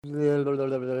I'm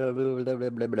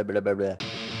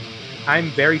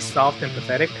very soft and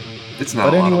pathetic. It's not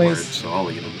But a lot of anyways- words, so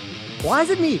I'll eat them. Why is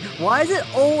it me? Why does it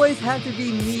always have to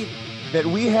be me? That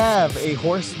we have a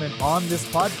horseman on this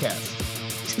podcast.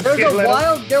 There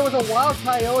was a wild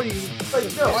coyote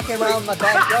walking around my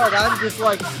backyard. I'm just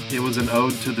like, It was an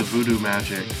ode to the voodoo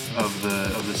magic of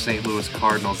the St. Louis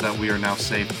Cardinals that we are now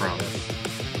safe from.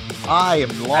 I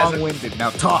am long-winded.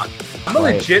 Now talk. I'm a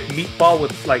legit meatball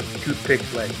with like toothpick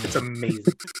legs. It's amazing.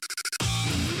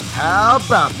 How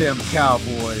about them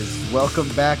Cowboys? Welcome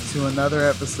back to another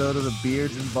episode of the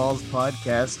Beards and Balls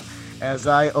podcast. As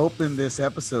I open this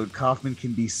episode, Kaufman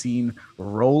can be seen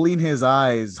rolling his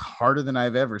eyes harder than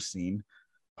I've ever seen,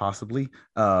 possibly.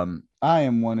 I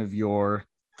am one of your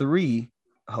three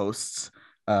hosts,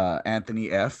 Anthony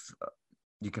F.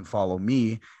 You can follow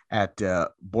me at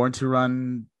Born to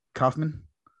Run Kaufman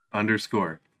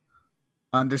 _19.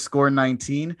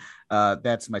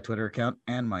 That's my Twitter account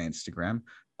and my Instagram.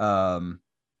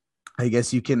 I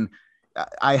guess you can.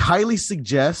 I highly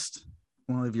suggest.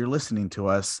 Well, if you're listening to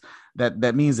us,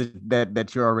 that means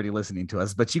that you're already listening to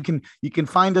us. But you can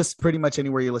find us pretty much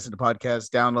anywhere you listen to podcasts.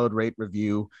 Download, rate,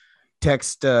 review,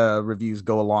 text reviews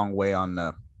go a long way on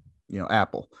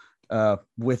Apple.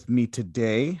 With me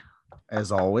today,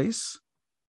 as always.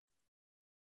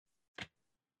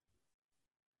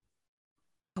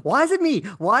 why is it me?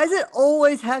 Why does it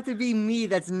always have to be me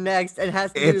that's next and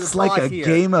has to do It's the like plot a here?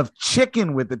 game of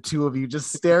chicken with the two of you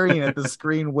just staring at the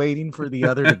screen, waiting for the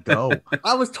other to go.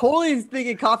 I was totally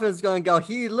thinking Coffin was going to go.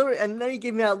 He literally, and then he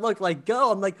gave me that look like,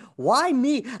 go. I'm like, why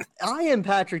me? I am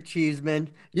Patrick Cheeseman.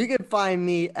 You can find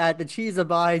me at the Cheese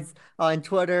Abides on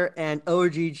Twitter and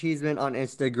OG Cheeseman on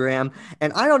Instagram.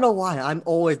 And I don't know why I'm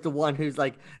always the one who's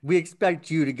like, we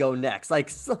expect you to go next. Like,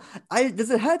 does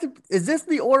it have to? Is this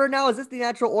the order now? Is this the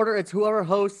natural order? It's whoever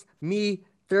hosts, me,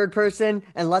 third person,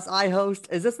 unless I host.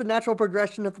 Is this the natural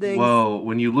progression of things? Well,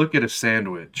 when you look at a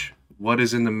sandwich, what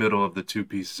is in the middle of the two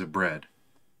pieces of bread?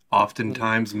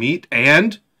 Oftentimes meat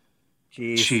and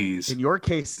Jeez. cheese. In your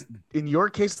case,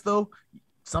 though,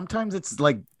 sometimes it's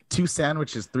like 2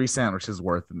 sandwiches, 3 sandwiches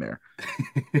worth in there.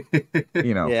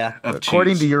 Yeah. Of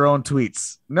According cheese. to your own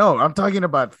tweets. No, I'm talking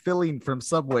about filling from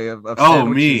Subway of Oh,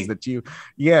 sandwiches me. that you.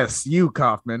 Yes, you,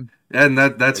 Kaufman. And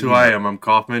that's who I am. I'm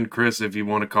Kaufman, Chris, if you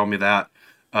want to call me that.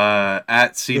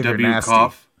 At you're CW nasty.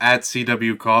 Kauf, at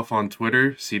CW Kauf on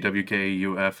Twitter,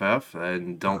 CWKUFF,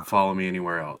 and don't follow me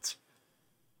anywhere else.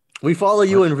 We follow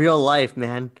you in real life,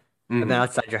 man. I've Mhm. been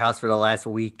outside your house for the last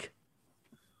week.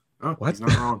 Oh, What? he's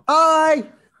not wrong. Hi.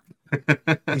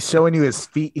 He's showing you his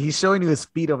feet. He's showing you his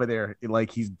feet over there, like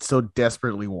he so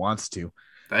desperately wants to.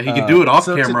 He can do it off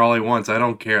so camera all he wants. I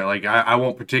don't care. Like I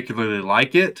won't particularly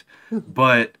like it,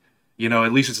 but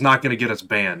at least it's not going to get us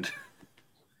banned.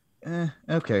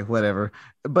 Okay, whatever.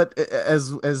 But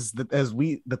as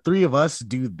we the three of us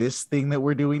do this thing that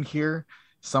we're doing here,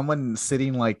 someone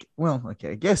sitting like, well,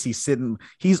 okay, I guess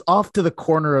he's off to the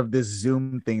corner of this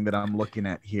Zoom thing that I'm looking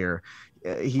at here.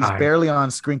 He's Hi. barely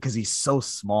on screen because he's so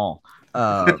small.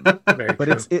 Very But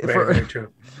true. it's- it- very, for- very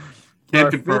true. Can't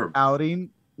Our fifth confirm. outing,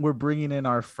 we're bringing in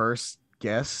our first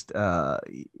guest.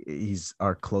 He's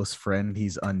our close friend.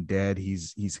 He's undead.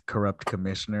 He's a corrupt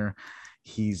commissioner.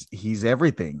 He's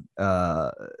everything.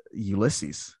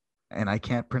 Ulysses, and I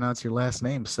can't pronounce your last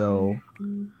name, so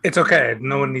It's okay.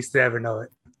 No one needs to ever know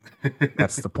it.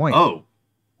 that's the point. Oh,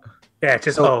 Yeah, it's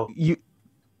just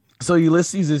So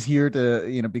Ulysses is here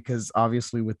to, because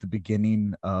obviously with the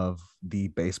beginning of the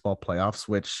baseball playoffs,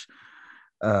 which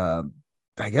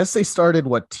I guess they started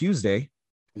Tuesday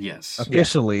yes.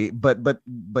 officially, but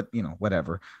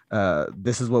whatever.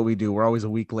 This is what we do. We're always a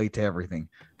week late to everything.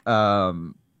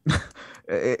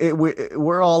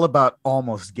 We're all about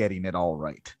almost getting it all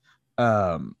right.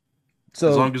 So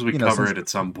As long as we cover since- it at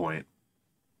some point.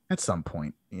 at some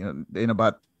point, in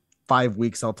about 5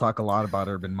 weeks, I'll talk a lot about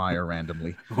Urban Meyer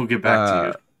randomly. We'll get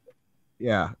back to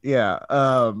you. Yeah.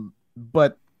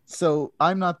 But so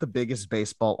I'm not the biggest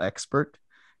baseball expert,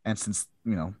 and since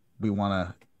we want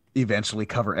to eventually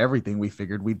cover everything, we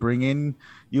figured we'd bring in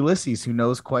Ulysses, who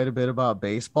knows quite a bit about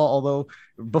baseball. Although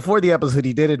before the episode,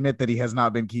 he did admit that he has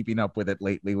not been keeping up with it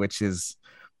lately, which is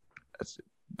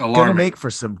gonna Alarming. make for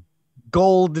some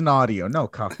golden audio. No,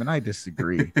 Kaufman, I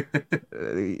disagree.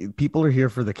 People are here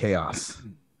for the chaos.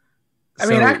 I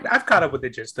mean, So- I've caught up with the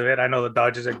gist of it. I know the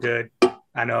Dodgers are good.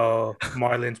 I know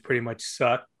Marlins pretty much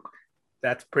suck.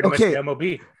 That's pretty much Okay. the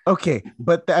MLB. Okay,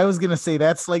 but I was gonna say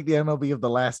that's like the MLB of the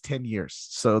last 10 years.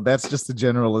 So that's just a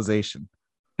generalization.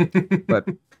 But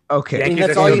okay, Yankees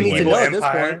that's are all still you the need to evil know at this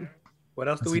empire. point. What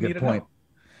else That's do we a good need to point.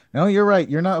 know? No, you're right.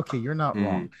 You're not okay. You're not Mm.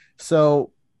 wrong.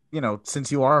 So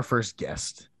since you are our first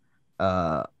guest,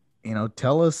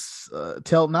 tell us,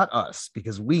 tell not us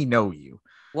because we know you.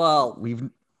 Well, We've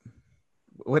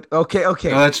what? Okay.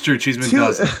 No, that's true. Cheeseman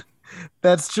does.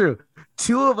 That's true.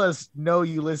 Two of us know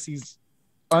Ulysses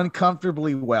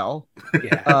uncomfortably well.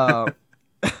 Yeah.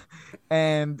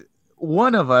 And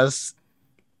one of us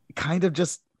kind of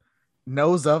just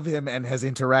knows of him and has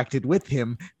interacted with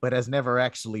him, but has never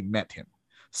actually met him.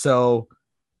 So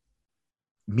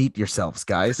meet yourselves,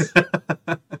 guys.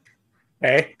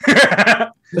 Hey.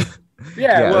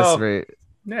 Yeah, well, that's right.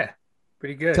 yeah,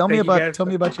 pretty good. Tell me Thank you guys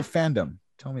about your fandom.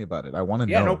 Tell me about it. I want to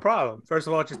Yeah, know. no problem. First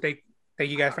of all, just thank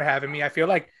you guys for having me. I feel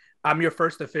like I'm your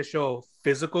first official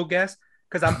physical guest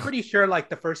because I'm pretty sure like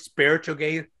the first spiritual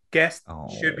guest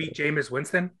should be Jameis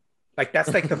Winston. Like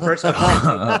that's like the first. You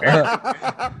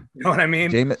know what I mean?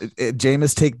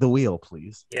 Jameis, take the wheel,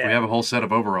 please. Yeah. We have a whole set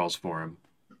of overalls for him.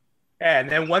 Yeah, and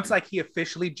then once like he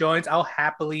officially joins, I'll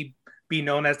happily be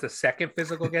known as the second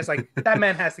physical guest. Like that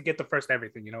man has to get the first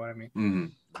everything. You know what I mean?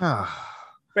 Mm-hmm.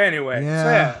 But anyway,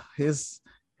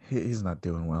 he's not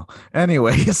doing well.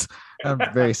 Anyways, I'm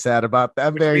very sad about that.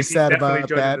 I'm very sad about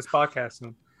that. This podcast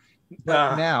soon.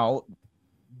 But now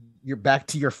you're back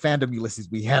to your fandom, Ulysses.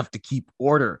 We have to keep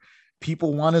order.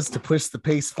 People want us to push the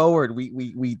pace forward.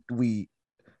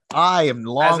 I am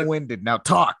long-winded. Now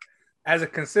talk. As a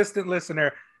consistent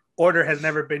listener, order has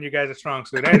never been you guys' strong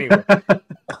suit. Anyway.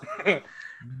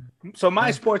 So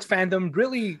my sports fandom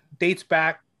really dates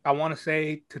back, I want to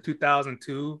say, to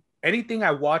 2002. Anything I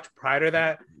watched prior to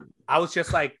that, I was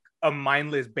just like a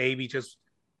mindless baby, just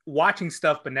watching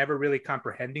stuff but never really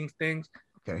comprehending things.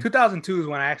 Okay. 2002 is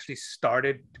when I actually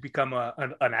started to become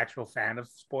an actual fan of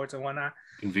sports and whatnot.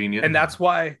 Convenient. And that's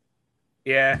why,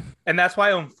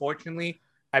 unfortunately,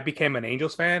 I became an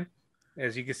Angels fan,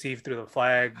 as you can see through the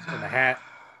flags and the hat.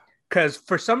 Because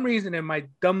for some reason in my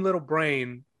dumb little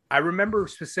brain, I remember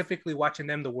specifically watching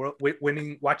them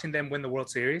win the World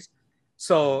Series.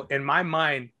 So in my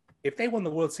mind, if they won the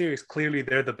World Series, clearly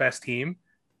they're the best team.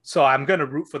 So I'm gonna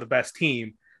root for the best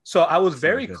team. So I was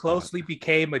very closely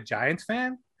became a Giants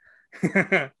fan.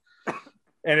 And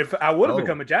if I would have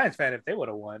become a Giants fan if they would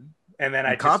have won, and then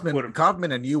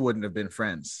Kaufman and you wouldn't have been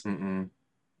friends. Mm-mm.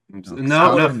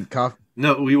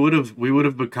 No, we would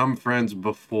have become friends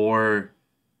before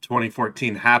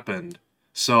 2014 happened.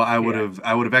 So I would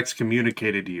have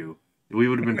excommunicated you. We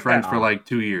would have been friends for like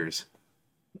 2 years.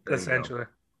 Essentially.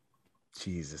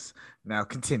 Jesus. Now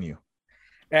continue.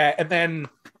 And then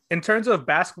in terms of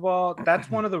basketball,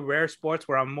 that's one of the rare sports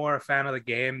where I'm more a fan of the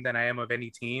game than I am of any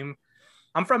team.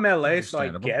 I'm from LA, so I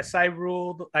guess I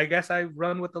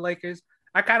run with the Lakers.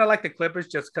 I kind of like the Clippers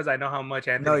just because I know how much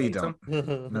Anthony hates them.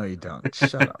 No, you don't.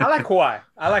 Shut up. I like Kawhi.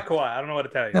 I don't know what to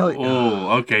tell you.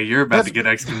 Oh, okay. You're about to get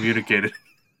excommunicated.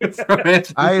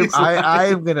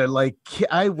 I'm gonna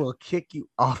I will kick you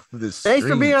off the street. Thanks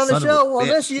for being on the show. We'll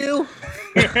miss you.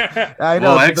 I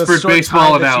know. Expert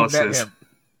baseball analysis.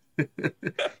 He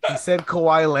said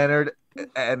Kawhi Leonard,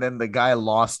 and then the guy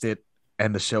lost it,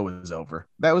 and the show was over.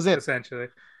 That was it. Essentially,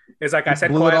 it's like I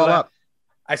said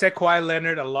Kawhi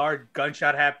Leonard, a large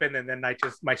gunshot happened, and then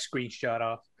my screen shut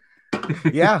off.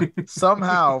 Yeah,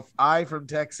 somehow I from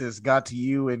Texas got to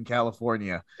you in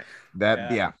California.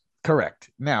 Correct.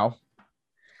 Now,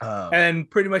 and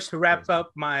pretty much to wrap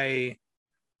up my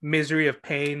misery of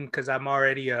pain, because I'm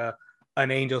already an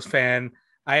Angels fan.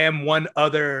 I am one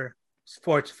other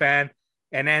sports fan,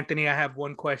 and Anthony, I have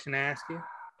one question to ask you.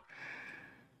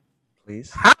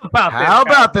 Please. How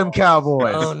about them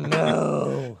Cowboys? Oh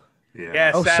no.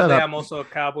 Yeah, sadly, I'm also a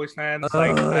Cowboys fan.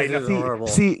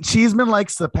 See, Cheeseman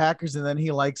likes the Packers, and then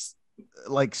he likes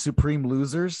like supreme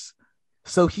losers.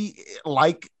 So he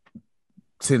like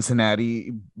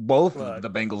Cincinnati, both the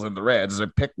Bengals and the Reds. Or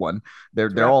pick one.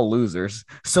 They're all losers.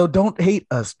 So don't hate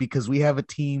us because we have a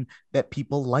team that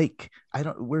people like.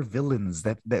 We're villains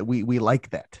that we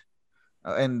like that.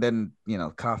 And then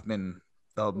Kaufman,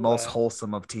 the most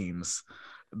wholesome of teams.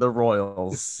 The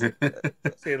Royals.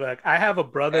 See, look, I have a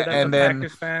brother that's a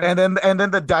Packers fan, and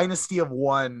then the dynasty of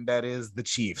one that is the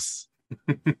Chiefs.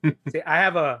 See, I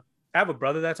have a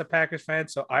brother that's a Packers fan,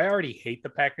 so I already hate the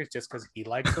Packers just because he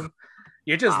likes them.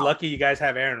 You're just lucky you guys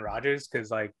have Aaron Rodgers because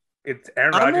it's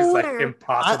Aaron Rodgers like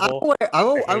impossible.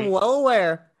 I'm well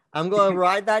aware. I'm going to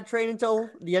ride that train until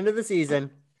the end of the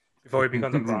season. Before he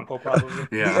becomes a Bronco, probably.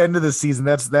 Yeah. The end of the season.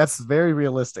 That's very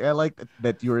realistic. I like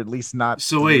that you're at least not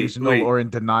delusional or in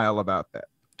denial about that.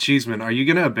 Cheeseman, are you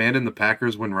going to abandon the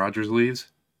Packers when Rodgers leaves?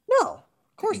 No,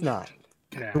 of course not.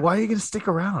 Yeah. Why are you going to stick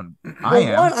around?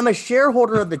 I'm a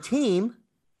shareholder of the team.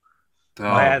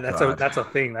 That's a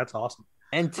thing. That's awesome.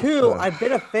 And two, I've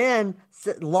been a fan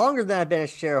longer than I've been a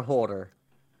shareholder.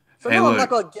 So I'm not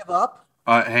going to give up.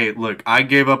 Hey, look, I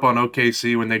gave up on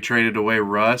OKC when they traded away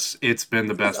Russ. It's been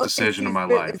the best decision of my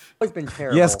life. It's always been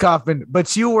terrible. Yes, Kaufman,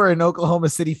 but you were an Oklahoma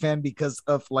City fan because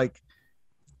of like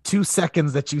 2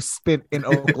 seconds that you spent in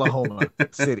Oklahoma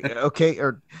City. Okay.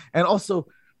 And also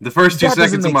The first 2 that doesn't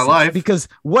seconds of make my sense, life. because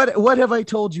what have I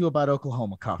told you about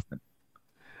Oklahoma, Kaufman?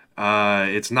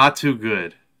 It's not too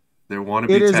good. They want to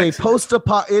be It is Texans.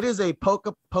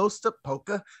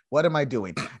 what am I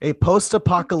doing? A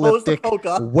post-apocalyptic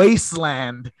Post-apoca.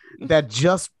 wasteland that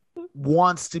just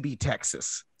wants to be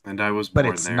Texas, And I was but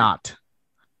born it's there. not.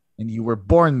 And you were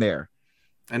born there.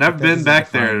 And I've That been doesn't back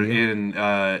define there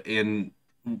you. in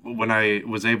when I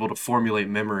was able to formulate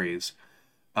memories.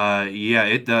 Yeah,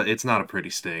 it's not a pretty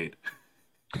state.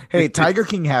 Hey, Tiger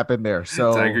King happened there.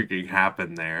 So Tiger King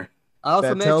happened there. I also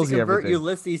That managed tells to you convert everything.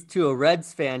 Ulysses to a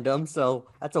Reds fandom, so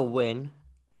that's a win.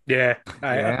 Yeah,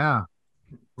 yeah.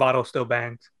 Votto still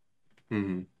bangs.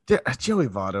 Mhm. Joey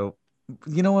Votto.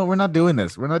 You know what? We're not doing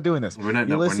this. We're not doing this. We're not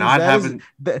Ulysses, having.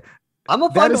 I'm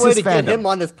gonna That find a is way his to get fandom. him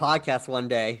on this podcast one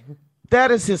day. that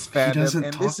is his He fandom, doesn't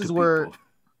and talk this to is where people.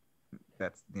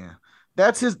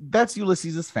 that's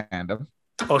Ulysses' fandom.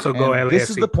 Also go And LAFC. this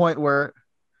is the point where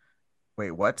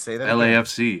wait, what? Say that again.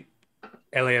 LAFC.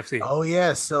 LAFC. Oh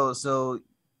yeah, so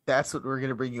that's what we're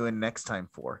gonna bring you in next time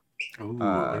for. Ooh,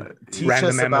 Teach Random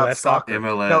us about MLS soccer.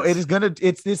 MLS. No,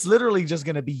 it's literally just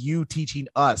gonna be you teaching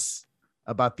us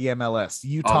about the MLS.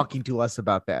 You Oh. talking to us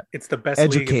about that. It's the best league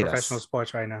Educate in us. professional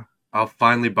sports right now. I'll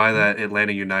finally buy that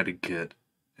Atlanta United kit.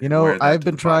 You and know, wear that I've to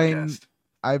been the trying podcast.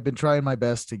 I've been trying my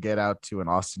best to get out to an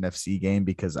Austin FC game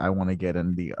because I want to get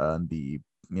in the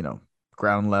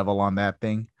ground level on that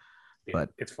thing. Yeah, But-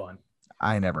 it's fun.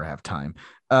 I never have time.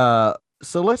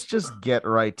 So let's just get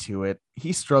right to it.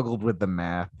 He struggled with the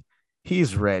math.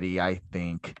 He's ready, I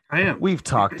think. I am. We've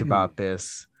talked about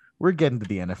this. We're getting to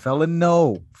the NFL. And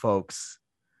no, folks,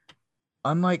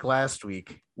 unlike last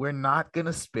week, we're not going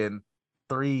to spend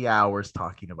 3 hours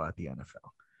talking about the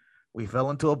NFL. We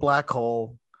fell into a black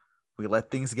hole. We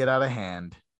let things get out of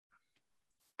hand.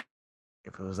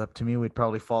 If it was up to me, we'd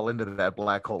probably fall into that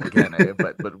black hole again.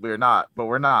 But we're not. But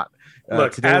we're not.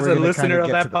 Look, Today as we're a gonna listener kinda of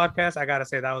get that to the- podcast, I gotta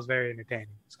say that was very entertaining.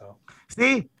 So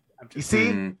See, I'm you just see,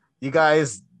 Mhm. you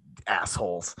guys,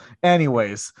 assholes.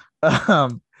 Anyways,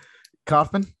 Kaufman,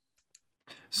 let's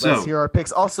So hear our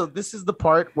picks. Also, this is the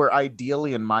part where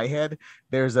ideally in my head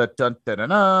there's a dun dun dun,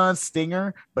 dun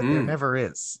stinger, but there Mm. never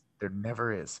is. There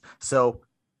never is. So,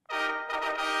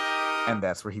 and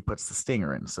that's where he puts the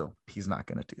stinger in. So he's not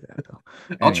going to do that though.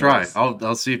 I'll try. Anyways.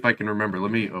 I'll see if I can remember.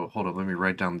 Hold on. Let me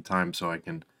write down the time so I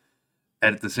can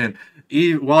edit this in.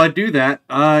 While I do that,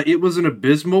 it was an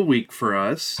abysmal week for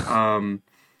us.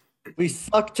 We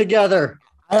suck together.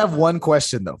 I have one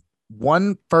question though.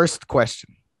 First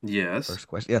question. Yes. First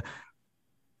question. Yeah.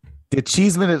 Did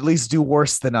Cheeseman at least do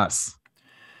worse than us?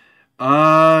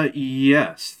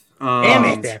 Yes. Damn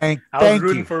it. Thank I was thank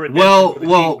rooting you. for redemption. Well, for the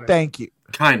well, Cheeseman. Thank you.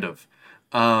 Kind of.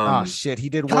 Oh shit, he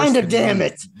did worse. Kind of, than damn me.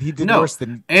 it. He did No. worse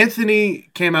than Anthony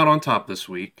came out on top this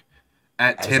week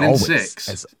at as 10 always, and 6.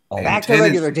 As always. Back to 10 and-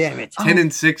 regular, damn it. 10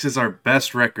 and 6 is our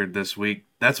best record this week.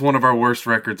 That's one of our worst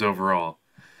records overall.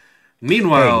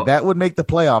 Meanwhile, Hey, that would make the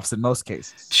playoffs in most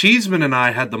cases. Cheeseman and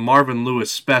I had the Marvin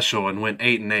Lewis special and went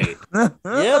 8 and 8.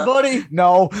 Yeah, buddy.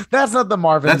 No, that's not the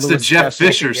Marvin. That's the Lewis Jeff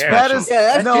special. Fisher Yeah. That special. is Yeah,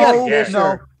 that's no, Jeff Fisher.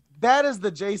 no. That is the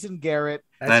Jason Garrett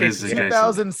That is the Jason.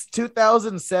 Jason.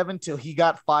 2007 till he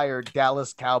got fired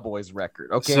Dallas Cowboys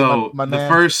record. Okay, So my the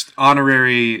man. first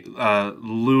honorary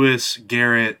Lewis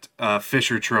Garrett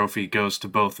Fisher trophy goes to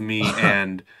both me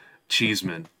and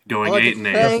Cheeseman, going I like 8 to and the,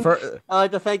 8. thank- fir- I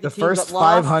like to thank the, the teams first that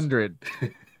lost. 500.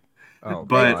 Oh,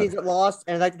 But- Thank the teams that lost,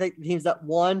 and I'd like to thank the teams that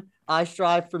won. I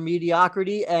strive for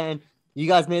mediocrity, and you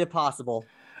guys made it possible.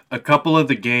 A couple of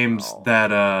the games Oh.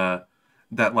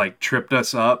 that like tripped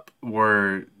us up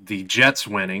were the Jets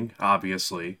winning,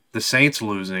 obviously, the Saints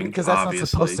losing, because that's obviously. not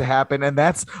supposed to happen, and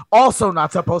that's also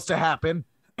not supposed to happen.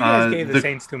 You guys gave the the-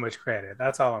 Saints too much credit.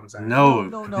 That's all I'm saying. No,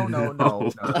 No.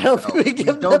 I don't think we give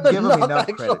them don't give him enough, enough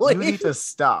credit. actually. You need to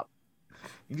stop.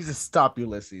 You need to stop,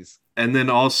 Ulysses. And then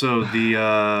also the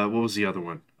what was the other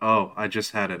one? Oh, I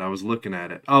just had it. I was looking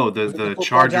at it. Oh, the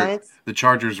football Giants?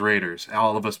 Chargers Raiders.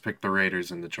 All of us picked the Raiders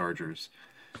and the Chargers.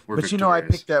 But you know, I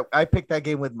picked that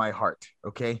game with my heart.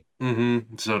 Okay,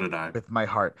 Mm-hmm. So did I. with my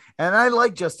heart, and I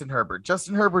like Justin Herbert.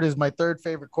 Justin Herbert is my third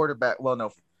favorite quarterback. Well,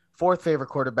 no, fourth favorite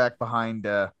quarterback behind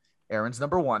Aaron's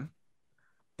number 1.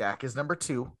 Dak is number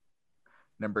 2.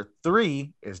 Number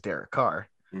 3 is Derek Carr,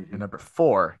 Mhm. and number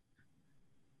 4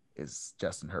 is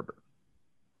Justin Herbert.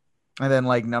 And then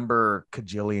like number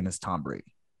cajillion is Tom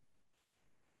Brady.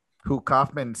 who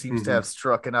Kaufman seems to Mhm. have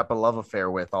struck up a love affair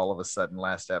with all of a sudden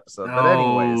last episode. But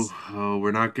anyways,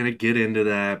 We're not gonna get into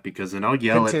that because then I'll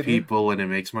yell at Continue. people and it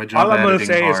makes my job All I'm gonna editing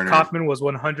say harder. is Kaufman was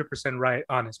 100% right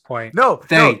on his point. no,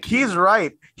 Thank you. he's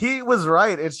right. He was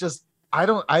right. It's just I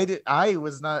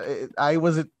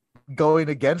wasn't going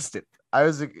against it.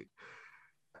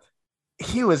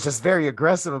 He was just very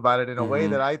aggressive about it in a way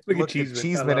Mhm. that I Look at looked at Cheeseman. I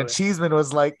Cheeseman, love and it. Cheeseman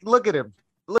was like, "Look at him,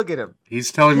 look at him."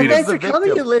 He's telling me Thanks to. for coming,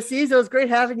 victim. Ulysses. It was great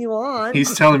having you on.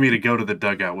 He's telling me to go to the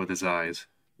dugout with his eyes.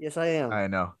 Yes, I am. I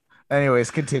know.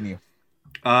 Anyways, continue.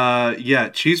 Yeah,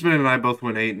 Cheeseman and I both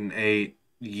went 8-8.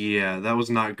 Yeah, that was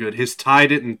not good. His tie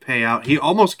didn't pay out. He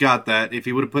almost got that if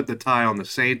he would have put the tie on the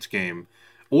Saints game,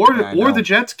 or Yeah, I know. the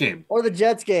Jets game, Or the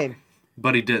Jets game.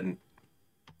 but he didn't.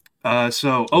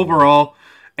 So overall,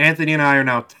 Anthony and I are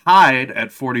now tied at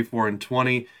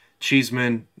 44-20.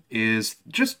 Cheeseman is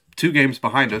just 2 games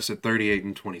behind us at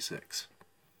 38-26.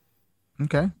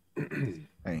 Okay.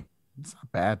 Hey, it's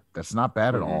not bad. That's not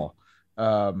bad at Mhm. all.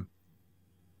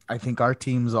 I think our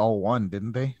teams all won,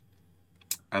 didn't they?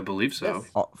 I believe so.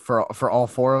 Yes. For all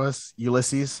 4 of us,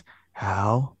 Ulysses.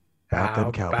 How about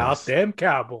them Cowboys? About them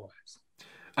Cowboys?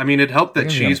 I mean, it helped that They're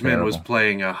gonna be Cheeseman was unbearable.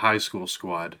 playing a high school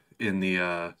squad in the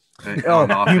Oh, on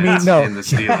offense you mean no? in the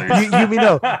Steelers. you mean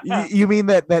no? You mean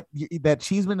that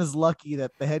Cheeseman is lucky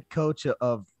that the head coach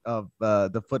of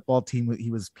the football team he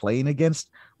was playing against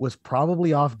was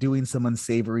probably off doing some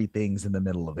unsavory things in the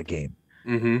middle of the game,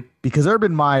 Mm-hmm. because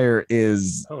Urban Meyer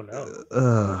is Oh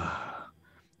no.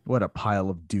 what a pile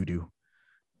of doo doo.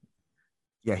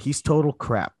 Yeah, he's total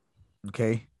crap.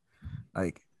 Okay,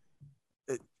 like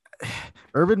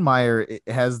Urban Meyer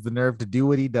has the nerve to do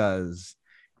what he does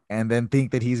and then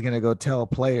think that he's going to go tell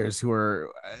players who are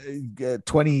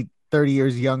 20, 30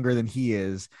 years younger than he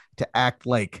is to act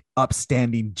like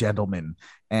upstanding gentlemen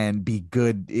and be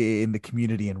good in the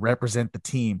community and represent the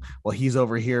team while he's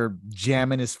over here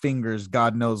jamming his fingers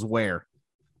God knows where.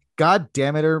 God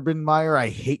damn it, Urban Meyer, I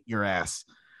hate your ass.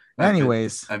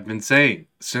 Anyways, I've been saying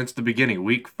since the beginning,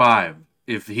 week 5.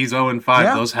 If he's 0-5,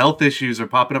 Yeah. those health issues are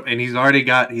popping up, and he's already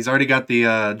got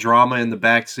the drama in the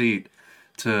back seat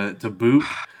to boot.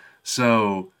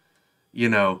 So,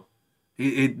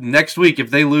 next week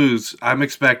if they lose, I'm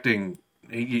expecting,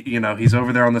 he's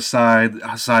over there on the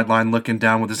sideline looking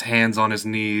down with his hands on his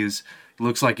knees.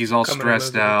 Looks like he's all Coming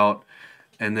stressed Elizabeth. out,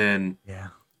 and then yeah.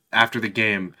 after the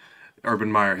game,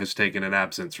 Urban Meyer has taken an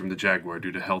absence from the Jaguar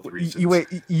due to health reasons.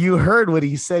 You heard what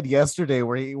he said yesterday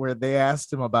where they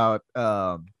asked him about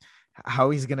how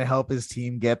he's going to help his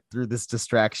team get through this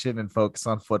distraction and focus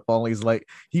on football. He's like,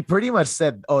 he pretty much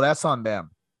said, "Oh, that's on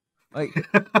them." Like,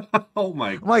 Oh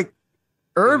my I'm like,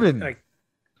 Urban, Like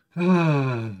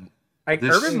god.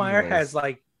 This- Urban Meyer Anyways. has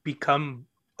like become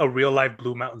a real life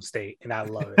Blue Mountain State, and I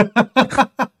love it.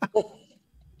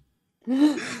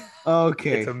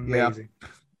 okay, It's yeah. amazing.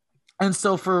 And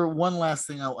so for one last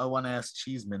thing, I want to ask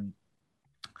Cheeseman,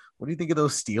 what do you think of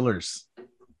those Steelers?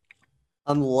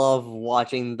 I love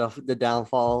watching the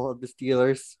downfall of the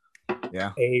Steelers.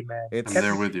 Yeah, Amen. it's I'm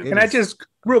there with you. it Can I is- just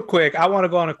real quick? I want to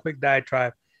go on a quick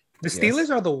diatribe. The Yes. Steelers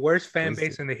are the worst fan Please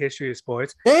base in the history of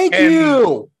sports, Thank And-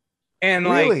 you. and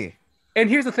like, really? and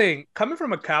here's the thing: coming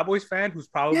from a Cowboys fan who's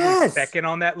probably Yes. second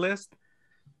on that list,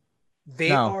 they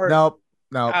No, are. no.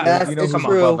 Yes, You know it's who's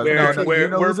true. above us. We're, No, no, we're, you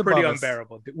know we're who's pretty above us.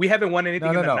 unbearable. We haven't won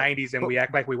anything No, in the no. 90s, and we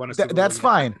act like we won a Super Bowl. That's yet.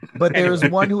 fine, but there's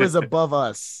Anyway. one who is above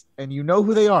us, and you know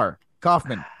who they are.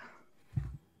 Kaufman.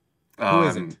 Oh, Who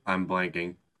is it? I'm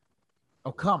blanking.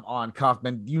 Oh, come on,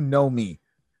 Kaufman. You know me.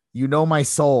 You know my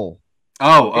soul.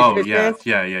 Oh, Patriots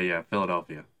yeah, fans? yeah.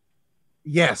 Philadelphia.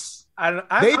 Yes. I'm They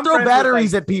I'm throw friends with,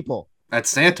 batteries like, at people. That's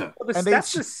Santa. well, and they that's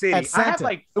sh- the city. at I have Santa.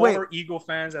 like Wait. former Eagle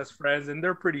fans as friends, and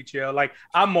they're pretty chill. Like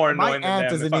I'm more My annoying than aunt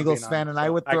them. is if an I'm Eagles being fan, honest, and I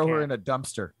so would throw her can't. in a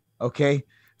dumpster. Okay.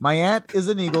 My aunt is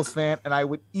an Eagles fan, and I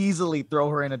would easily throw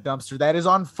her in a dumpster that is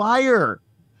on fire.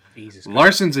 Jesus Christ.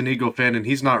 Larson's an Eagle fan, and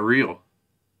he's not real.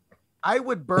 I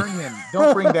would burn him.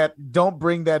 Don't bring that. Don't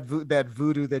bring that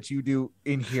voodoo that you do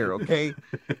in here. Okay.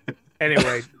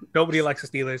 Anyway, nobody likes the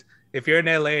Steelers. If you're in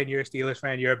LA and you're a Steelers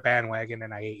fan, you're a bandwagon,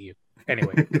 and I hate you.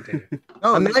 Anyway, continue.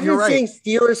 No, Imagine you're right. seeing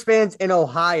Steelers fans in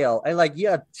Ohio, and like you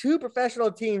have 2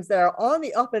 professional teams that are on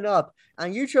the up and up,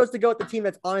 and you chose to go with the team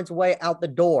that's on its way out the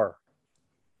door.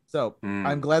 So Hmm.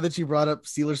 I'm glad that you brought up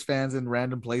Steelers fans in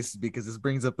random places, because this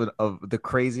brings up the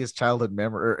craziest childhood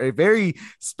memory, or a very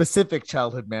specific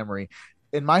childhood memory.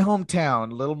 In my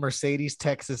hometown, Little Mercedes,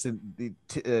 Texas, in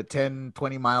the 10,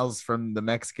 20 miles from the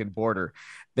Mexican border,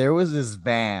 there was this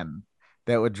van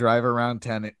that would drive around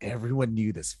town, and everyone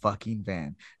knew this fucking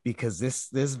van, because this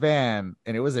van,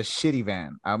 and it was a shitty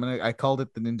van. I called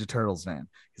it the Ninja Turtles van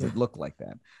because it looked like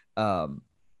that.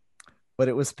 but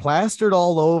it was plastered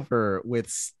all over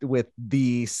with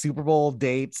the Super Bowl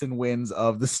dates and wins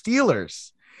of the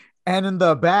Steelers. And in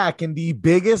the back, in the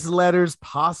biggest letters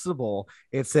possible,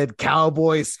 it said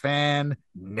Cowboys fan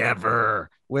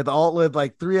never with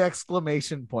like 3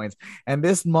 exclamation points. And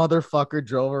this motherfucker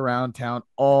drove around town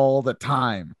all the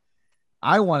time.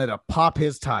 I wanted to pop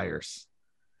his tires.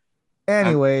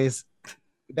 Anyways,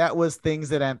 that was things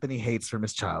that Anthony hates from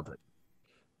his childhood.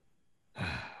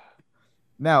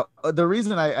 Now, the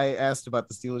reason I asked about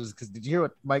the Steelers is because did you hear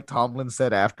what Mike Tomlin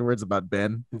said afterwards about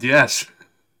Ben? Yes.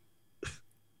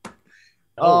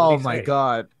 Oh my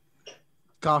God.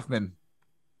 Kaufman.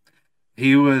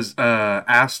 He was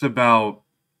asked about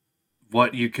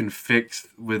what you can fix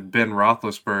with Ben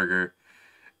Roethlisberger.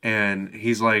 And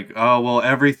he's like, oh, well,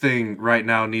 everything right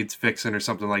now needs fixing or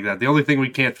something like that. The only thing we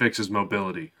can't fix is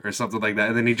mobility or something like that.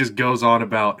 And then he just goes on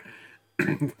about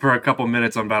for a couple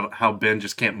minutes about how Ben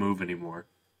just can't move anymore.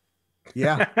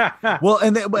 Yeah. Well,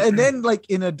 and then like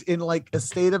in a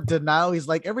state of denial, he's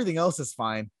like, everything else is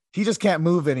fine. He just can't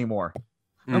move anymore.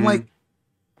 Mm-hmm. I'm like,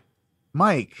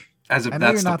 Mike, as if I know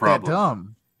that's you're not the problem. That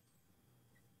dumb.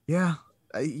 Yeah.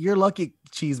 You're lucky,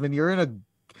 Cheeseman.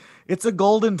 It's a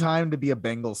golden time to be a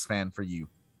Bengals fan for you.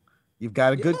 You've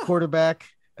got a good quarterback,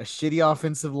 a shitty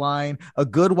offensive line, a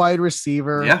good wide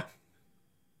receiver. Yeah.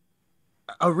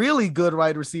 A really good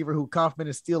wide receiver who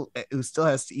Kaufman still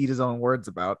has to eat his own words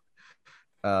about.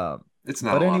 It's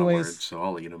not a lot of words, so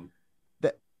I'll eat them.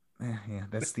 Yeah,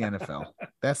 that's the NFL.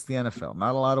 That's the NFL.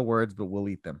 Not a lot of words, but we'll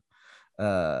eat them.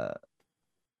 I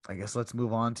guess let's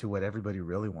move on to what everybody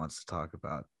really wants to talk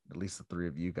about. At least the 3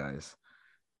 of you guys.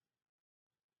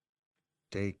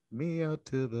 Take me out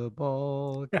to the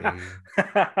ball game.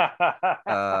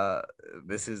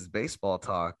 This is baseball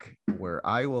talk where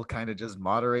I will kind of just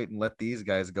moderate and let these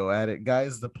guys go at it.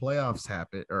 Guys, the playoffs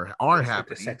are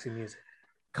happening. Sexy music.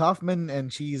 Kaufman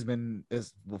and Cheeseman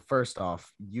first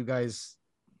off, you guys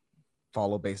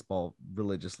follow baseball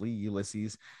religiously.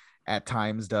 Ulysses at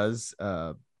times does.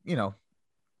 Tell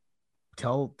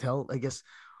I guess,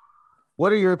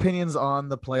 what are your opinions on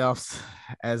the playoffs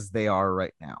as they are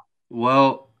right now?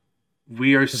 Well,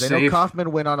 we are safe. I know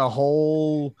Kaufman went on a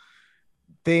whole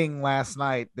thing last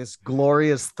night. This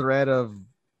glorious thread of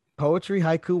poetry,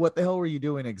 haiku. What the hell were you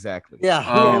doing exactly?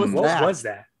 Yeah, what was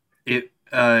that?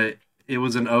 It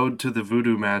was an ode to the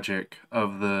voodoo magic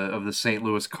of the St.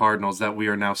 Louis Cardinals that we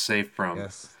are now safe from.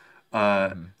 Yes.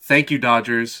 Thank you,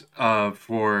 Dodgers,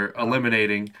 for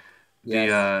eliminating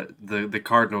the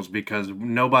Cardinals, because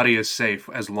nobody is safe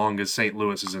as long as St.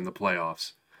 Louis is in the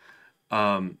playoffs.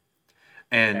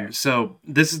 So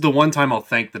this is the one time I'll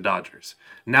thank the Dodgers.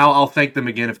 Now I'll thank them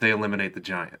again if they eliminate the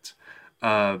Giants.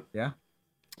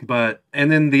 But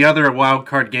and then the other wild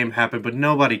card game happened, but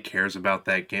nobody cares about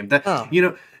that game.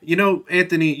 You know,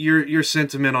 Anthony, your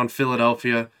sentiment on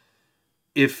Philadelphia.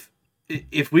 If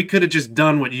we could have just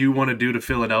done what you want to do to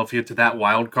Philadelphia to that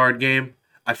wild card game,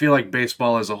 I feel like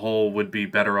baseball as a whole would be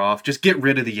better off. Just get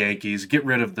rid of the Yankees, get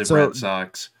rid of the Red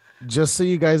Sox. Just so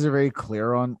you guys are very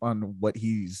clear on what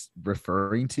he's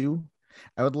referring to,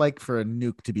 I would like for a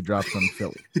nuke to be dropped on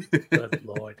Philly. Good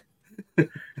Lord.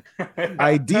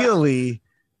 Ideally,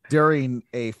 during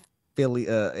a Philly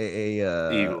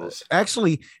Eagles.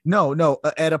 Actually, no,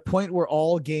 at a point where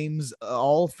all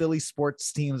Philly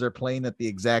sports teams are playing at the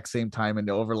exact same time and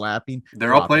overlapping.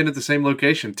 They're all playing at the same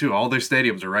location too. All their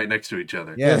stadiums are right next to each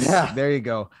other. Yes, there you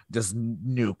go. Just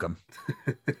nuke them.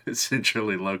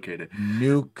 Centrally located.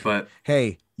 Nuke. But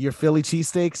hey, your Philly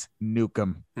cheesesteaks, nuke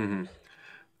them.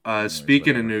 Mm-hmm.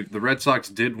 Speaking of nuke, the Red Sox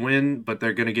did win, but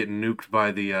they're going to get nuked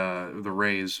by the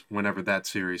Rays whenever that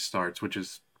series starts, which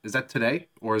is that today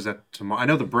or is that tomorrow? I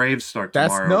know the Braves start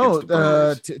tomorrow.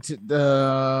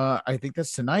 I think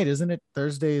that's tonight, isn't it?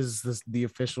 Thursday is the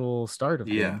official start of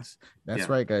things. That's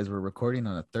right, guys. We're recording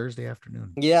on a Thursday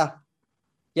afternoon. Yeah.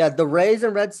 The Rays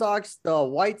and Red Sox, the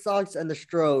White Sox, and the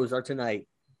Stros are tonight.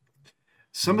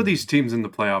 Some of these teams in the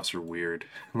playoffs are weird.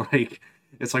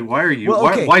 It's like, why are you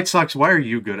White Sox? Why are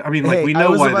you good? I mean, we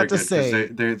know why they're good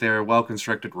because they're a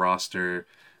well-constructed roster.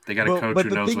 They got a coach who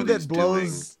knows what he's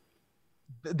doing.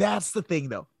 That's the thing,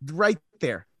 though. Right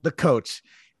there, the coach,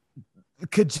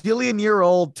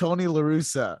 cajillion-year-old Tony La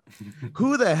Russa.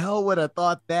 Who the hell would have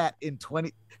thought that in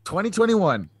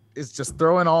 2021 is just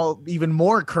throwing even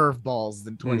more curveballs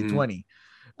than 2020?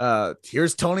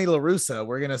 Here's Tony La Russa.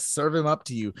 We're gonna serve him up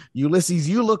to you, Ulysses.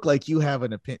 You look like you have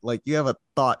an opinion, like you have a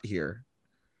thought here.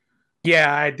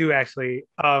 Yeah, I do actually.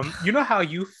 You know how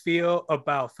you feel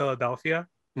about Philadelphia?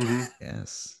 Mm-hmm.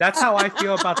 Yes, that's how I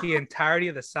feel about the entirety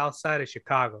of the South Side of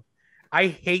Chicago. I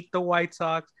hate the White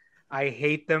Sox. I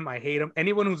hate them.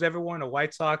 Anyone who's ever worn a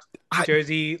White Sox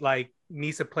jersey, like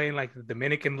Nisa playing like the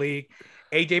Dominican League.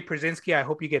 AJ Przinsky, I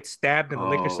hope you get stabbed in the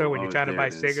liquor store when you're trying to buy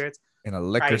cigarettes. In a I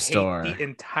liquor hate store. the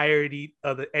entirety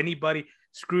of anybody.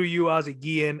 Screw you, Ozzie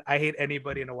Guillen. I hate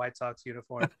anybody in a White Sox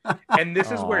uniform. And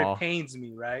this is where Aw. it pains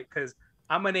me, right? Because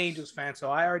I'm an Angels fan, so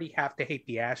I already have to hate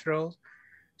the Astros.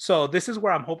 So this is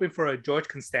where I'm hoping for a George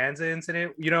Costanza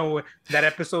incident. You know, that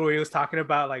episode where he was talking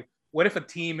about, like, what if a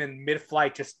team in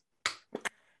mid-flight just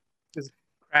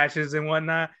crashes and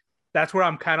whatnot? That's where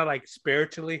I'm kind of like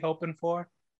spiritually hoping for.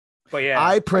 But yeah,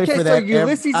 I pray Okay, for so that.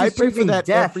 Ulysses I is pray for choosing that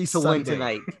death every to win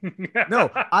Sunday. tonight. No,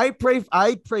 I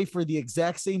pray for the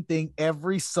exact same thing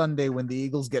every Sunday when the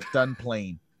Eagles get done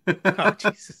playing. Oh,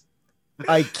 Jesus.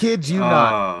 I kid you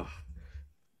not. Uh,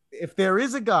 If there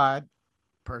is a God,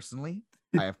 personally,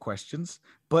 I have questions.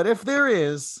 But if there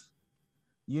is,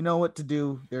 you know what to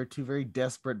do. There are two very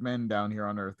desperate men down here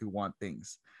on earth who want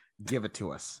things. Give it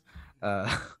to us.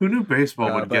 who knew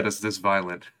baseball would but- get us this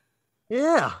violent?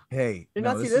 Yeah. Hey, Did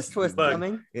no, not see this is- twist But-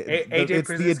 coming. AJ it's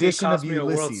Przinsky the addition of cost me a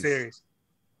World Ulysses. Series.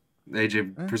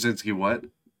 AJ Huh? Przinsky, what?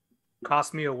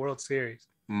 Cost me a World Series.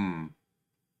 Hmm.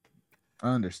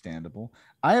 Understandable.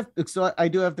 I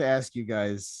do have to ask you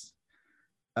guys,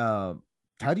 how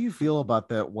do you feel about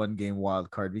that 1-game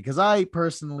wild card? Because I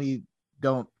personally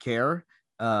don't care.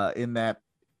 In that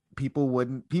people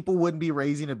wouldn't be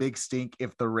raising a big stink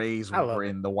if the Rays I love were it.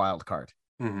 in the wild card.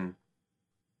 hmm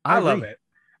I love agree. it.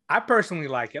 I personally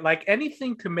like it. Like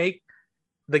anything to make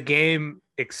the game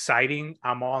exciting,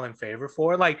 I'm all in favor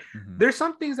for. Like Mhm. there's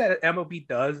some things that MLB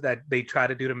does that they try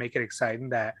to do to make it exciting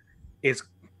that is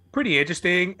pretty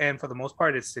interesting, and for the most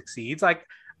part, it succeeds. Like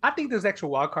I think this extra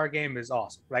wild card game is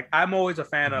awesome. Like I'm always a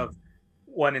fan of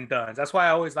one and dones. That's why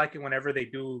I always like it whenever they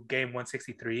do game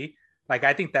 163. Like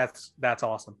I think that's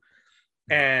awesome.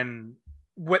 And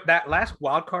what that last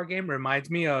wild card game reminds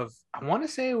me of, I want to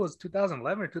say it was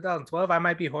 2011 or 2012. I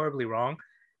might be horribly wrong.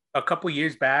 A couple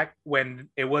years back when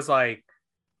it was like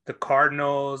the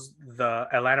Cardinals, the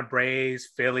Atlanta Braves,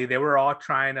 Philly, they were all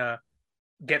trying to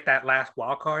get that last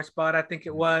wild card spot, I think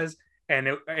it was. And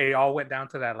it all went down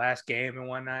to that last game and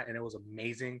whatnot. And it was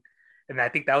amazing. And I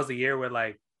think that was the year where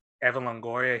like Evan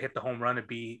Longoria hit the home run to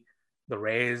beat the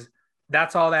Rays.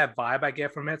 That's all that vibe I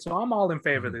get from it. So I'm all in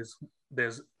favor of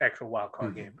this extra wild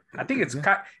card game. I think it's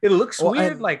it looks Well,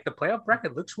 weird, and- like the playoff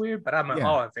bracket looks weird, but I'm Yeah.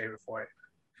 all in favor for it.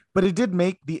 But it did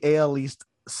make the AL East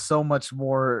so much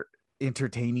more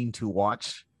entertaining to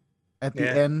watch at the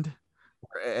Yeah. end.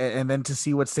 And then to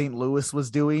see what St. Louis was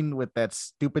doing with that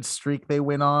stupid streak they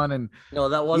went on. And No,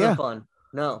 that wasn't Yeah. fun.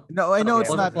 No. no, I know Okay, it's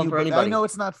it not wasn't fun you, for but I anybody. know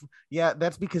it's not. Yeah,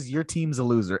 that's because your team's a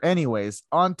loser. Anyways,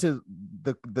 on to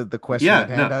the question Yeah, at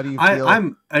hand. no, How do you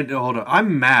feel? hold on.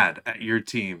 I'm mad at your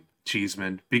team,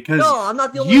 Cheeseman, because No, I'm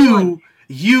not the only one.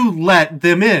 you let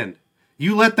them in.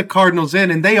 You let the Cardinals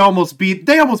in, and they almost beat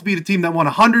a team that won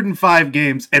 105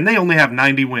 games, and they only have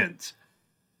 90 wins.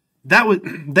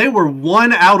 They were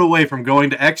 1 out away from going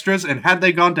to extras, and had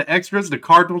they gone to extras, the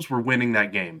Cardinals were winning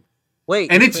that game.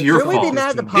 Wait, And it's your shouldn't we fault. be mad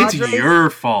at the It's Padres? your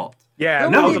fault. Yeah,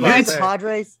 Shouldn't No, we be mad at it's- the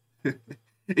Padres?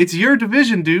 It's your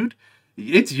division, dude.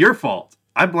 It's your fault.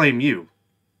 I blame you.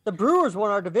 The Brewers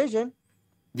won our division.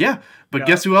 Yeah, but Yeah.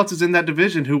 guess who else is in that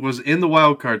division who was in the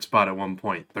wild card spot at one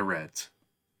point? The Reds.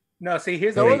 No, see,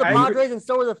 here's So the were thing. the I agree- Padres and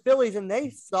so were the Phillies, and they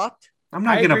sucked. I'm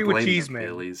not I gonna agree with blame the Cheeseman.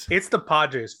 Phillies. It's the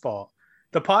Padres' fault.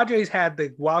 The Padres had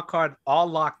the wild card all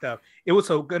locked up. It was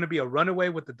going to be a runaway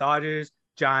with the Dodgers,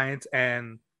 Giants,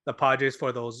 and the Padres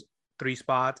for those 3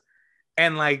 spots.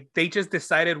 And like they just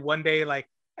decided one day, like,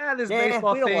 this Yeah,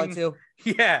 baseball we don't thing. want to.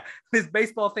 Yeah, this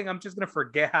baseball thing, I'm just gonna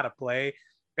forget how to play.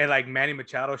 And like Manny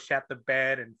Machado shat the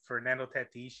bed, and Fernando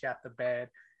Tatis shat the bed.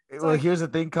 It's Well, like- here's the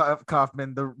thing,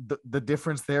 Kaufman. The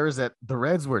difference there is that the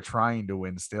Reds were trying to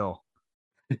win still.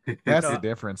 That's the No.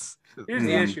 difference. Here's the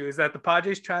Yeah. issue: is that the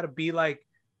Padres try to be like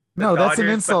the No, that's an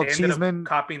Dodgers, insult, but they ended up Cheeseman.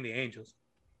 copying the Angels.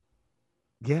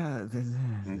 Yeah,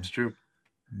 It's true.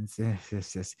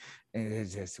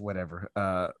 it's just whatever.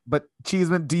 But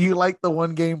Cheeseman, do you like the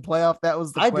 1-game playoff? That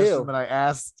was the I question do. that I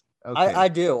asked. Okay. I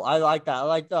do. I like that. I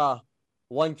like the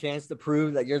one chance to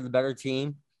prove that you're the better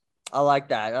team. I like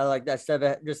that. I like that instead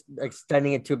of just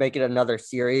extending it to make it another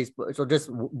series. But so just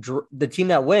the team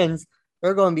that wins,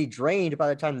 they're going to be drained by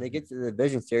the time they get to the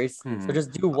division series. So Mhm.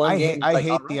 just do one I game. hate, I like, hate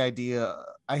all the right. idea.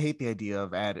 I hate the idea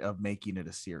of making it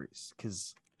a series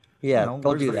because Yeah, don't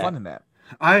don't do the that. fun in that.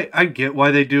 I get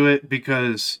why they do it,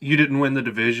 because you didn't win the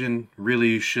division. Really,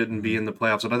 you shouldn't be in the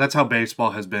playoffs. So that's how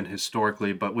baseball has been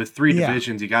historically. But with 3 Yeah.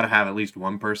 divisions, you got to have at least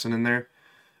one person in there,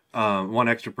 one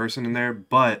extra person in there.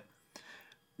 But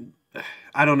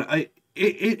I don't know.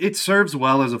 It serves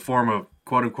well as a form of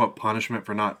quote unquote punishment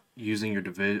for not using your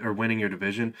division or winning your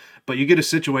division, but you get a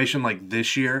situation like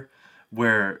this year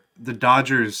where the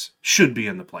Dodgers should be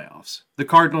in the playoffs. The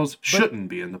Cardinals shouldn't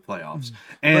be in the playoffs.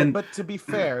 And but to be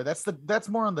fair, that's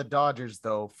more on the Dodgers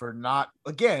though for not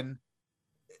again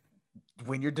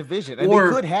win your division. And Or-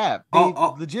 they could have. They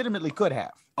I'll- legitimately could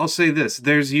have. I'll say this.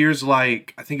 There's years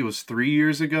like, I think it was 3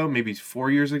 years ago, maybe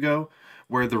 4 years ago,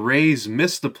 where the Rays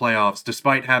missed the playoffs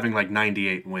despite having like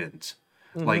 98 wins.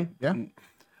 Like,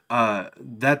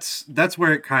 that's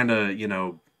where it kind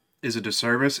of, is a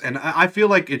disservice. And I feel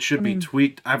like it should be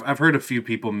tweaked. I've heard a few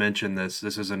people mention this.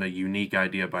 This isn't a unique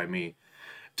idea by me.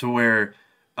 To where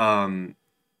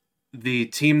the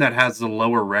team that has the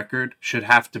lower record should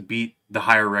have to beat the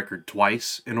higher record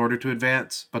twice in order to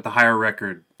advance, but the higher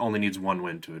record only needs one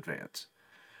win to advance.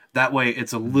 That way,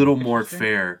 it's a little more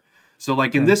fair. So,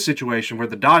 like in this situation where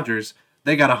the Dodgers,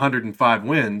 they got 105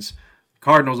 wins,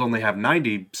 Cardinals only have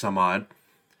 90 some odd.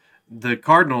 The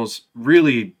Cardinals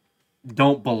really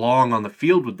don't belong on the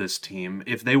field with this team.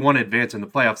 If they want to advance in the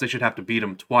playoffs, they should have to beat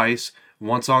them twice,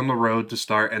 once on the road to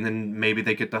start, and then maybe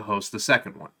they get to host the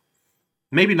second one.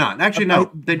 Maybe not. Actually,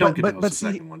 no, they don't get to host the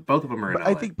second one. Both of them are in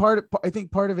LA. I think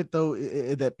part of it though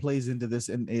that plays into this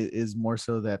and is more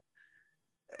so that,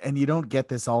 and you don't get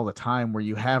this all the time where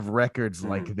you have records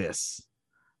like this,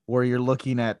 where you're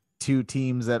looking at two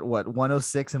teams at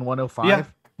 106 and 105. Yeah.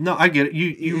 No, I get it.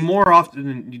 You more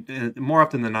often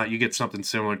than not, you get something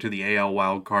similar to the AL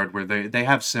wild card where they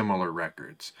have similar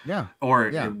records. Yeah. Or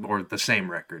the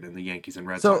same record in the Yankees and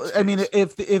Red So Sox. I mean,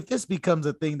 if this becomes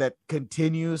a thing that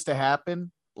continues to happen,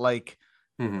 like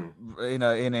in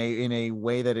a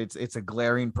way that it's a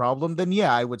glaring problem, then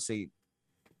yeah, I would say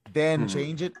then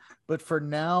change it. But for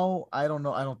now, I don't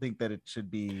know. I don't think that it should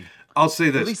be. I'll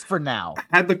say this. At least for now.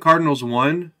 Had the Cardinals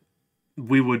won,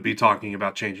 we would be talking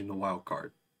about changing the wild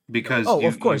card. Because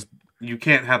of course, you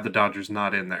can't have the Dodgers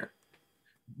not in there.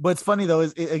 What's funny though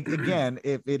is again,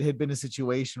 if it had been a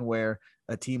situation where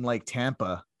a team like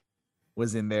Tampa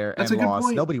was in there and lost,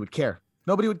 point. Nobody would care.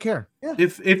 Nobody would care. Yeah.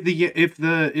 If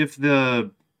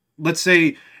the let's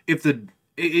say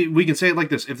we can say it like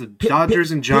this: if the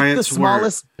Dodgers and Giants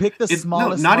pick the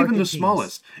smallest, not even the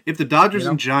smallest. If the Dodgers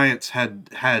and Giants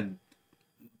had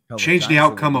changed the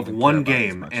outcome of one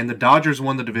game, and the Dodgers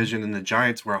won the division, and the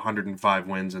Giants were 105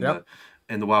 wins in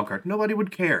the wild card, nobody would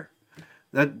care.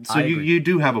 You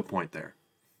do have a point there.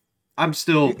 I'm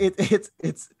still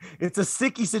it's a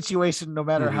sticky situation no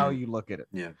matter how you look at it.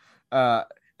 Yeah.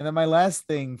 And then my last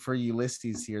thing for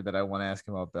Ulysses here that I want to ask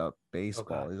him about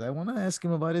baseball is I want to ask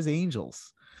him about his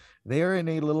Angels. They are in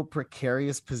a little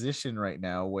precarious position right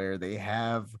now where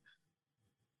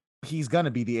he's going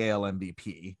to be the AL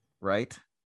MVP, right?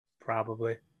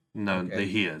 Probably. No,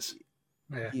 he is.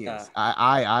 Yeah. He is.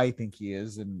 I think he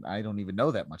is, and I don't even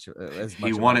know that much.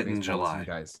 He won it in July,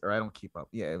 guys, or I don't keep up.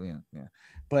 Yeah.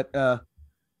 But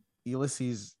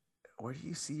Ulysses, where do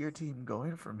you see your team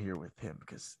going from here with him?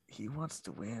 Because he wants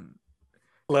to win.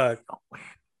 Look,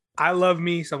 I love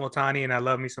me some Ohtani and I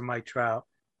love me some Mike Trout.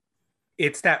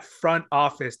 It's that front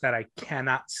office that I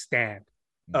cannot stand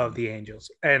of the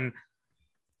Angels, and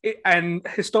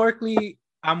historically,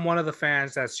 I'm one of the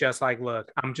fans that's just like,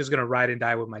 look, I'm just gonna ride and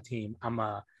die with my team. I'm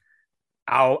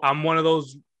one of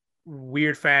those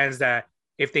weird fans that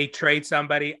if they trade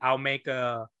somebody, I'll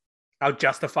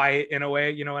justify it in a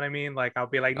way. You know what I mean? Like I'll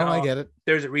be like, no, I get it.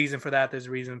 There's a reason for that. There's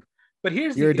a reason. But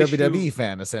you're a WWE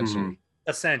fan, essentially.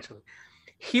 Essentially,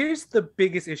 here's the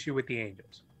biggest issue with the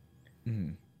Angels.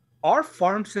 Mm-hmm. Our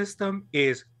farm system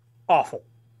is awful,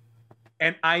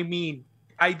 and I mean.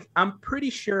 I'm pretty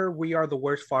sure we are the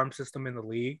worst farm system in the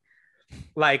league.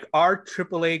 Like our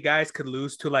AAA guys could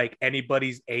lose to like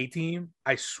anybody's A team.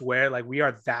 I swear, like we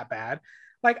are that bad.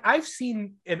 Like I've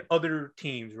seen in other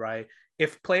teams, right?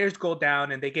 If players go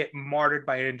down and they get martyred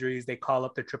by injuries, they call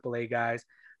up the AAA guys.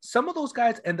 Some of those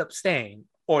guys end up staying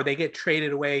or they get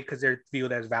traded away because they're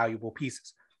viewed as valuable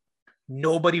pieces.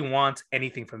 Nobody wants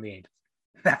anything from the Angels.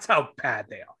 That's how bad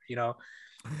they are,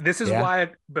 This is why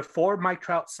before Mike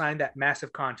Trout signed that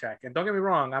massive contract, and don't get me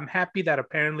wrong, I'm happy that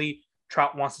apparently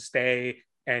Trout wants to stay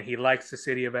and he likes the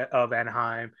city of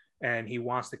Anaheim and he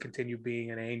wants to continue being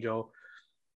an Angel.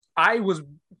 I was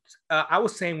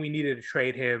saying we needed to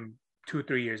trade him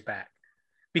 2-3 years back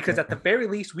because at the very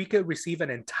least we could receive an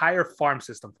entire farm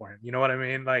system for him. You know what I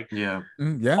mean? Like,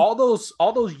 all those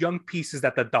young pieces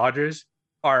that the Dodgers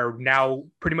are now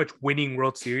pretty much winning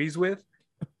World Series with.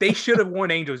 They should have worn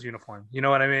Angels uniform. You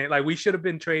know what I mean? Like we should have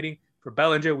been trading for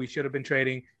Bellinger. We should have been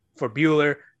trading for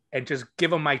Buehler and just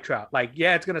give him Mike Trout. Like,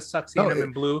 yeah, it's going to suck seeing him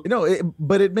in blue.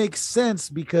 But it makes sense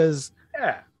because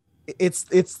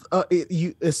it's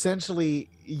you essentially,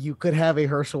 you could have a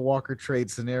Herschel Walker trade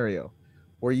scenario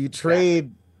where you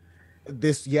trade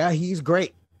this. Yeah, he's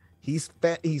great. He's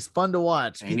fun to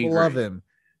watch. Ain't he People love great? him.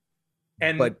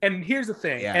 And here's the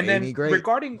thing. Yeah, and ain't then he great?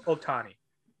 regarding Otani,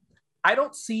 I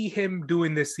don't see him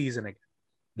doing this season again.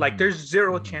 Like, there's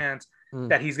zero chance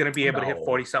that he's going to be able to hit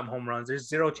 40-something home runs. There's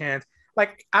zero chance.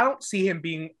 Like, I don't see him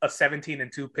being a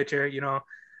 17-2 pitcher, you know?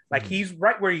 Like, he's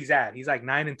right where he's at. He's like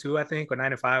 9-2, I think, or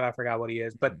 9-5. I forgot what he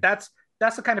is. But that's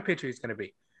the kind of pitcher he's going to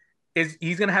be.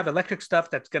 He's going to have electric stuff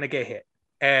that's going to get hit.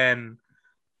 And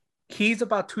he's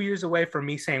about 2 years away from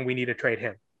me saying we need to trade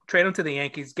him. Trade him to the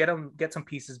Yankees, get some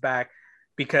pieces back.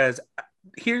 Because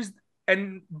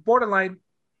borderline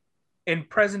in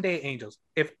present day Angels,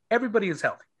 if everybody is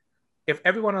healthy, if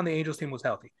everyone on the Angels team was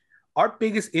healthy, our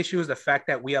biggest issue is the fact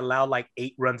that we allow like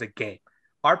 8 runs a game.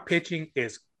 Our pitching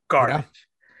is garbage.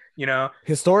 You know,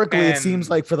 historically, it seems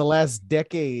like for the last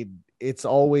decade, it's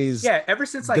always ever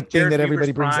since like the thing Jared that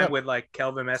everybody Weaver's brings prime up with like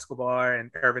Kelvin Escobar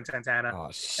and Irvin Santana. Oh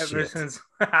Ever shit! since,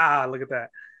 look at that.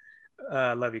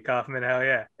 Love you, Kaufman. Hell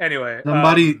yeah. Anyway,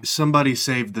 Somebody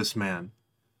save this man.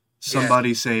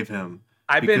 Somebody save him.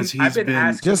 I've been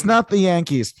asking, just not the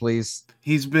Yankees, please.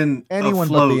 He's been anyone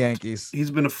afloat. but the Yankees. He's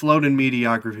been afloat in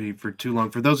mediocrity for too long.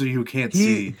 For those of you who can't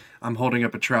see, I'm holding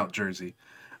up a Trout jersey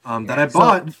that I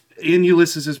bought in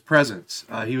Ulysses' presence.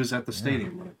 He was at the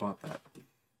stadium when I bought that.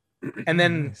 And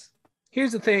then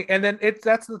here's the thing, and then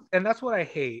that's what I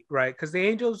hate, right? Because the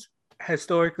Angels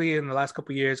historically in the last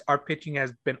couple of years, our pitching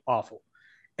has been awful,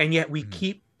 and yet we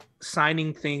keep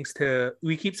signing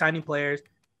players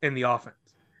in the offense,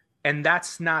 and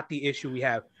that's not the issue we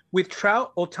have with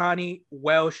Trout, Otani,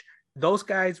 Welsh. Those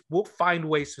guys will find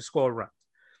ways to score runs.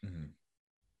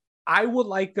 I would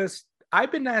like us.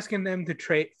 I've been asking them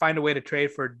to find a way to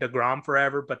trade for DeGrom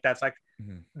forever, but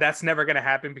that's never going to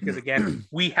happen because again,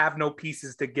 we have no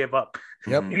pieces to give up.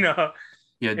 Yep. You know.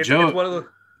 Yeah, it's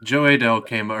Joe Adele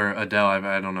came, or Adele.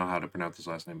 I don't know how to pronounce his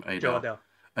last name. Joe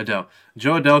Adele.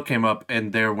 Joe Adele came up,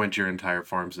 and there went your entire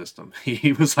farm system.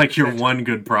 He was like your one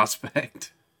good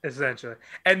prospect. Essentially,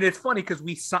 and it's funny because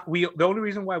we the only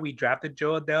reason why we drafted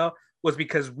Joe Adele was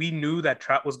because we knew that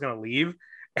Trout was going to leave,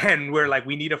 and we're like,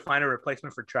 we need to find a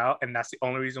replacement for Trout, and that's the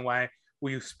only reason why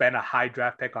we spent a high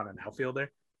draft pick on an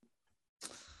outfielder.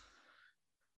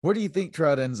 Where do you think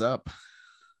Trout ends up?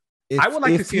 I would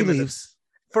like to see him leaves.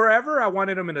 Forever. I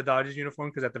wanted him in a Dodgers uniform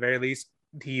because at the very least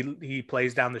he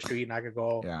plays down the street and I could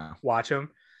go watch him.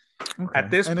 Okay.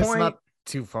 At this point, it's not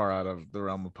too far out of the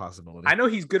realm of possibility. I know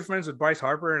he's good friends with Bryce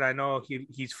Harper, and I know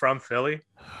he's from Philly,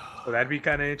 so that'd be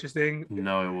kind of interesting.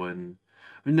 No, it wouldn't.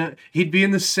 No, he'd be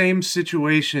in the same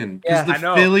situation because I the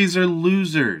know. Phillies are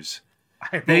losers.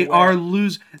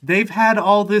 They've had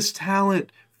all this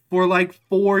talent for like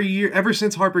 4 years, ever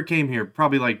since Harper came here,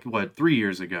 probably like 3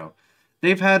 years ago.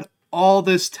 They've had all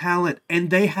this talent, and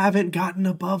they haven't gotten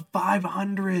above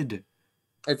 500.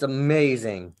 It's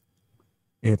amazing.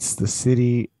 It's the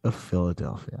city of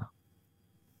Philadelphia.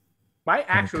 My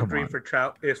actual dream for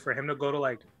Trout is for him to go to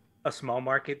like a small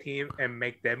market team and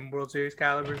make them World Series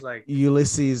calibers. Like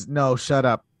Ulysses, no, shut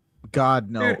up. God,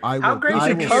 no. Dude, I will. how great I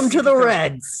should will he Come to the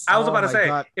Reds. I was about to say,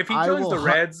 God. if he joins the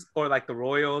Reds or like the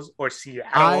Royals or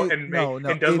Seattle and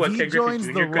does what Ken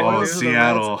Griffey Jr. could do.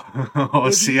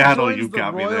 Seattle. Seattle, you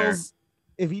got me there.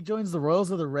 If he joins the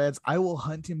Royals or the Reds, I will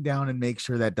hunt him down and make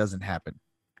sure that doesn't happen.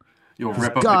 You'll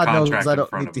rip up God the knows contract I in don't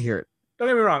front need of to him. hear it. Don't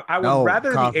get me wrong. I would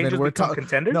rather the Angels become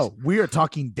contenders. No, we are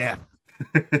talking death.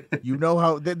 You know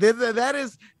how that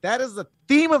is the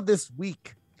theme of this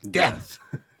week. Death.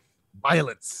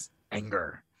 Violence.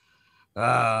 Anger.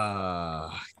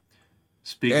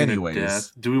 Speaking of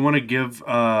death, do we want to give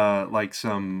like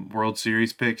some World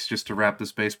Series picks just to wrap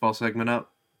this baseball segment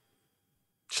up?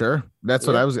 Sure. That's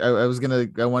what I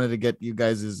wanted to get you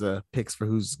guys' picks for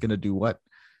who's gonna do what.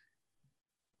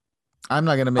 I'm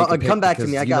not gonna make a pick. Come back to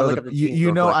me. I gotta look up the teams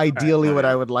real quick. Ideally what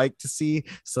I would like to see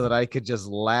so that I could just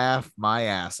laugh my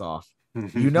ass off.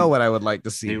 You know what I would like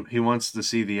to see. He wants to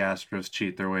see the Astros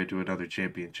cheat their way to another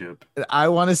championship. I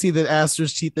want to see the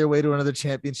Astros cheat their way to another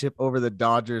championship over the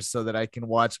Dodgers so that I can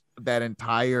watch that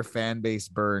entire fan base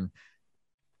burn.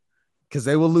 Because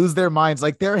they will lose their minds.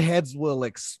 Like their heads will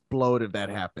explode if that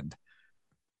happened.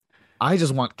 I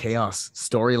just want chaos,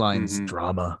 storylines,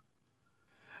 drama.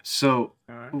 So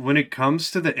when it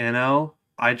comes to the NL,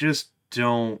 I just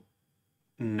don't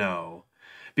know.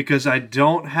 Because I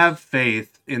don't have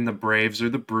faith in the Braves or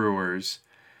the Brewers.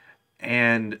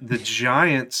 And the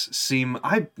Giants seem...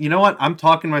 you know what? I'm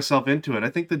talking myself into it. I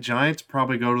think the Giants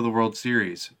probably go to the World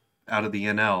Series out of the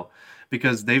NL.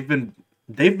 Because they've been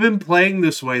playing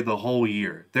this way the whole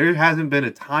year. There hasn't been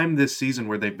a time this season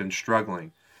where they've been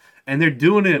struggling. And they're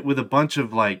doing it with a bunch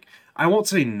of like, I won't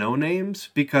say no names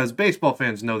because baseball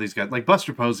fans know these guys. Like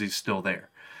Buster Posey's still there.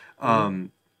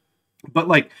 But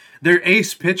like their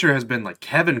ace pitcher has been like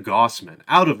Kevin Gossman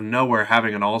out of nowhere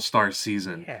having an all-star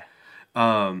season.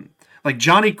 Yeah. Like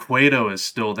Johnny Cueto is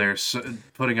still there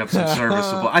putting up some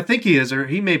serviceable. I think he is, or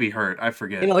he may be hurt. I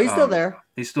forget. He's still there.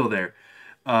 He's still there.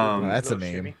 That's a Little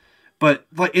name. shimmy. But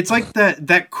like it's like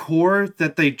that core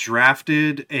that they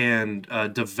drafted and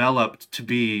developed to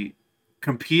be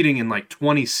competing in like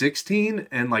 2016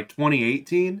 and like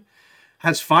 2018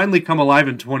 has finally come alive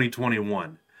in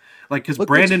 2021. Like because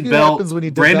Brandon Belt,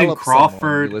 Brandon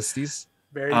Crawford, Ulysses.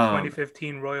 Very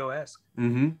 2015 Royal-esque.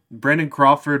 Brandon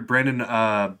Crawford, Brandon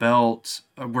Belt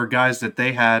were guys that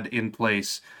they had in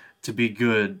place to be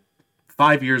good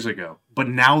 5 years ago, but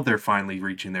now they're finally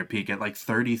reaching their peak at like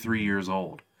 33 years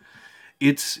old.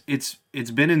 It's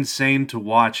been insane to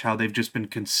watch how they've just been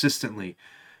consistently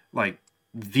like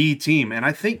the team, and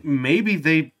I think maybe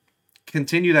they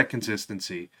continue that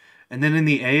consistency. And then in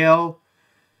the AL,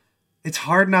 it's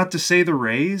hard not to say the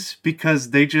Rays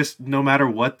because they just, no matter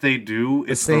what they do,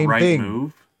 it's the right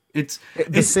move. It's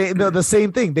the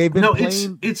same thing. They've been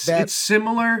playing. It's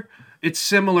similar. It's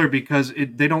similar because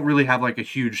they don't really have like a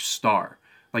huge star.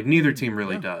 Like neither team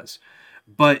really does.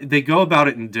 But they go about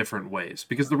it in different ways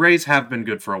because the Rays have been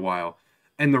good for a while.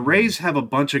 And the Rays have a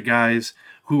bunch of guys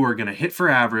who are going to hit for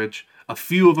average. A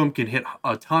few of them can hit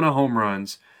a ton of home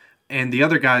runs. And the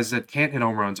other guys that can't hit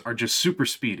home runs are just super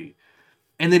speedy.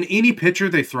 And then any pitcher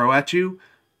they throw at you,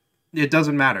 it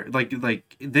doesn't matter.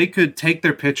 Like they could take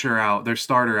their pitcher out, their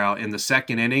starter out in the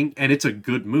second inning, and it's a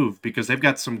good move because they've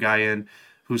got some guy in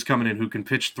who's coming in who can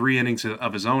pitch 3 innings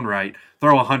of his own right,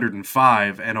 throw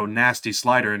 105 and a nasty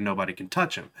slider, and nobody can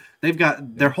touch him. They've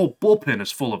got their whole bullpen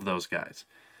is full of those guys.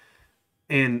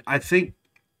 And I think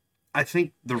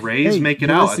the Rays make it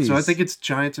Ulysses. out. So I think it's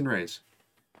Giants and Rays.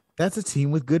 That's a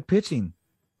team with good pitching.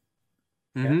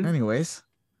 Mm-hmm. Anyways,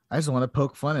 I just want to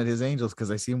poke fun at his Angels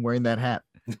because I see him wearing that hat.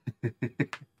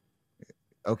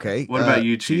 Okay. What about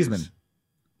you, Cheeseman?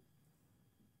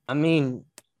 I mean,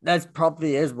 that's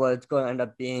probably is what it's going to end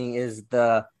up being is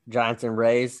the Giants and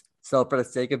Rays. So for the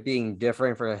sake of being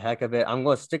different for the heck of it, I'm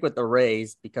going to stick with the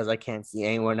Rays because I can't see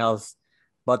anyone else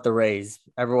but the Rays.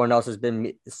 Everyone else has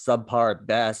been subpar at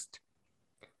best.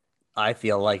 I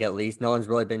feel like at least no one's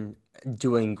really been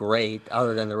doing great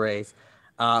other than the Rays.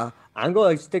 I'm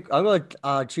going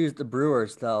to choose the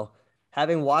Brewers though.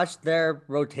 Having watched their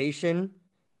rotation,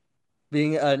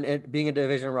 being a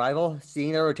division rival,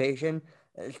 seeing their rotation,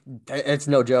 it's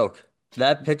no joke.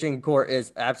 That pitching core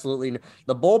is absolutely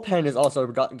the bullpen has also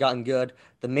gotten good.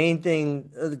 The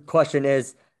main question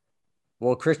is,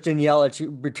 will Christian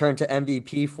Yelich return to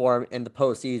MVP form in the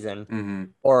postseason,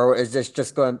 or is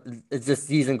this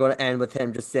season going to end with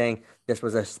him just saying this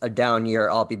was a down year?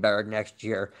 I'll be better next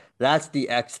year. That's the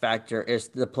X factor is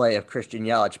the play of Christian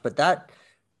Yelich. But that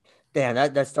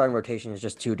starting rotation is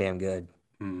just too damn good.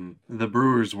 The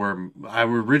Brewers I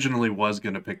originally was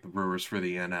going to pick the Brewers for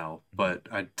the NL, but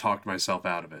I talked myself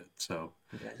out of it. So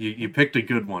you picked a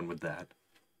good one with that.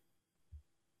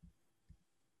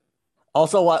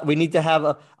 Also, we need to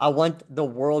have I want the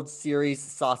World Series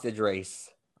sausage race.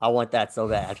 I want that so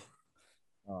bad.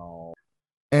 Oh.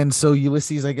 And so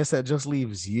Ulysses, I guess that just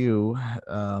leaves you.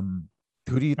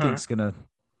 Who do you think's going to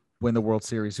win the World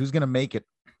Series? Who's going to make it?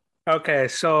 Okay,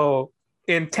 so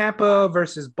in Tampa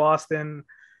versus Boston,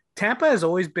 Tampa has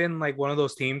always been like one of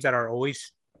those teams that are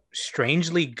always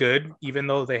strangely good, even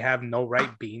though they have no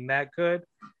right being that good.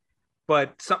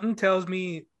 But something tells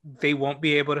me they won't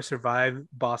be able to survive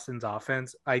Boston's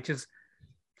offense.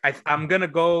 I'm going to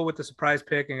go with the surprise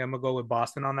pick, and I'm going to go with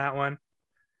Boston on that one.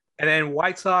 And then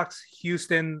White Sox,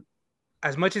 Houston,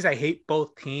 as much as I hate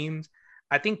both teams,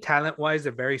 I think talent-wise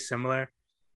they're very similar.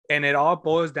 And it all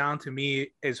boils down to me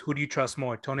is who do you trust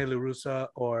more, Tony La Russa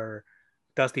or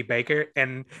Dusty Baker?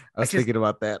 And I was thinking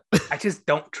about that. I just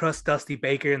don't trust Dusty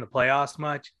Baker in the playoffs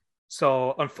much.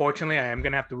 So unfortunately, I am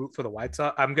going to have to root for the White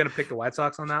Sox. I'm going to pick the White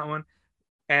Sox on that one.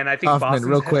 And I think Boston,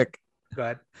 real quick. Go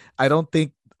ahead. I don't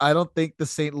think the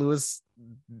St. Louis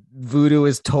voodoo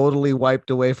is totally wiped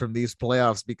away from these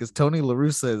playoffs because Tony La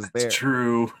Russa is there. That's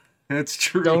true. That's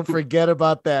true. Don't forget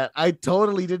about that. I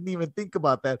totally didn't even think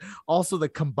about that. Also, the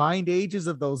combined ages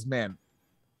of those men.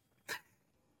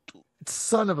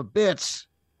 Son of a bitch.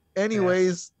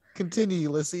 Anyways, continue,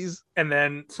 Ulysses. And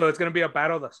then, so it's going to be a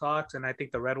battle of the Sox, and I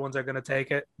think the Red Ones are going to take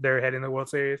it. They're heading the World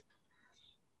Series.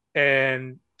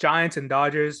 And Giants and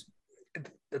Dodgers.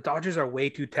 The Dodgers are way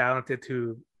too talented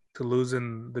to lose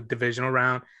in the divisional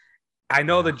round. I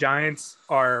know the Giants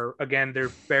are, again, they're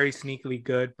very sneakily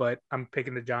good, but I'm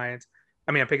picking the Giants.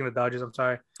 I'm picking the Dodgers. I'm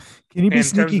sorry. Can you be In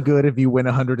sneaky terms- good if you win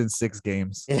 106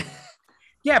 games?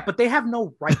 Yeah, but they have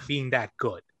no right being that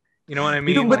good. You know what I You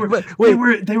mean? know, Like,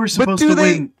 They were supposed do to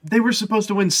they- win. They were supposed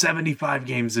to win 75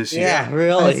 games this year. Yeah,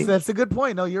 really. That's a good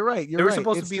point. No, you're right. You're They were right.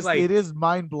 supposed to It's be just- like- it is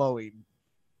mind blowing.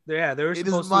 yeah, they were It is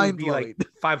supposed to be like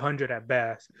mind-blowing. 500 at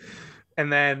best.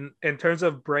 And then in terms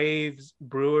of Braves,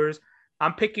 Brewers,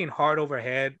 I'm picking hard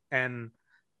overhead, and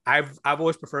I've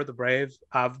always preferred the Braves.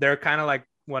 They're kind of like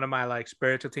one of my like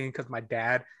spiritual teams because my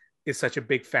dad is such a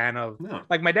big fan of. No.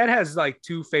 Like my dad has like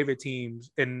two favorite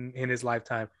teams in his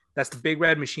lifetime. That's the Big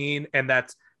Red Machine, and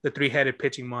that's the three-headed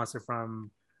pitching monster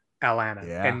from Atlanta.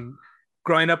 Yeah. And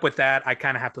growing up with that, I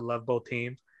kind of have to love both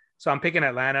teams. So I'm picking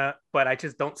Atlanta, but I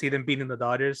just don't see them beating the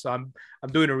Dodgers. So I'm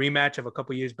doing a rematch of a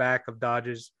couple years back of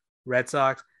Dodgers Red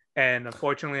Sox, and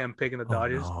unfortunately, I'm picking the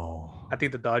Dodgers. Oh, no. I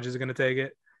think the Dodgers are going to take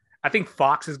it. I think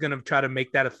Fox is going to try to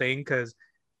make that a thing because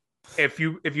if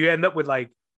you end up with like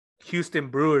Houston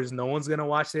Brewers, no one's going to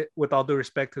watch it. With all due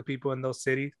respect to people in those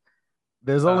cities.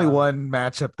 There's only one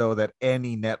matchup though that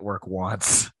any network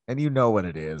wants, and you know what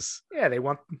it is. Yeah, they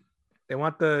want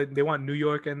New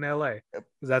York and LA.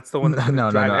 That's the one. No, That's no,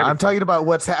 gonna drive I'm everything. talking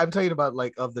about I'm talking about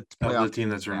like of the Of the playoff team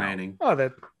that's now. remaining. Oh,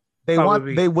 that They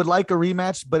Probably would like a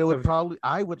rematch, but it would of probably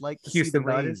I would like to see Houston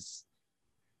the Dodgers. Rays.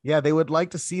 Yeah, they would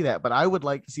like to see that, but I would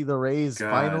like to see the Rays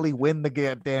God. finally win the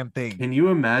damn thing. Can you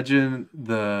imagine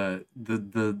the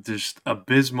just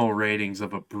abysmal ratings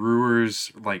of a Brewers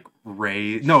White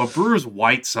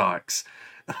Sox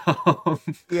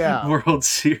Yeah. World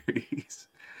Series?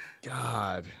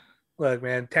 God. look,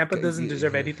 man. Tampa Okay, doesn't yeah.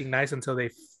 deserve anything nice until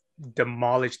they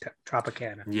demolished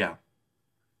Tropicana. Yeah.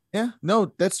 Yeah,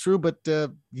 no, that's true, but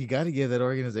you got to give that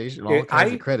organization all Yeah,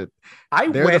 kinds of credit. I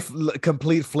They're went. the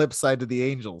complete flip side to the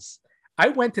Angels. I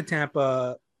went to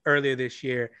Tampa earlier this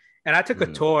year, and I took a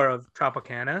Mhm. tour of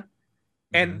Tropicana.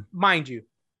 And Mhm. mind you,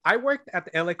 I worked at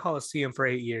the LA Coliseum for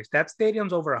 8 years. That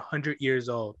stadium's over 100 years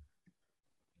old.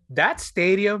 That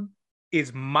stadium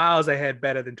is miles ahead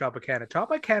better than Tropicana.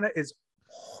 Tropicana is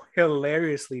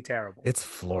hilariously terrible. It's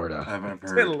Florida. I've It's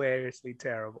heard. hilariously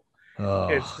terrible. Oh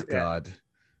it's- yeah. God.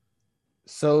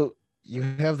 So you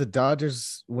have the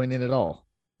Dodgers winning it all.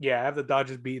 Yeah, I have the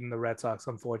Dodgers beating the Red Sox,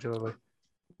 unfortunately.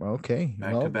 Okay.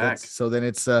 Back to back. So then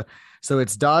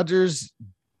it's Dodgers,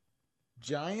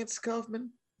 Giants,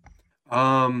 Kaufman.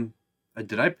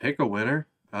 Did I pick a winner?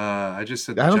 I just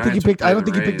said. I don't think you Giants would picked. play I don't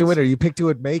think you picked a Rays. winner. You picked who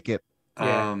would make it.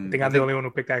 Yeah, I think I'm the only one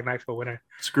who picked that actual winner.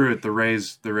 Screw it. The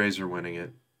Rays are winning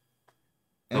it.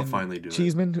 They'll And finally do it.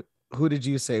 Cheeseman, who did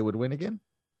you say would win again?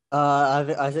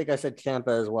 I think I said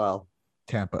Tampa as well.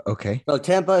 Tampa. Okay. So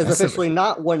Tampa is That's a- officially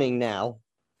not winning now.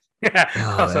 Yeah,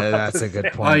 Oh, that's a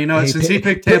good point. Oh, you know what? Hey, Since he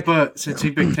pick- picked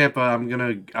Tampa, I'm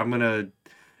gonna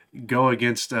go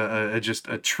against just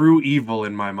a true evil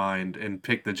in my mind and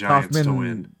pick the Giants to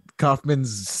win.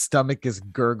 Kaufman's stomach is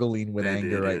gurgling with It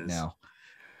anger right is. now.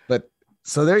 But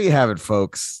so there you have it,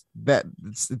 folks.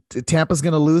 Tampa's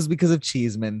going to lose because of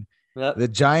Cheeseman. Yep. The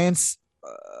Giants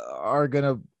are going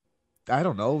to, I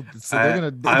don't know. So I they're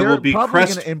going to, will they're be probably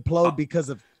crest- going to implode because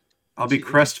of. I'll be because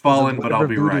of crestfallen, but I'll whatever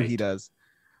be voodoo right. He does.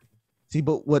 See,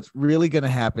 but what's really going to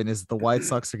happen is the White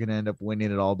Sox are going to end up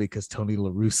winning it all because Tony La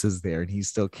Russa's there and he's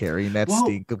still carrying that Well,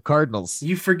 stink of Cardinals.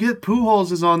 You forget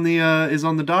Pujols is on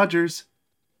the Dodgers,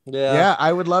 Yeah.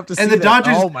 I would love to see and the that.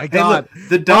 Dodgers. Oh my hey, God. look,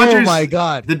 the Dodgers. Oh my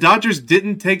God. The Dodgers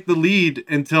didn't take the lead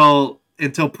until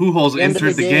Pujols The end of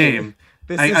entered the the game. game.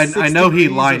 This I- is I 6 know he degrees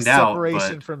of lined out,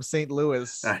 separation but- from St.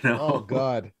 Louis. I know. Oh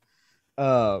God.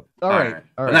 All right.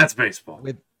 But that's baseball.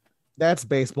 That's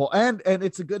baseball, and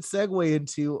it's a good segue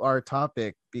into our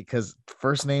topic because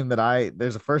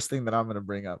there's a first thing that I'm going to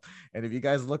bring up, and if you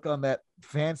guys look on that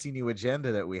fancy new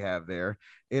agenda that we have there,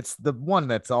 it's the one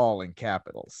that's all in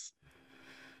capitals.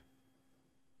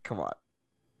 Come on.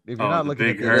 If you're Oh, not the looking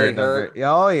at Big the Hurt. agenda there-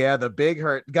 oh yeah, the big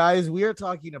hurt, guys. We are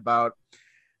talking about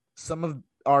some of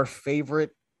our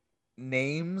favorite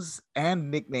names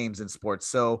and nicknames in sports.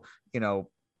 So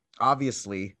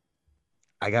obviously,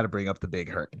 I got to bring up the Big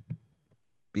Hurt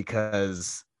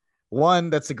because one,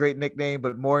 that's a great nickname,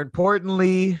 but more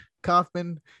importantly,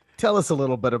 Kaufman, tell us a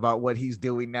little bit about what he's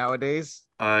doing nowadays.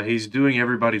 He's doing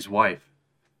everybody's wife.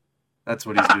 That's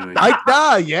what he's doing.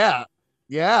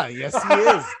 Yes,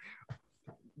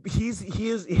 he is.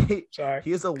 Sorry.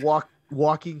 He is a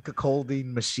walking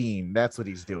cuckolding machine. That's what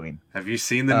he's doing. Have you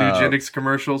seen the Nugenix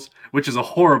commercials? Which is a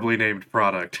horribly named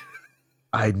product.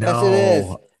 I Yes, know. it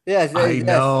is. Yes, I yes.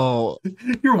 know.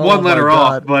 You're Oh one my letter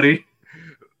God. off, buddy.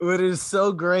 It is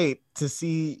so great to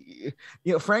see.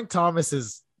 Frank Thomas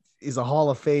is a Hall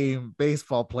of Fame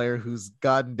baseball player who's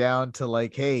gotten down to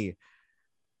like, hey,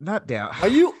 not down. Are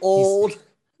you old?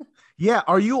 Yeah,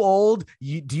 are you old?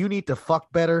 Do you need to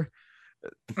fuck better?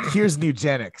 Here's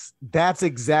Nugenics. That's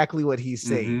exactly what he's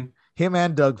saying. Mm-hmm. Him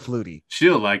and Doug Flutie.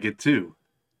 She'll like it too.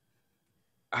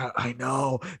 I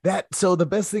know that. So the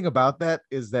best thing about that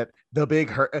is that the big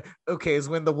hurt. Okay, is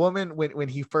when the woman when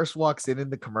he first walks in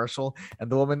the commercial, and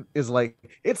the woman is like,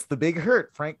 "It's the big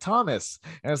hurt, Frank Thomas,"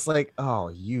 and it's like, "Oh,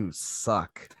 you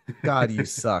suck, God, you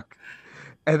suck."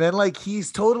 And then like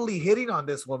he's totally hitting on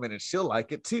this woman, and she'll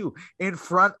like it too in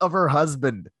front of her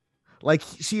husband, like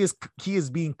he is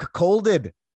being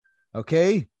colded.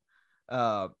 Okay.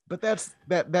 But that's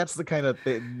the kind of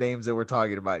names that we're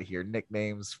talking about here.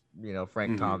 Nicknames,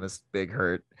 Frank Thomas, Big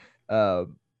Hurt.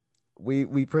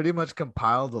 We pretty much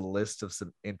compiled a list of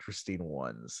some interesting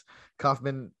ones.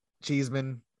 Kaufman,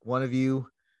 Cheeseman, one of you,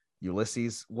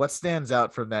 Ulysses. What stands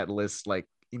out from that list, like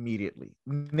immediately?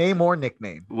 Name or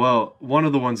nickname? Well, one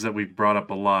of the ones that we've brought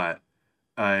up a lot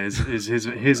is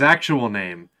his actual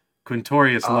name,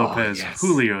 Quintorius Lopez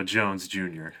Julio Jones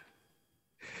Jr.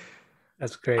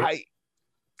 That's great.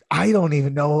 I don't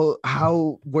even know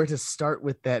where to start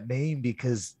with that name,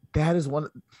 because that is one.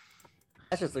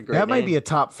 That's just a great That might name. be a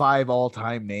top 5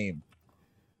 all-time name.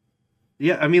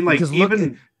 Yeah, I mean, like Because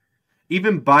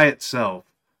even by itself,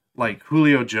 like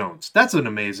Julio Jones, that's an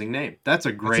amazing name. That's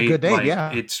a great good name, like,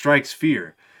 yeah. It strikes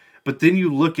fear. But then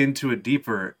you look into it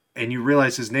deeper and you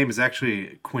realize his name is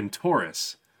actually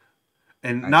Quintorris.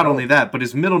 And not only that, but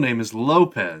his middle name is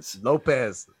Lopez.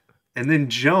 And then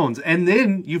Jones. And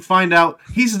then you find out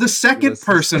he's the second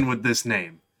person with this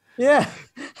name. Yeah.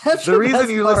 That's the reason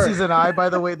Ulysses part. and I, by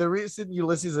the way,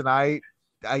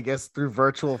 I guess through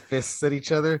virtual fists at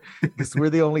each other, because we're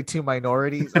the only two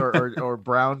minorities or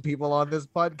brown people on this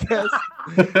podcast.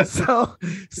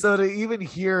 so to even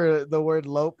hear the word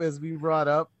Lopez be brought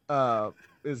up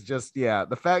is just,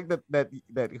 the fact that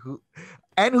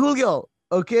and Julio,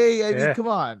 okay, I mean, come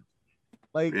on,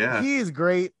 like he is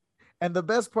great, and the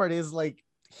best part is like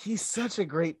he's such a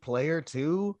great player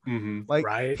too. Mm-hmm. Like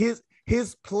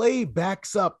his play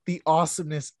backs up the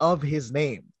awesomeness of his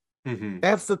name. Mm-hmm.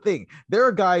 That's the thing. There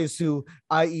are guys who,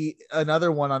 i.e.,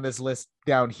 another one on this list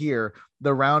down here,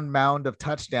 the round mound of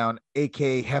touchdown,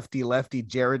 aka Hefty Lefty,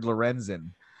 Jared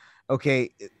Lorenzen.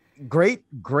 Okay, great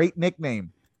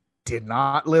nickname. Did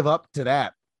not live up to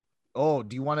that. Oh,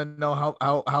 do you want to know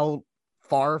how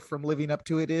far from living up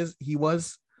to it is? He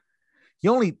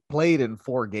only played in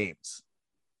 4 games,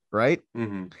 right?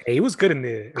 Mm-hmm. Hey, he was good in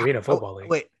the Arena Football League.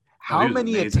 Wait. How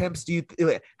many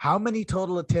how many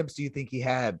total attempts do you think he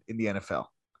had in the NFL?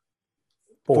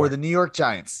 4. For the New York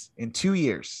Giants in 2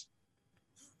 years?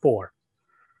 4.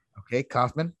 Okay,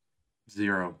 Kaufman?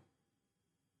 0.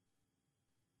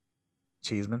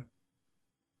 Cheeseman?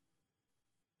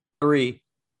 3.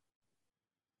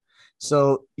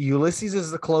 So Ulysses is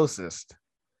the closest.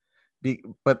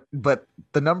 But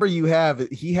the number you have,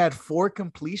 he had 4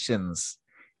 completions,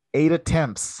 8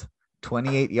 attempts,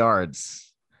 28 yards.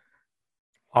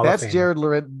 That's Jared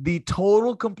Lorenzen, the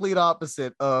total complete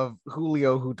opposite of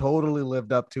Julio, who totally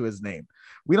lived up to his name.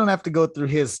 We don't have to go through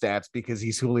his stats because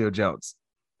he's Julio Jones.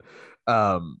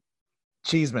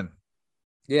 Cheeseman.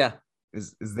 Yeah.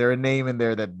 Is there a name in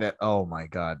there that oh my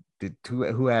God,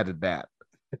 who added that?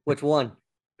 Which one?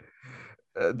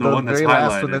 The one that's very highlighted.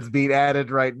 last one that's being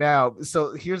added right now.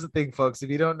 So here's the thing, folks. If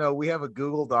you don't know, we have a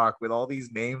Google Doc with all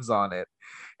these names on it.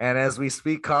 And as we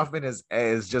speak, Kaufman is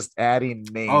just adding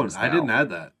names. Oh, I didn't add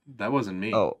that. That wasn't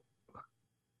me. Oh,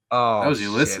 that was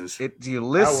Ulysses. It's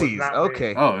Ulysses.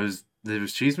 Okay. Oh, it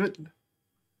was Cheeseman?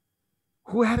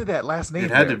 Who added that last name?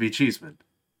 It had to be Cheeseman.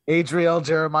 Adriel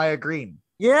Jeremiah Green.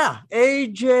 Yeah,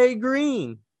 AJ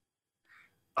Green.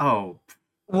 Oh.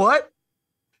 What?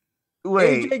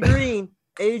 Wait. AJ Green.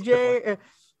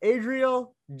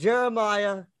 Adriel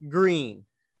Jeremiah Green.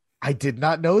 I did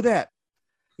not know that.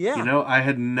 Yeah. You know, I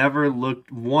had never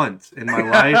looked once in my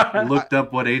life, looked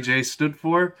up what AJ stood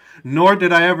for, nor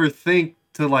did I ever think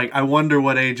to I wonder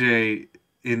what AJ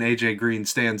in AJ Green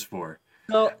stands for.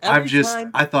 So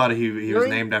I thought he was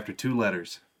named after 2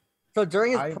 letters. So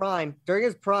during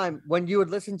his prime, when you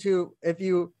would listen to,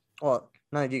 none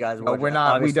of you guys. No, we're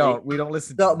not. Obviously. We don't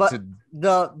listen to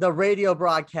the radio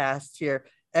broadcast here.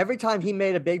 Every time he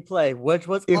made a big play, which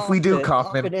was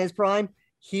Kaufman in his prime,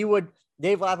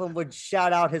 Dave Lapham would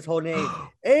shout out his whole name,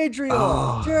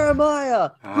 Adriel Jeremiah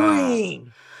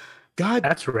Green. God,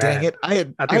 that's rad. Dang it! I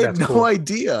had no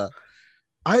idea.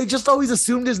 I just always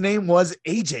assumed his name was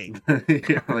AJ.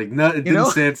 It didn't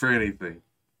stand for anything.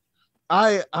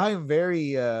 I'm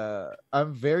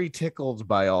very tickled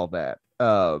by all that.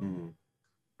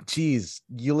 Geez,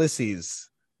 Ulysses,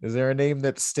 is there a name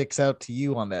that sticks out to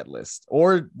you on that list,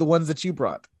 or the ones that you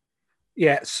brought?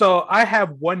 Yeah, so I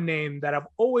have one name that I've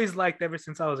always liked ever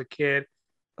since I was a kid,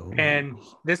 and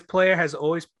Oh. this player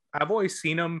I've always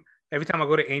seen him every time I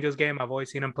go to Angels game. I've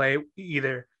always seen him play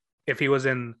either if he was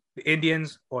in the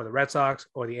Indians or the Red Sox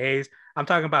or the A's. I'm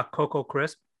talking about Coco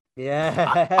Crisp.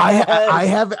 I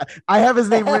I have his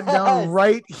name written down Yes.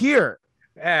 right here.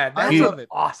 Yeah, I that's love an it.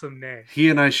 awesome name. He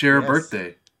and I share a Yes.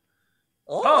 birthday.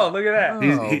 Oh, look at that. Oh,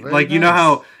 He, very like you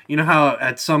nice. know how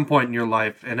at some point in your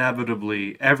life,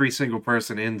 inevitably, every single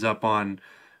person ends up on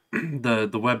the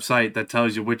website that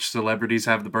tells you which celebrities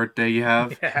have the birthday you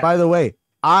have. Yeah. By the way,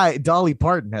 Dolly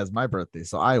Parton has my birthday,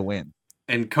 so I win.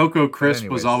 And Coco Crisp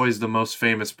anyways. was always the most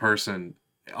famous person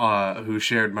who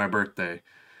shared my birthday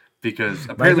because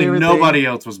My apparently favorite nobody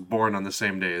else was born on the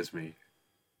same day as me.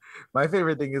 My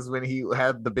favorite thing is when he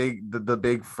had the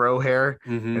big fro hair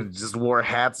Hmm and just wore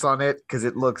hats on it because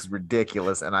it looks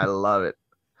ridiculous and I love it.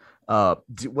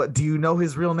 Do you know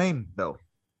his real name though?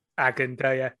 I couldn't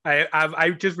tell you. I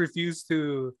just refuse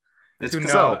to It's know.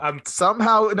 So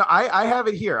somehow, no, I have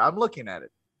it here. I'm looking at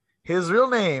it. His real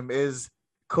name is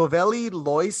Covelli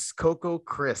Lois Coco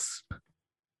Crisp.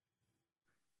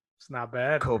 it's not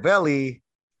bad. Covelli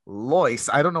Lois.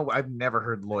 I don't know. I've never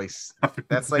heard Lois.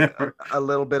 That's like a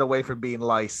little bit away from being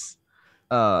lice.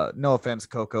 No offense,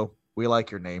 Coco. We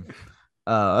like your name.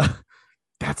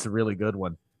 That's a really good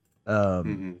one.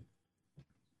 Mhm.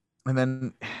 And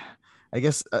then I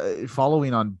guess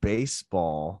following on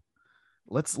baseball,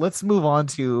 let's move on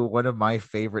to one of my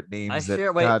favorite names.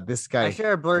 This guy. I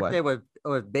share a birthday with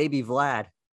baby Vlad.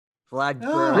 Vlad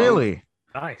Oh. Guerrero. Really?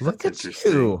 Nice. Look That's at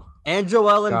interesting. you. And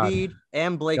Joel God. Embiid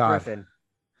and Blake God. Griffin.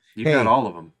 You Hey. got all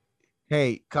of them.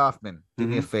 Hey, Kaufman, do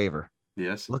me a Mhm. favor.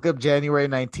 Yes. Look up January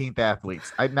 19th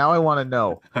athletes. I want to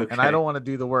know. Okay. And I don't want to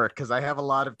do the work because I have a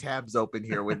lot of tabs open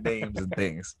here with names and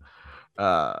things.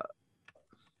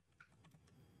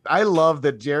 I love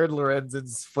that Jared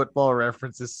Lorenzen's football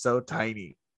reference is so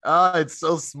tiny. It's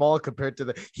so small compared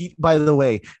to by the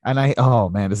way, oh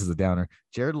man, this is a downer.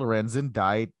 Jared Lorenzen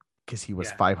died because he was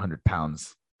Yeah. 500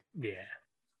 pounds. Yeah.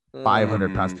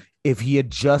 500 pounds. Mm. If he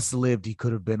had just lived, he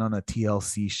could have been on a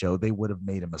TLC show. They would have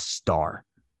made him a star.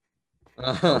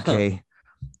 Okay.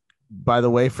 By the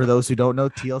way, for those who don't know,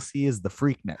 TLC is the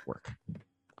Freak Network.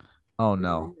 Oh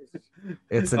no,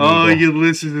 it's an Oh, eagle. your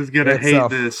listeners is gonna It's hate a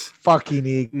this. fucking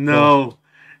eagle. No.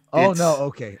 Oh It's- no.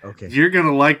 Okay. You're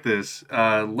gonna like this.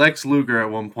 Lex Luger at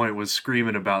one point was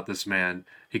screaming about this man.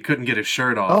 He couldn't get his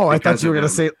shirt off. Oh, I thought because you were of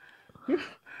gonna him. say.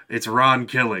 It's Ron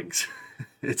Killings.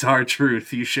 It's our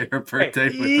truth. You share a birthday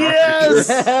with Yes!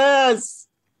 Yes.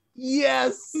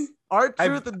 Yes. Our I've-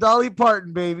 Truth and Dolly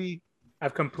Parton, baby.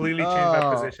 I've completely changed my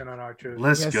Oh. position on our truth.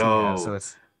 Let's Yes, you go. have, so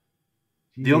it's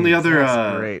The only Jeez, other,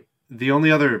 that's great. The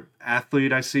only other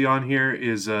athlete I see on here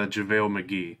is JaVale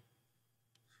McGee.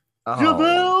 Oh,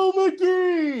 JaVale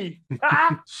McGee.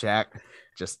 Shaq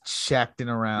just shacking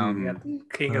around. Mhm. Yeah,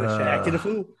 king of the Uh, shack. Back to the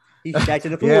fool. He's back to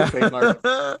the fool Yeah. trademark.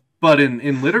 But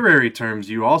in literary terms,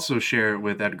 you also share it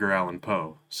with Edgar Allan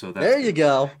Poe. So that's There you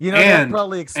go. You know, that And-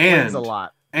 probably explains a and-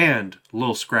 lot. and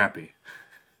Lil Scrappy,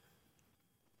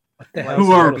 What the Like hell?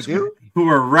 Who are- Scooby-Doo? who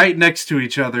are right next to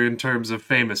each other in terms of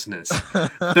famousness.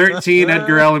 13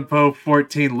 Edgar Allan Poe,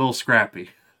 14 Lil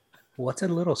Scrappy. What's a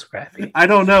little scrappy? I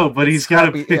don't know, but he's got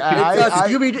Scrappy. to.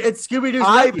 It's Scooby-Doo's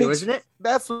I nephew, picture- isn't it?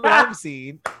 That's what I'm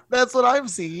seeing. That's what I'm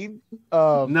seeing.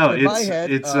 No, in my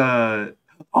it's head,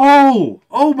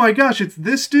 oh my gosh, it's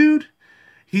this dude.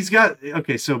 He's got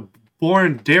okay. So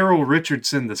born Daryl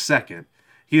Richardson II.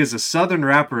 He is a Southern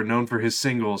rapper known for his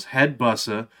singles "Head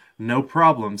Bussa," "No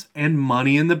Problems," and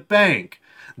 "Money in the Bank."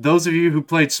 Those of you who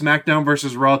played SmackDown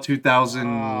vs. Raw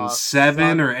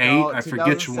 2007 or 8, no, I forget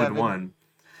which 2007. one.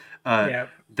 Yeah.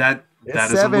 That It's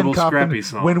is a 7, little Kaufman. scrappy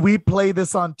song. When we played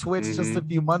this on Twitch just a Mhm.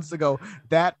 few months ago,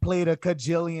 that played a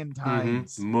cajillion Mhm.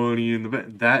 times. Money in the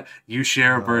Bank. That you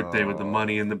share a birthday with the Oh.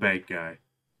 Money in the Bank guy,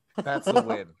 That's a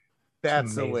win.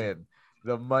 That's a Amazing. win.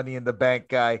 The Money in the Bank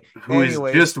guy. who is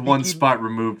Anyway, just one speaking- spot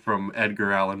removed from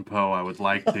Edgar Allan Poe. I would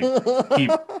like to keep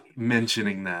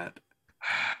mentioning that.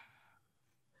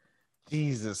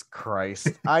 Jesus Christ.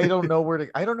 I don't know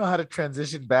I don't know how to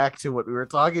transition back to what we were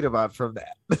talking about from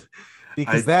that.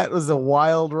 Because that was a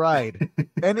wild ride.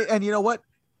 and you know what?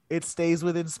 It stays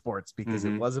within sports because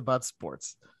Mhm. it was about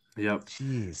sports. Yep.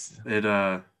 Jeez. It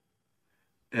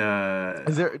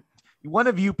Is there one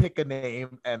of you pick a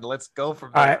name and let's go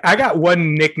from All there? right, I got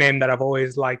one nickname that I've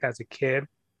always liked as a kid.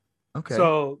 Okay.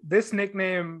 So this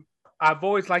nickname, I've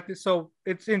always liked it. So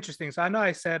it's interesting. So I know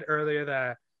I said earlier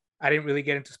that I didn't really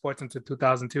get into sports until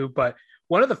 2002, but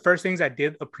one of the first things I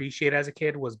did appreciate as a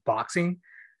kid was boxing,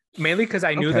 mainly because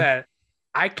I knew Okay. that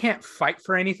I can't fight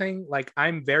for anything. Like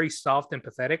I'm very soft and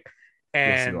pathetic.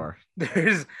 Yes, And you are.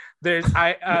 there's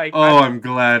Oh, I'm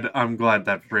glad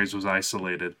that phrase was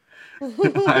isolated.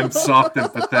 I'm soft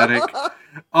and pathetic.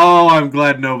 Oh, I'm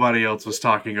glad nobody else was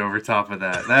talking over top of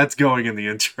that. That's going in the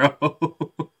intro.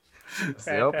 That's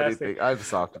the opening fantastic. thing. I'm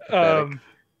soft and pathetic.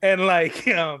 And like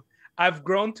I've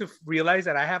grown to realize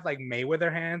that I have like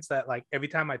Mayweather hands that like every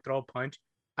time I throw a punch,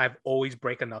 I've always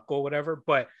break a knuckle or whatever.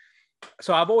 But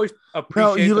so I've always No,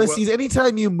 appreciated Ulysses,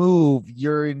 anytime you move,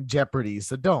 you're in jeopardy.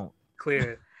 So don't.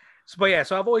 clear. So, but yeah,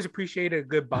 so I've always appreciated a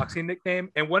good boxing nickname,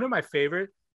 and one of my favorite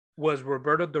was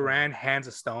Roberto Duran, Hands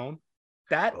of Stone.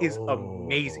 That is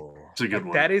amazing. It's a good Like,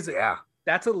 one. that is Yeah.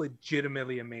 that's a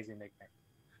legitimately amazing nickname.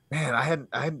 Man, I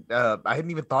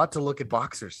hadn't even thought to look at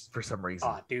boxers for some reason.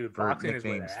 Oh, dude, For boxing is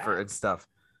where nicknames they're for at. and stuff.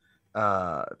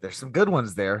 There's some good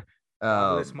ones there.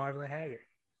 Marvelous Marvin Hagler.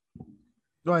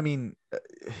 No, I mean,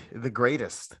 the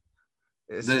greatest.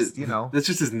 It's just, That's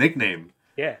just his nickname.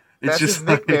 Yeah. It's that's just his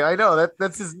nickname. I know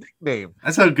that's his nickname.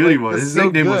 That's how good he Like, was. that's His so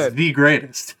nickname was good. the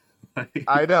greatest. Like,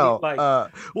 I know.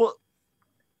 Like- Well,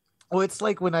 it's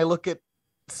like when I look at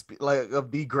like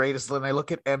of the greatest, when I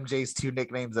look at MJ's two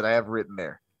nicknames that I have written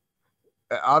there.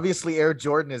 Obviously, Air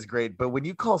Jordan is great, but when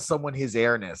you call someone his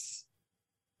airness,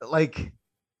 like,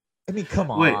 I mean, come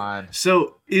Wait, on.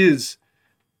 so is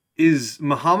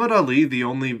Muhammad Ali the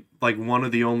only, like, one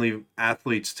of the only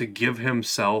athletes to give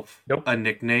himself Nope. a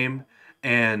nickname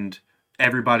and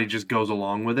everybody just goes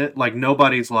along with it? Like,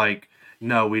 nobody's like,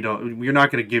 no, we don't. You're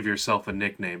not going to give yourself a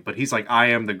nickname. But he's like,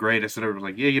 I am the greatest, and everyone's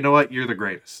like, yeah, you know what? You're the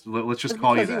greatest. Let's just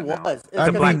call you that now. It's I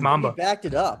because Black he Mamba. backed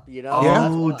it up, you know. Oh, Yeah.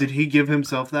 That's why. did he give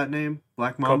himself that name,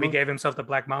 Black Mamba? Kobe gave himself the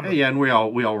Black Mamba. Hey, yeah, and we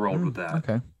all rolled with that.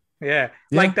 Okay. Yeah.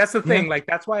 Yeah, Like that's the thing. yeah. Like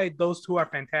that's why those two are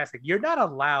fantastic. You're not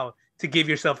allowed to give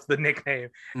yourself the nickname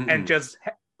and Mm-mm. just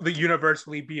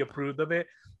universally be approved of it.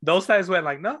 Those guys went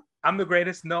like, no, I'm the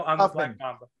greatest. No, I'm the Black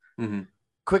Mamba. Mhm.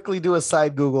 Quickly do a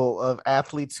side Google of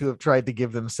athletes who have tried to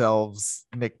give themselves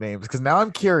nicknames because now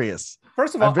I'm curious.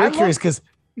 First of all, I'm very curious because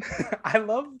I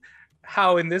love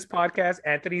how in this podcast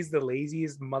Anthony's the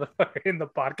laziest motherfucker in the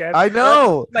podcast. I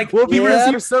know. Like, well, because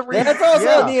yeah, for some reason, That's also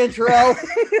yeah, in the intro.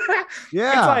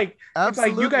 yeah, it's like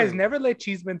absolutely. you guys never let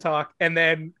Cheeseman talk, and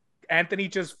then Anthony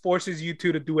just forces you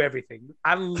two to do everything.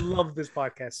 I love this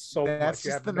podcast so That's much.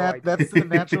 You just have the no idea. that's the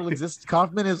natural existence.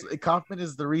 Kaufman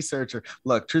is the researcher.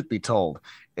 Look, truth be told,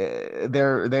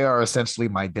 they are essentially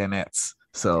my Denettes.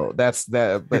 So that's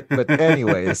that. But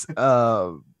anyways,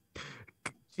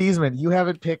 Cheeseman, you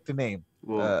haven't picked a name,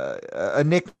 Well, a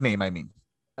nickname. I mean,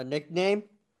 A nickname?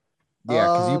 yeah,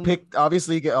 because you Um, picked.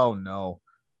 Obviously, you get. Oh no.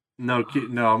 no,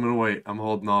 I'm gonna wait. I'm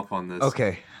holding off on this.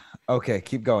 Okay,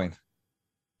 keep going.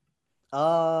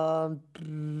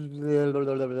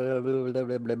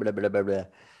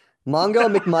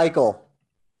 Mongo McMichael.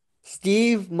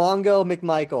 Steve Mongo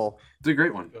McMichael. It's a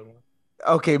great one.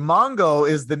 Okay, Mongo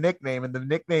is the nickname, and the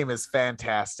nickname is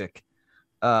fantastic.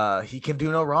 He can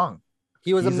do no wrong.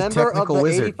 He was He's a a member of technical the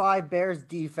wizard. 85 Bears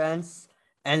defense,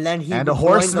 and then he And a joined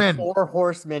horseman. the Four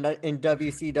Horsemen in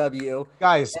WCW.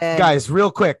 Guys, And-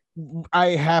 real quick. I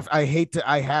have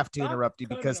to interrupt you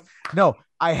because no,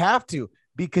 I have to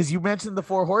because you mentioned the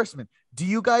Four Horsemen. Do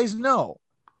you guys know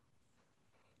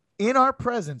in our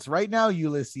presence right now,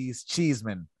 Ulysses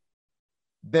Cheeseman,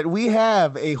 that we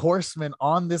have a horseman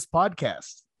on this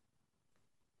podcast?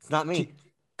 It's not me.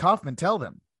 Kaufman, tell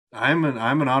them. I'm an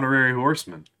honorary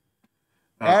horseman.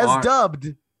 As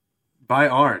dubbed. by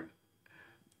Arn.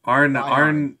 Arn,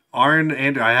 By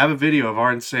and I have a video of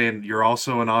Arn saying you're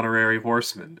also an honorary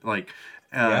horseman. Like,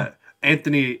 Yeah.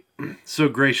 Anthony so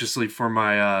graciously for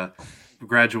my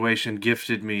graduation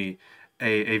gifted me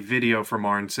a video from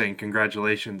Arn saying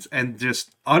congratulations, and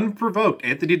just unprovoked.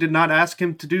 Anthony did not ask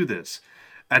him to do this.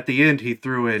 At the end, he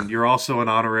threw in, "You're also an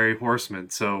honorary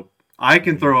horseman," so I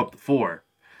can throw up the 4.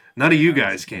 None of you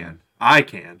guys can. I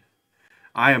can.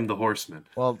 I am the horseman.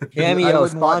 Well, I Cameo,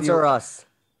 wouldn't want sponsor you- us.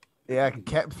 Yeah,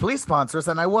 please sponsor us.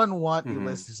 And I wouldn't want Mhm.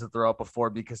 Ulysses to throw up a 4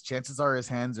 because chances are his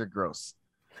hands are gross.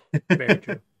 Very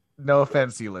true. No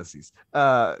offense, Ulysses.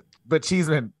 But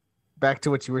Cheeseman, back to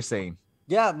what you were saying.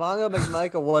 Yeah, Mongo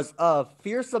McMichael was a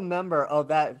fearsome member of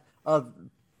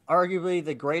arguably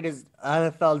the greatest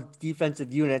NFL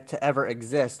defensive unit to ever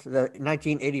exist, the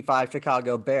 1985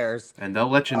 Chicago Bears. And they'll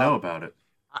let you know about it.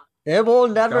 They will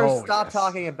never Oh, stop yes.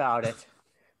 talking about it.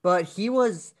 But he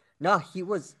wasn't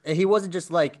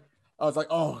just like I was like,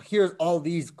 oh, here's all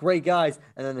these great guys,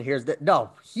 and then here's that.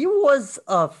 No, he was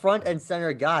a front and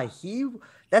center guy.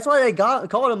 That's why they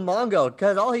called him Mongo,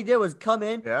 because all he did was come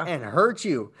in and hurt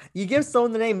you. You give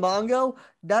someone the name Mongo,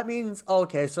 that means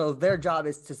okay, so their job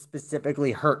is to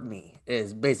specifically hurt me.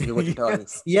 Is basically what you're telling me.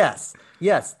 Yes,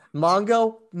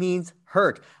 Mongo means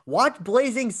hurt. Watch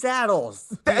Blazing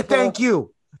Saddles. Thank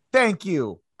you.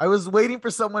 I was waiting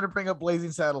for someone to bring up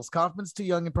Blazing Saddles. Kaufman's too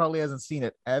young and probably hasn't seen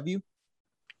it. Have you?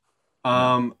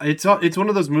 It's one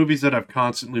of those movies that I've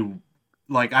constantly,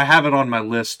 like, I have it on my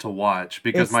list to watch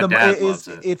because my dad loves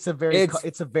it. It's a very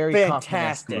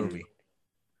fantastic movie.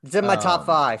 It's in my top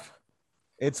 5.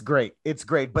 It's great.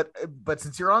 But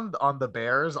since you're on the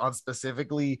Bears, on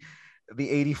specifically the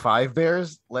 85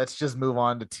 Bears, let's just move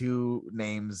on to 2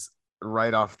 names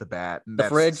right off the bat. The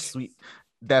Fridge.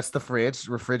 That's the Fridge,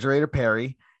 Refrigerator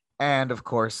Perry, and of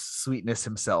course, Sweetness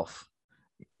himself,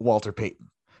 Walter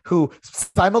Payton, who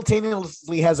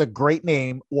simultaneously has a great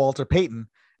name, Walter Payton,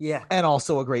 and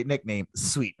also a great nickname,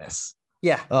 Sweetness.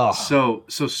 Yeah. Oh. So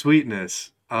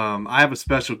Sweetness. I have a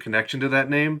special connection to that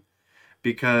name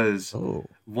because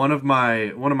one of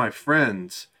my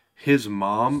friends, his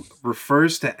mom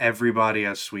refers to everybody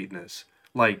as Sweetness,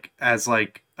 as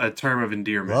a term of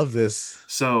endearment. Love this.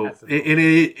 So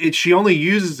she only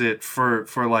uses it for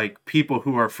like people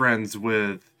who are friends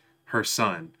with her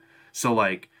son. So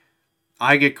like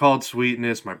I get called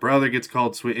Sweetness, my brother gets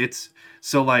called Sweet. It's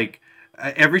so like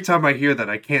every time I hear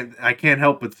that I can't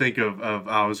help but think of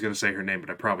I was gonna say her name, but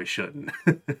I probably shouldn't.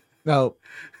 No,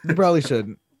 you probably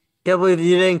shouldn't. Can't believe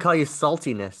you didn't call you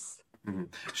Saltiness. Mm-hmm.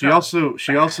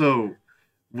 She also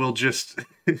will just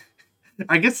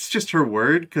I guess it's just her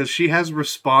word because she has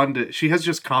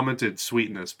just commented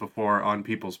Sweetness before on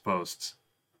people's posts.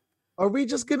 Are we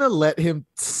just gonna let him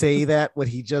say that what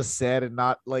he just said and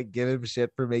not like give him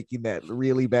shit for making that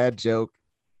really bad joke?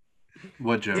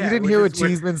 What joke? You didn't hear what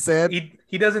Cheeseman said?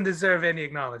 He doesn't deserve any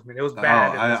acknowledgement. It was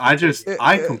bad.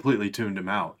 I completely tuned him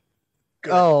out.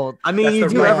 Good. Oh, I mean, you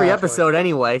do every episode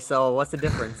anyway, so what's the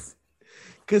difference?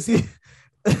 Because he,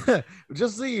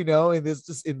 just so you know, in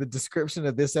the description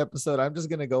of this episode, I'm just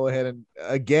gonna go ahead and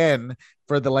again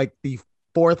for the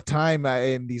 4th time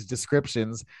in these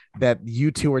descriptions that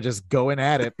you two are just going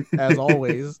at it as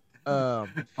always. I'll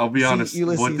be honest.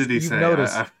 Ulysses, what did he say?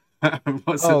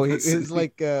 It's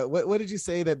like what did you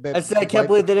say that I said I can't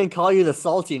believe they didn't call you the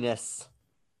Saltiness.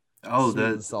 Oh,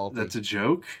 that's a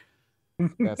joke.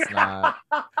 That's not.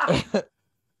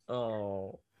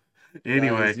 Oh.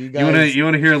 Anyway, you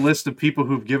want to hear a list of people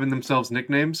who've given themselves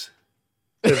nicknames?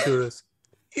 Let's do this.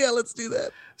 Yeah, let's do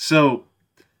that. So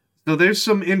there's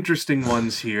some interesting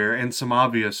ones here and some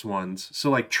obvious ones. So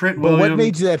like Trent Williams. What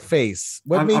made you that face?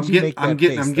 What made you make that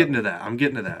face? I'm getting to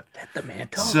that. Let the man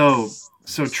talk.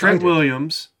 So Trent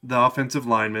Williams, the offensive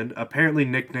lineman, apparently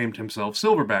nicknamed himself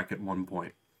Silverback at one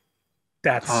point.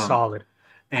 That's solid.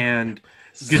 And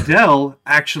Goodell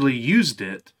actually used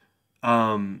it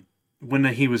when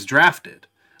he was drafted.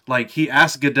 Like, he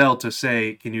asked Goodell to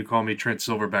say, "Can you call me Trent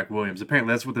Silverback Williams?"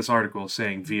 Apparently, that's what this article is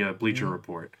saying via Bleacher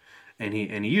Report. And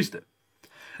he used it.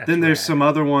 Then there's some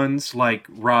other ones like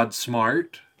Rod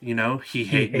Smart. He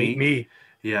hate me.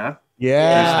 Yeah.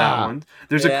 There's that one.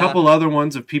 There's a couple other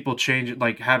ones of people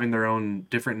having their own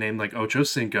different name, like Ocho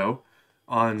Cinco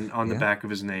on the back of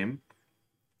his name.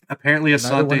 Apparently,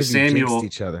 Asante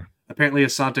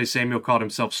Samuel called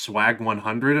himself Swag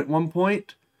 100 at one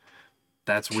point.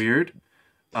 That's weird.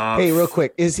 Hey, real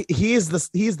quick, he is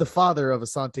the father of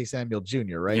Asante Samuel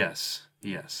Jr., right?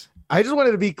 Yes. I just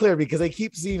wanted to be clear because I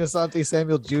keep seeing Asante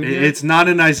Samuel Jr. It's not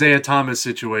an Isaiah Thomas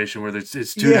situation where it's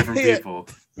two different people.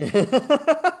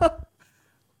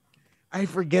 I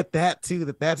forget that too.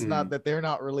 That's not that they're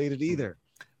not related either.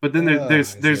 But then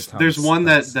there's one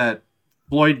that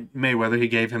Floyd Mayweather, he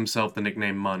gave himself the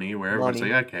nickname Money, where everyone's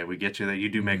like, okay, we get you that you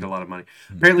do make a lot of money.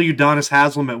 Apparently, Udonis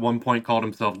Haslem at one point called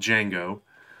himself Django.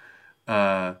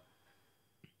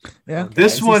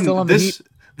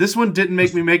 This one didn't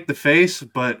make me make the face,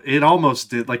 but it almost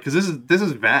did. Because this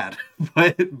is bad.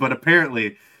 but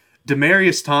apparently,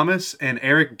 Demarius Thomas and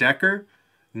Eric Decker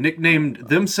nicknamed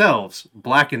themselves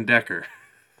Black and Decker.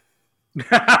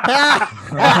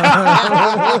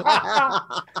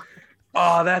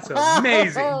 Oh, that's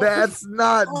amazing. That's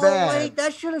not bad. Oh, wait,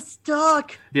 that should have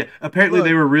stuck. Yeah, apparently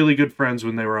they were really good friends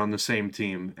when they were on the same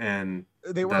team. And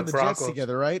they were on the Jets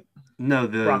together, right? No,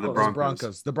 the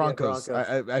Broncos. The Broncos.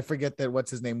 I forget that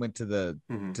what's his name went to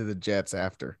the Jets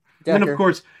after. And then Decker. of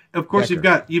course,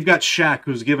 Decker. you've got Shaq,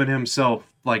 who's given himself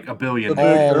like a billion. The All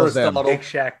big of them. Aristotle. Big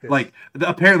Shaq. Like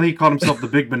apparently, he called himself the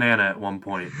Big Banana at one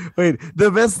point. Wait,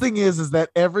 the best thing is that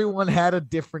everyone had a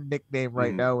different nickname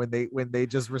right Mhm. now when they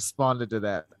just responded to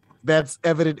that. That's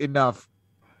evident enough.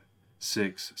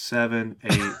 6, 7,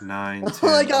 8, 9, 10, Oh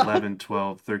my God. 11,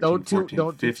 12, 13, Don't do- 14,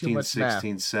 don't do too 15, much math.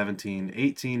 16, 17,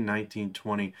 18, 19,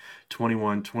 20,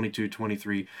 21, 22,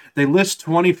 23. They list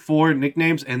 24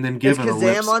 nicknames and then give Is an Kazam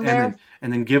ellipse on there?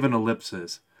 and then give an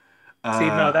ellipses. See,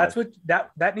 no, that's what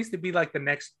that needs to be like the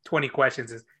next 20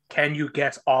 questions is can you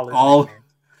guess all his All- nicknames?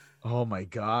 Oh my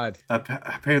god.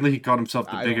 Apparently he called himself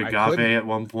the I Big don't- I Agave couldn't. at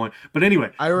one point. But anyway,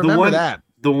 I remember that.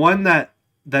 the one that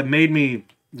made me,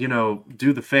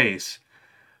 do the face.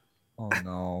 Oh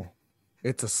no.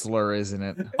 It's a slur, isn't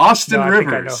it? Austin No, I think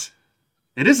I Rivers.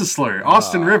 It is a slur.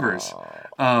 Austin Rivers.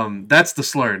 Oh, That's the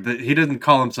slur. He didn't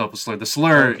call himself a slur. The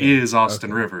slur Okay, is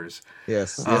Austin okay. Rivers.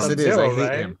 yes, yes, it is. I Sub-Zero, hate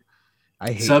right? him. I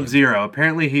hate him. Sub-Zero.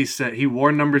 Apparently he said he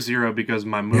wore number 0 because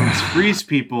my moves freeze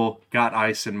people, got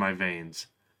ice in my veins.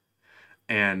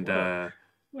 And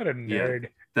What a nerd.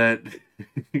 that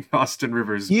Austin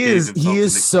Rivers He gave is himself he the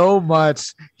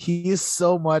is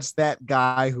so much that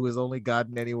guy who has only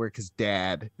gotten anywhere because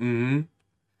dad. Mhm.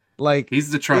 Like He's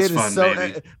the trust it is fund so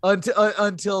baby.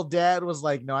 until dad was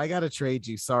like, no, I gotta trade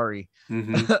you. Sorry.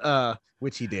 Mhm.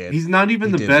 Which he did. He's not even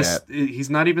He the did best. He's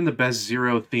not even the best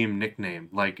Zero theme nickname.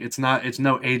 Like it's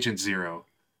no Agent Zero.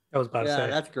 I was about to Yeah, say.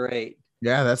 that's great.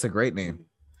 Yeah, that's a great name.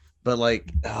 But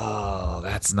like, oh,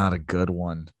 that's not a good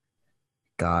one.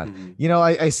 God. Mhm. You know,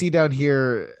 I see down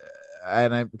here,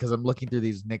 and because I'm looking through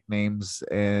these nicknames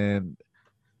and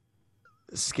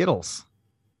Skittles.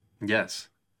 Yes.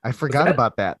 I forgot that-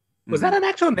 about that. Was Mhm. that an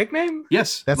actual nickname?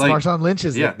 Yes. That's like, Marshawn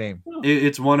Lynch's yeah. nickname.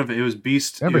 It's one of it was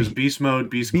Beast. Remember, it was Beast Mode,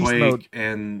 Beast Beast Quake, Mode.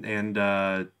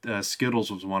 and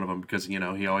Skittles was one of them because he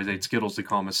always ate Skittles to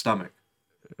calm his stomach.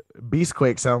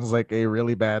 Beastquake sounds like a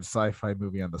really bad sci-fi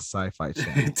movie on the Sci-Fi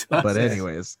Channel. It does. But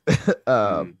anyways,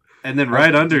 And then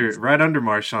right under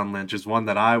Marshawn Lynch is one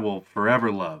that I will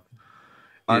forever love.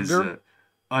 Under?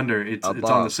 It's on the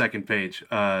Above. second page.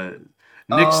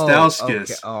 Nick Stauskas.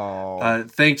 Okay. Oh,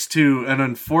 Thanks to an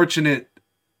unfortunate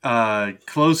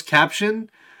closed caption,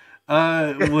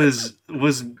 was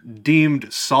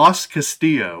deemed Sauce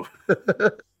Castillo,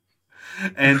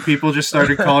 and people just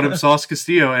started calling him Sauce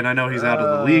Castillo. And I know he's out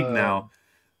of the league now,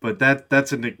 but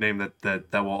that's a nickname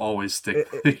that will always stick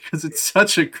because it's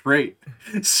such a great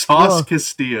Sauce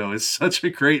Castillo is such a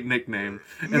great nickname,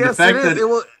 and yes, the fact it that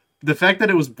is. the fact that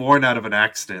it was born out of an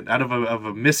accident, out of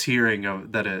a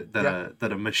mishearing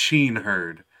that a machine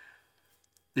heard,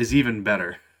 is even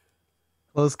better.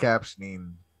 Closed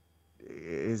captioning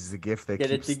is the gift that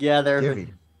Get it keeps together.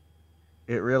 giving.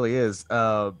 It really is.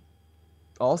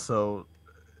 Also,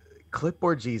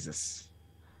 Clipboard Jesus.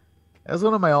 That was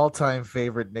one of my all-time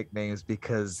favorite nicknames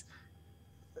because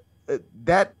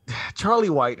that Charlie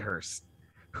Whitehurst,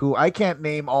 who I can't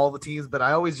name all the teams, but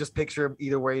I always just picture him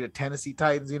either wearing a Tennessee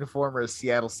Titans uniform or a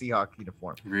Seattle Seahawks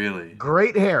uniform. Really,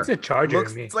 Great hair. It's a Charger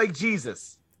Looks to me. like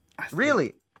Jesus. I think-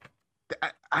 Really.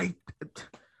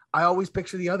 I always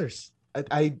picture the others.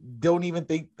 I don't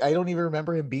even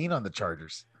remember him being on the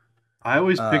Chargers. I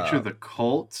always picture the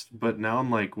Colts, but now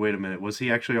I'm like, wait a minute, was he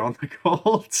actually on the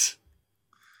Colts?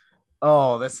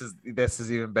 Oh, this is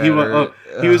even better.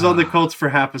 He was on the Colts for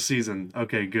half a season.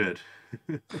 Okay, good.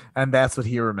 And that's what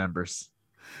he remembers.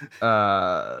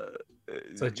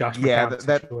 So Josh yeah, McCown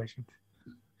that situation.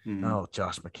 Mhm. oh,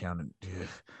 Josh McCown.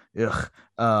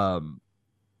 Ugh.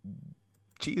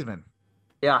 Cheeseman,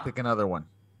 Yeah. pick another one.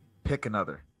 Pick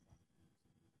another.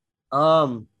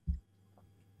 Can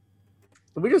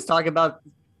we just talk about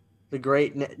the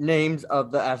great names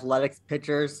of the athletics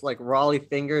pitchers like Raleigh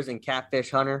Fingers and Catfish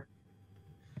Hunter?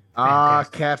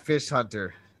 Fantastic. Catfish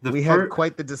Hunter. The We fir- had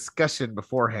quite the discussion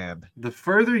beforehand. The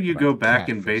further you go About back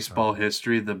in Catfish baseball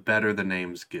history, the better the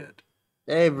names get.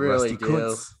 They really Rusty do.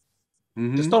 Kuntz.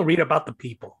 Mhm. Just don't read about the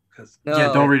people. Because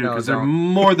Yeah, don't read it no, because they're don't.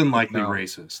 more than likely No.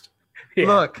 racist.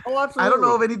 Look, Oh, absolutely. I don't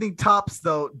know if anything tops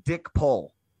though Dick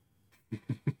Pole,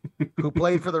 who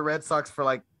played for the Red Sox for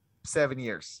like 7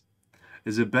 years,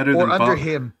 Is it better or than under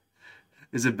him.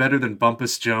 Is it better than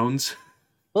Bumpus Jones?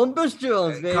 Bumpus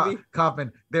Jones, baby.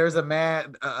 Kaufman. There's a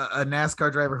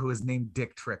NASCAR driver who is named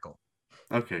Dick Trickle.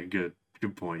 Okay, good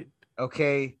point.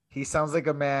 Okay, he sounds like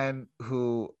a man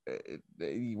who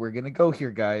we're gonna go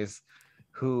here, guys.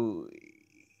 Who,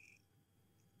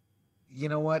 you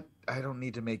know what? I don't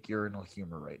need to make urinal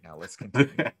humor right now. Let's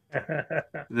continue.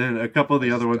 Then a couple of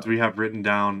the other ones we have written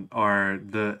down are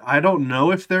I don't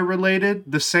know if they're related,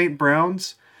 the St.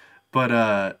 Browns,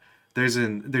 but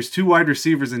There's two wide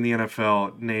receivers in the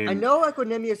NFL named. I know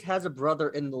Equanimous has a brother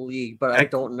in the league, but I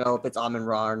don't know if it's Amon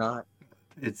Ra or not.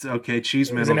 It's okay.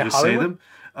 Cheeseman Isn't will it just say Hollywood? them.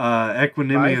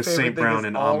 Equanimous, My favorite St. thing Brown, is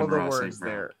and all Amon of the Ra St. words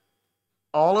Brown. there.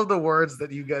 All of the words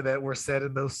that you got that were said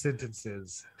in those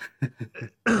sentences.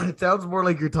 It sounds more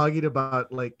like you're talking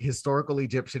about like historical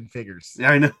Egyptian figures.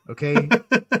 Yeah, I know. Okay,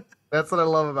 that's what I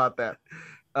love about that.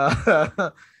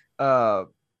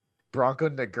 Bronco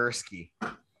Nagurski.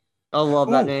 I love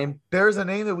that Ooh, name. There's a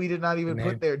name that we did not even Name.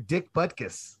 put there. Dick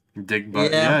Butkus. Dick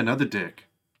Butt. Yeah. Yeah, another Dick.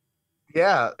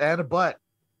 Yeah, and a butt.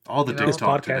 All the You know, Dicks This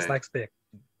talk podcast today. likes dick.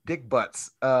 Dick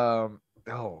butts. Oh,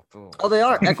 They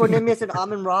are. Equanimous and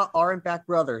Amon Ra are in fact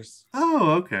brothers.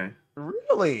 Oh, okay.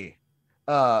 really?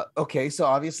 Okay, so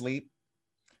obviously,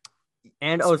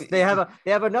 And they have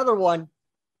another one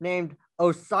named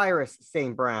Osiris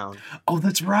St. Brown. Oh,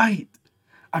 that's right.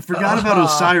 I forgot about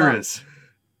Osiris.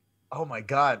 oh my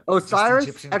God, Osiris,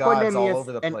 just Egyptian gods all Equanimous,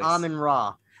 over the and place. Amon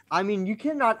Ra. I mean, you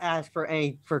cannot ask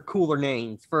for cooler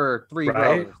names for three Right.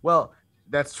 brothers. Well,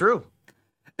 that's true.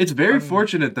 It's very I mean-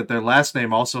 fortunate that their last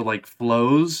name also like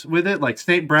flows with it. Like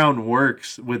St. Brown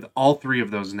works with all three of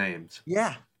those names.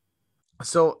 Yeah.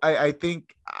 So I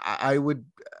think I would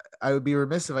be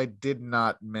remiss if I did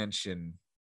not mention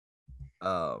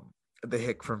the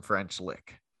Hick from French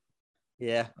Lick.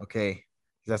 Yeah. Okay,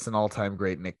 that's an all-time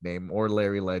great nickname. Or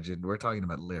Larry Legend. We're talking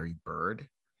about Larry Bird,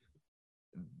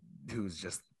 who's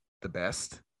just the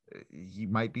best. He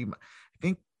might be. I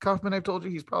think Kaufman. I've told you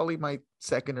he's probably my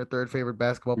second or third favorite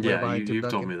basketball player Yeah, behind Tim you've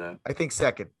Duncan. told me that. I think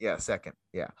second. Yeah, second.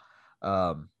 Yeah.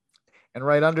 And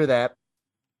right under that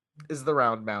is the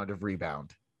round mound of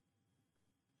rebound.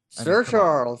 I mean, Sir come on.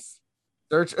 Charles.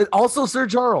 Also Sir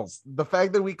Charles. The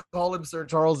fact that we call him Sir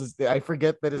Charles is I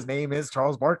forget that his name is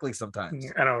Charles Barkley sometimes.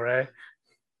 I know, right?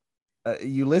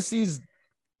 Ulysses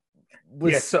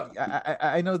was. Yeah, so-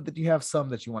 I know that you have some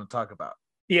that you want to talk about.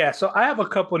 Yeah, so I have a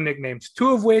couple nicknames,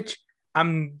 two of which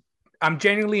I'm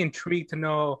genuinely intrigued to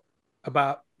know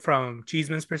about from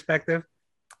Cheeseman's perspective.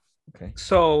 Okay.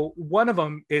 So one of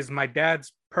them is my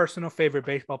dad's personal favorite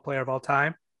baseball player of all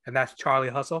time, and that's Charlie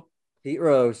Hustle. Pete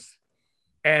Rose.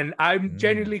 And I'm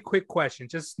genuinely quick question,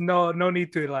 just no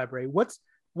need to elaborate. What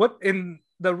in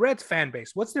the Reds fan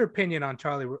base? What's their opinion on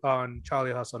Charlie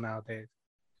Hustle nowadays?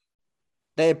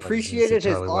 They appreciated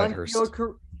his Charlie Whitehurst. on-field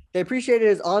career. They appreciated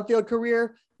his on-field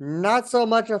career. Not so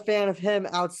much a fan of him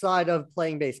outside of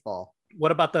playing baseball.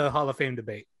 What about the Hall of Fame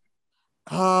debate?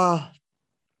 Uh,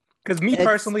 Because me It's-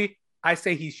 personally, I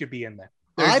say he should be in there.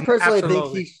 I There's personally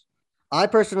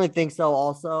absolutely- think so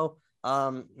also.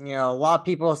 A lot of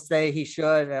people say he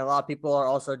should, and a lot of people are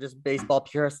also just baseball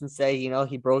purists and say,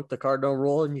 he broke the cardinal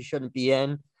rule and he shouldn't be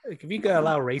in. Like, if you could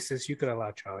allow racists, you could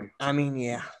allow Charlie. I mean,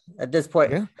 yeah. At this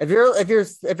point, Yeah. if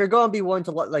you're going to be willing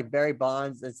to let like Barry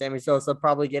Bonds and Sammy Sosa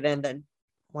probably get in, then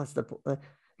what's the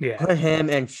Yeah. put him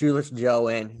and Shoeless Joe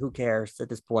in? Who cares at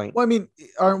this point? Well, I mean,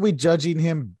 aren't we judging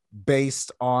him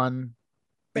based on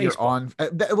Baseball.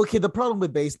 okay, the problem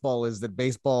with baseball is that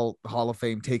baseball Hall of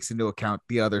Fame takes into account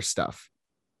the other stuff.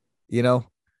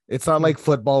 It's not like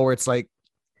football where it's like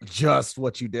just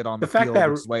what you did on the, The fact field, that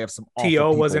which is why you have some awful T.O.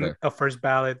 people wasn't there. a first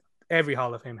ballot. Every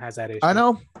Hall of Fame has that issue. I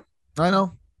know. But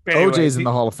anyway, OJ's in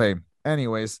the Hall of Fame.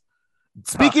 Anyways,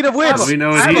 speaking of which, we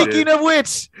know what he speaking did. of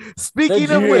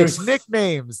which, Juice.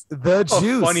 nicknames, the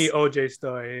Juice. funny OJ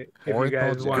story. If Or you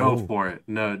guys OJ. want. Go for it.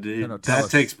 No, tell that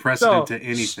us. takes precedent So- to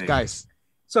anything. Guys,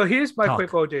 So here's my Talk.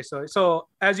 quick OJ story. So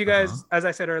as you guys, Uh-huh. as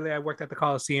I said earlier, I worked at the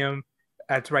Coliseum.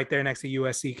 That's right there next to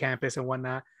USC campus and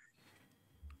whatnot.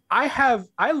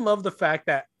 I love the fact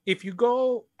that if you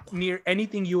go near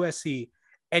anything USC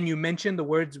and you mention the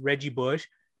words Reggie Bush,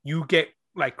 you get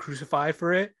like crucified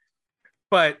for it.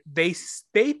 But they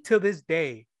to this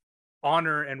day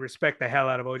honor and respect the hell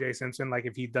out of OJ Simpson, like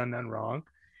if he'd done nothing wrong.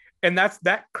 And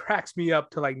that cracks me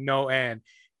up to like no end.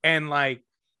 And like,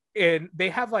 and they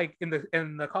have like in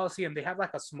the Coliseum, they have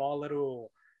like a small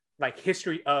little like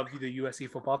history of the USC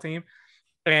football team.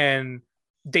 And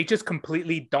they just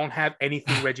completely don't have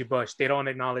anything Reggie Bush. They don't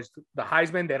acknowledge the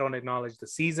Heisman. They don't acknowledge the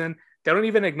season. They don't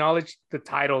even acknowledge the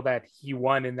title that he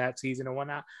won in that season and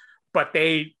whatnot. But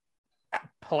they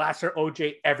plaster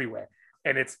OJ everywhere.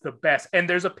 And it's the best. And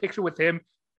there's a picture with him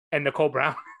and Nicole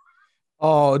Brown.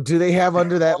 oh, do they have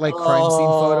under that like crime scene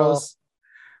photos?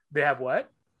 They have what?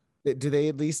 Do they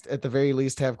at the very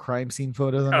least have crime scene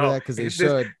photos under Oh, that? Because they this-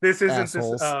 should. This isn't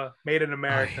assholes. Made in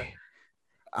America.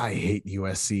 I hate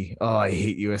USC. Oh, I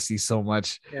hate USC so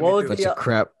much. Yeah, What me was too. Bunch Yeah. of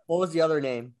crap. What was the other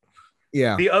name?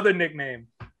 Yeah. The other nickname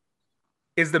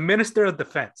is the Minister of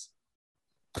Defense.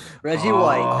 Reggie Oh,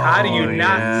 White. How do you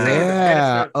not say the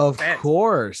Yeah, Minister of Defense?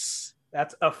 course.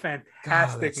 That's a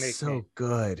fantastic that's nickname. so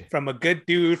good. From a good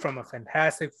dude, from a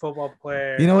fantastic football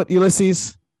player. You know what,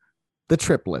 Ulysses? The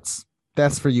triplets.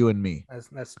 That's for you and me.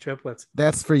 That's triplets.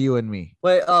 That's for you and me.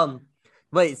 Wait.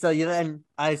 So and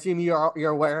I assume you're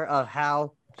aware of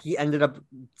how he ended up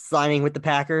signing with the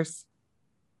Packers.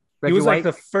 He was Reggie like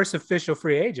the first official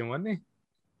free agent, wasn't he?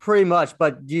 pretty much,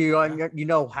 but do you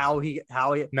know how he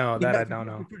No, he that I got don't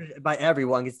know. recruited by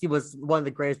everyone because he was one of the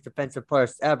greatest defensive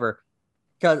players ever.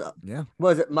 Because Yeah.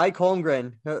 was it Mike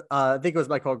Holmgren? I think it was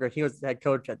Mike Holmgren. He was the head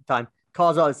coach at the time.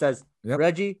 Calls out and says, Yep.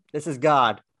 "Reggie, this is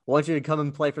God. I want you to come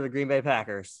and play for the Green Bay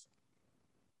Packers."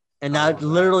 And I that love that.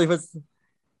 literally was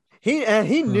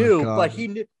he knew, God. but he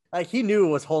knew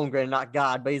it was Holmgren, not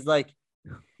God. But he's like,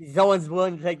 no one's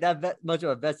willing to take that much of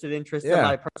a vested interest in Yeah.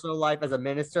 my personal life as a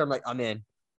minister. I'm like, I'm in.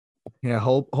 Yeah,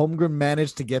 Holmgren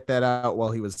managed to get that out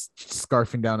while he was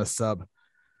scarfing down a sub.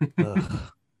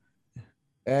 Ugh.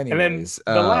 And then Anyways,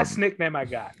 the last nickname I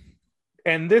got,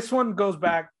 and this one goes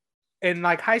back in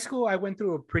like high school. I went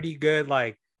through a pretty good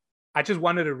like. I just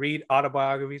wanted to read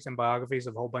autobiographies and biographies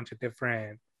of a whole bunch of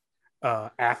different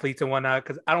athletes and whatnot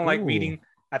because I don't like Ooh. reading.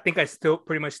 I think I still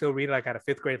pretty much still read like at a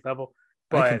 5th grade level,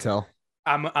 I can but tell.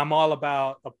 I'm all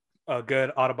about a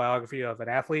good autobiography of an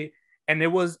athlete. And it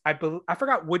was I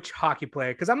forgot which hockey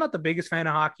player because I'm not the biggest fan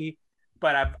of hockey,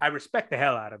 but I respect the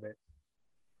hell out of it.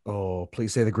 Oh,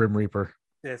 please say the Grim Reaper.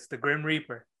 It's the Grim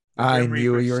Reaper. The I Grim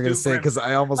knew Reaper, you were going to Stu say Grim. because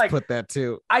I almost Like, put that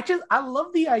too. I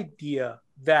love the idea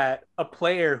that a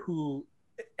player who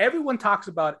everyone talks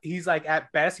about, he's like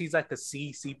at best he's like the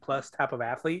C plus type of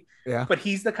athlete, Yeah. but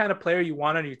he's the kind of player you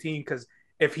want on your team because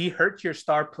if he hurts your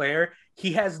star player,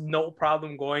 he has no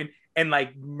problem going and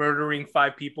like murdering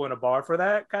 5 people in a bar for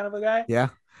that kind of a guy. Yeah.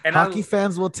 And Hockey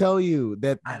fans will tell you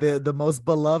that I- the most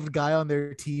beloved guy on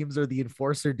their teams are the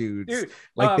enforcer dudes. dude,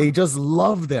 Like they just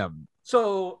love them.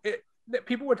 So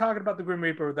people were talking about the Grim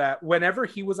Reaper that whenever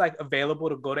he was like available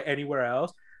to go to anywhere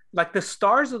else, like the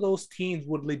stars of those teams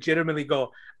would legitimately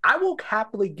go, I will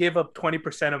happily give up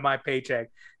 20% of my paycheck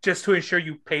just to ensure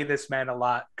you pay this man a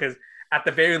lot because at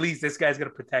the very least, this guy's going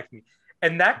to protect me.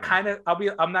 And that kind of,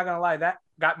 I'm not going to lie, that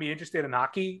got me interested in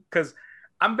hockey because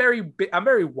I'm very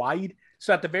wide.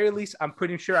 So at the very least, I'm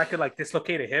pretty sure I could like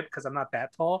dislocate a hip because I'm not that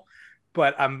tall,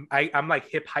 but I'm like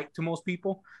hip height to most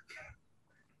people.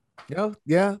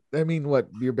 Yeah. I mean, what?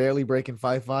 You're barely breaking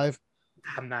 5'5"?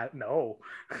 I'm not. No,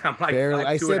 I'm like Barely. 5'2"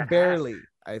 I and a said half. barely.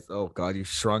 Oh God, you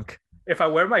shrunk. If I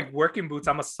wear my working boots,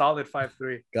 I'm a solid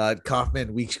 5'3". God,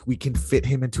 Kaufman, we can fit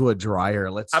him into a dryer.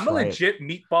 Let's. I'm a try it. legit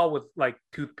meatball with like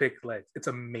toothpick legs. It's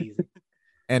amazing.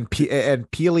 and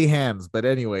peely hands. But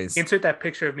anyways, Insert that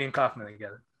picture of me and Kaufman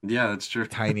together. Yeah, that's true.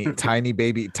 tiny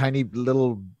baby, tiny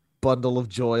little bundle of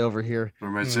joy over here. Or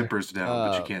my zipper's down,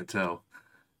 but you can't tell.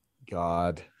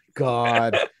 God.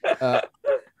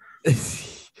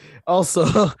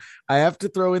 Also, I have to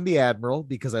throw in the Admiral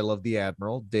because I love the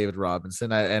Admiral, David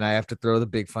Robinson, and I have to throw the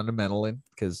big fundamental in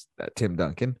because Tim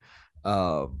Duncan.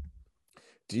 Do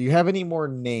you have any more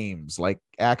names, like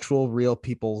actual real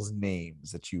people's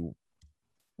names that you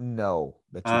know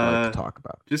that you'd like to talk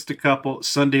about? Just a couple.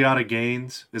 Sundiata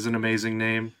Gaines is an amazing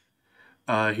name.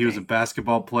 He was a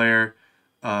basketball player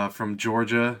from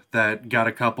Georgia that got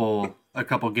a couple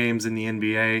games in the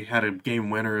NBA, had a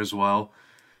game winner as well.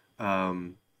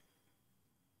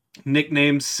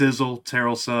 Nicknamed Sizzle,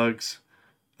 Terrell Suggs.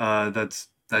 That's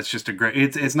just a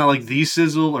great. It's not like the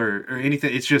Sizzle or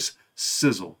anything. It's just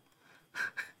Sizzle.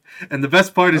 And the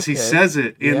best part is he says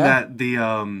it in that the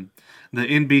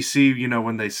NBC, you know,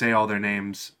 when they say all their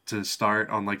names to start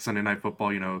on like Sunday Night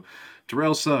Football, you know,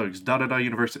 Terrell Suggs,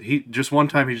 University. He just one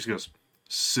time he just goes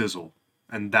Sizzle,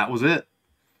 and that was it.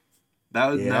 That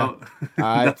was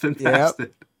nothing past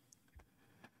it.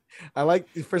 I like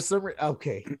for some reason.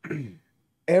 Okay,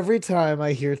 every time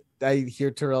I hear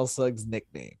Terrell Suggs'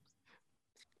 nickname,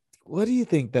 what do you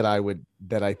think that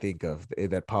I think of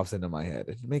that pops into my head?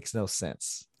 It makes no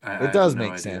sense. It does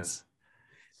make sense.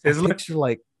 I picture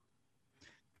like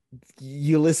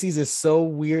Ulysses is so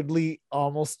weirdly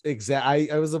almost exact.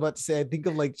 I was about to say I think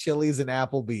of like Chili's and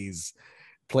Applebee's,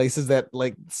 places that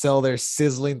like sell their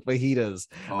sizzling fajitas.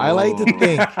 Oh. I like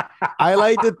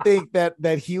to think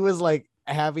that he was like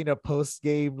having a post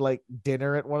game like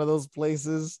dinner at one of those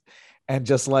places and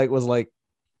just like was like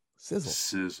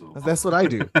sizzle. That's what I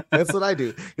do. It's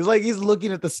like he's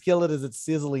looking at the skillet as it's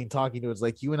sizzling, talking to it. It's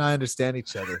like you and I understand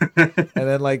each other. And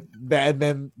then like that, and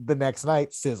then the next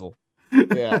night, sizzle.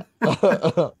 Yeah.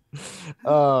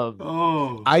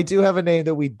 I do have a name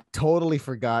that we totally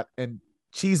forgot, and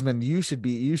Cheeseman, you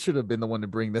should have been the one to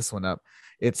bring this one up.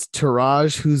 It's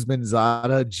Taraj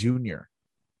Husmanzada Jr.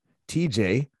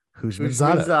 TJ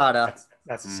Husmanzada.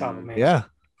 That's a solid name. Yeah,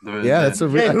 The, yeah, the, that's a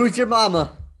Hey, real. who's your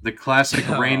mama? the classic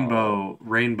Oh.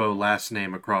 rainbow last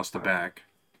name across the back.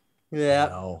 Yeah.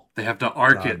 No. They have to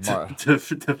arc God, it Mar- to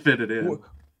fit it in.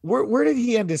 Where did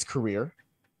he end his career?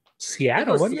 It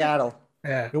Seattle, was wasn't it? Seattle.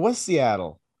 Yeah. It was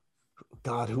Seattle.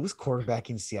 God, who was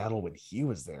quarterbacking Seattle when he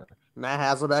was there? Matt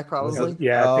Hasselbeck, probably.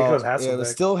 Yeah, I think it was It was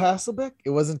Hasselbeck. still Hasselbeck. It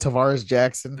wasn't Tavares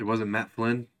Jackson. It wasn't Matt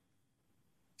Flynn.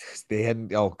 They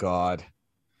hadn't. Oh God,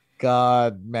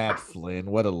 Matt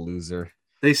Flynn, what a loser.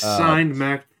 They signed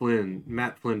Matt Flynn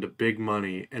to big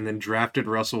money, and then drafted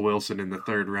Russell Wilson in the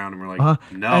 3rd round, and we're like,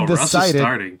 no, and Russ is decided-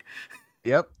 starting.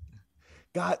 Yep.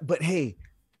 God, but hey,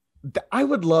 I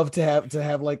would love to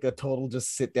have like a total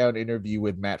just sit down interview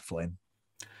with Matt Flynn.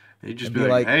 He'd just And be be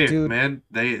like, like, hey, dude- man,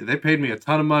 they paid me a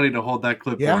ton of money to hold that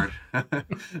clipboard. Yeah.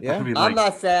 I mean, I'm like,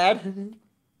 not sad.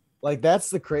 Like that's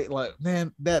the like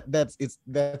man,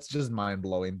 that's just mind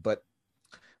blowing. But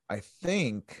I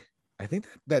think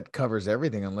that covers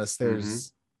everything unless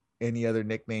there's any other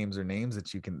nicknames or names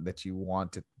that you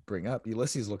want to bring up.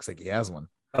 Ulysses looks like he has one.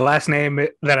 The last name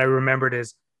that I remembered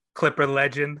is Clipper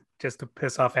Legend, just to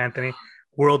piss off Anthony.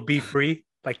 World Be Free.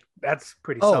 Like that's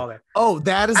pretty solid. Oh,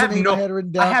 that is I a have name no- I had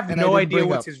written down. I have and no didn't idea bring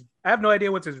what's up. I have no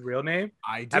idea what's his real name.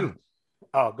 I do.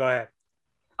 Oh, go ahead.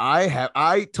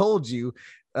 I told you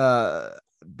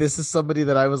this is somebody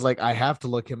that I was like, I have to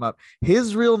look him up.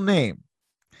 His real name.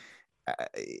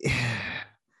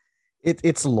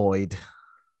 It's Lloyd.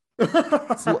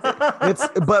 It's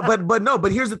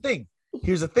but here's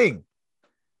the thing.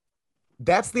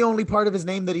 That's the only part of his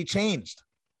name that he changed.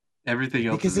 everything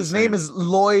else Because is his the name same. is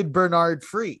Lloyd Bernard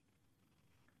Free.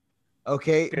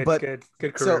 Okay, Good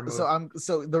career move.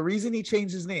 so the reason he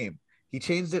changed his name, he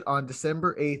changed it on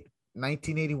December 8th,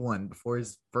 1981, before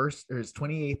his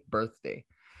 28th birthday.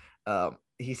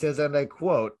 He says, and I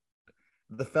quote,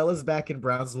 "The fellas back in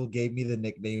Brownsville gave me the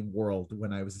nickname World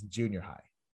when I was in junior high.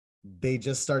 They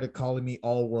just started calling me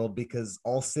All World because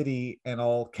All City and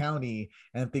All County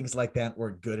and things like that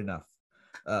weren't good enough.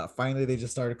 Finally, they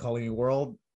just started calling me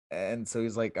World, and so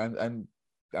he's like, I'm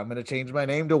gonna change my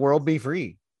name to World Be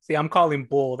Free." See, I'm calling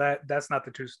bull. That's not the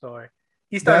true story.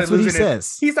 He started That's what he losing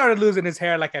says. he started losing his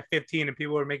hair like at 15, and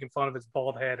people were making fun of his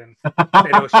bald head and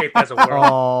it was shaped as a world.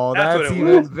 Oh, That's that's what it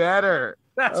even was. better.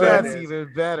 That's what That's it is.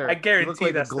 even better. I He looked guarantee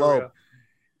like a that's the globe. real.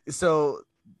 So,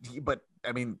 but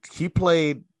I mean, he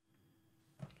played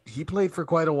for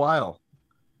quite a while,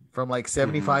 from like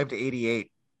 75 to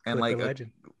 88, and Clipper like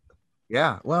legend.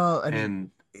 yeah. Well, I mean,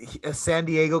 And San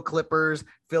Diego Clippers,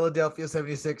 Philadelphia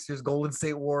 76ers, Golden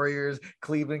State Warriors,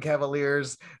 Cleveland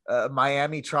Cavaliers,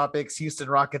 Miami Tropics, Houston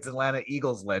Rockets, Atlanta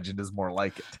Eagles legend is more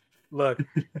like it. Look,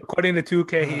 according to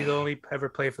 2K, he's only ever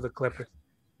played for the Clippers.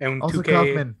 And Also, 2K,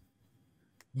 Kaufman,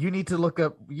 you need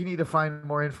to find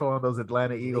more info on those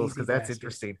Atlanta Eagles Lazy because that's bastard.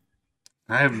 interesting.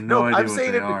 I have no I'm idea what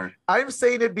saying they it- are. I'm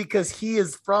saying it because he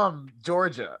is from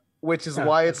Georgia, which is Yeah,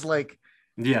 why that's it's like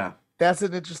Yeah, that's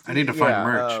an interesting. I need to find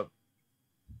merch.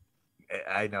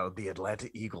 I know the Atlanta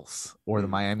Eagles or the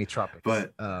Mm. Miami Tropics,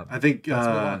 But um, I think let's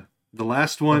move on. the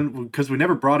last one, because we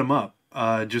never brought him up,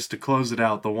 just to close it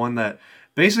out, the one that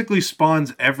basically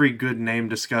spawns every good name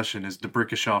discussion is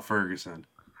DeBrickashaw Ferguson.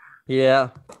 Yeah.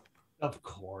 Of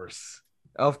course,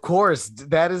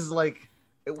 that is like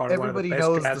Probably one of the everybody best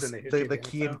knows drafts in the history the of the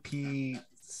Key and NFL. P,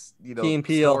 Key and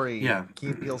Peele. story, Yeah. Key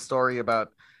and Peele story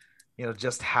about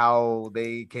just how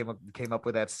they came up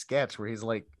with that sketch where he's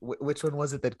like, which one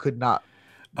was it that could not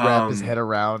wrap his head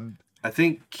around? I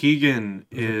think Keegan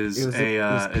is it was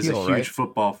a Peele, huge right?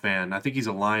 football fan. I think he's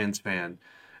a Lions fan,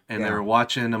 and they Yeah. were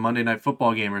watching a Monday Night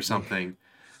Football game or something,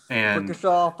 and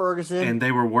Brickashaw, Ferguson. and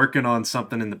they were working on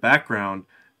something in the background,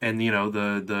 and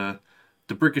the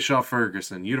DeBrickashaw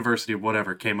Ferguson University of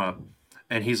whatever came up,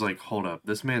 and he's like, "Hold up,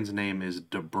 this man's name is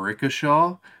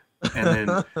DeBrickashaw," and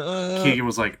then Keegan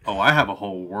was like, "Oh, I have a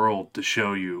whole world to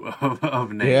show you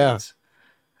of names," Yeah.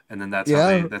 and then that's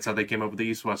Yeah. how they came up with the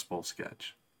East West Bowl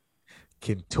sketch.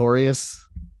 Kentorius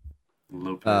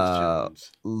Lopez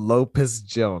Jones. Lopez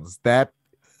Jones. That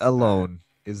alone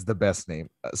is the best name.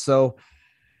 So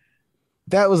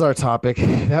that was our topic.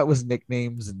 That was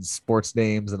nicknames and sports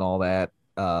names and all that.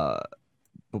 But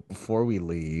before we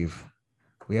leave,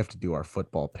 we have to do our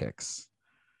football picks.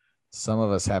 Some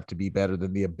of us have to be better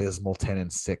than the abysmal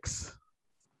 10-6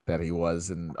 that he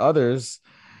was, and others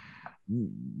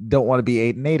don't want to be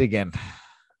 8-8 again.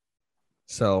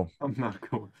 So I'm not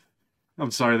going.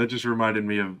 I'm sorry, that just reminded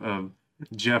me of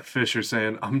Jeff Fisher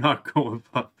saying, "I'm not going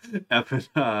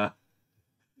effing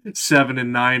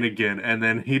 7-9 again," and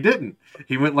then he didn't.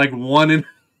 He went like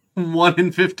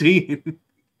 1-15.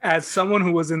 As someone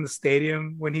who was in the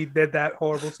stadium when he did that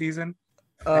horrible season,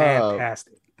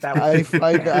 fantastic. That was I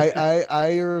find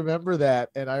I remember that,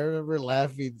 and I remember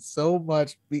laughing so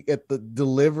much at the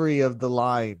delivery of the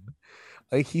line.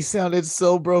 Like he sounded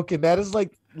so broken. That is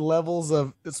like levels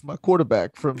of it's my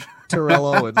quarterback from Terrell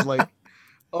Owens. Like,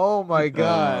 oh my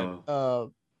god.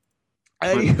 Twin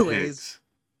Anyways,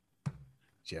 Picks.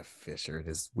 Jeff Fisher and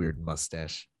his weird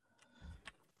mustache.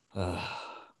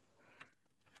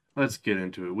 Let's get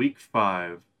into it. Week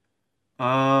 5.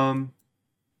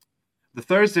 The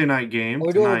Thursday night game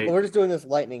tonight. We're just doing this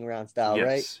lightning round style,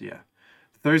 right? Yes, yeah.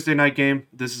 Thursday night game.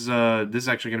 This is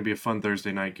actually going to be a fun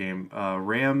Thursday night game.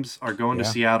 Rams are going to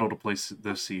Seattle to play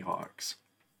the Seahawks.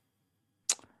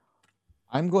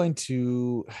 I'm going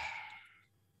to.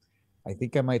 I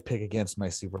think I might pick against my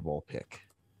Super Bowl pick.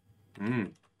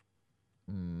 No.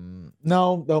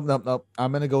 I'm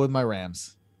going to go with my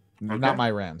Rams. Okay. Not my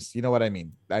Rams. You know what I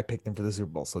mean? I picked them for the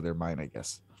Super Bowl, so they're mine, I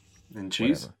guess. And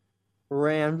Cheese? Whatever.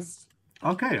 Rams.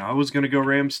 Okay, I was going to go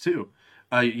Rams too.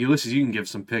 Ulysses, you can give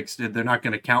some picks. They're not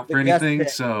going to count for anything,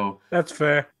 so that's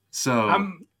fair. So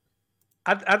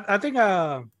I think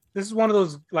this is one of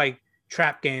those like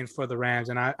trap games for the Rams,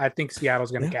 and I think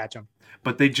Seattle's going to catch them.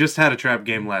 But they just had a trap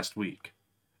game last week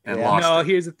and lost. No, it.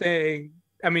 here's the thing.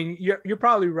 I mean, you're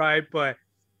probably right, but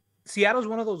Seattle's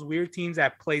one of those weird teams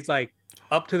that plays like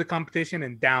up to the competition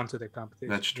and down to the competition.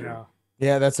 That's true. You know?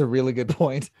 Yeah, that's a really good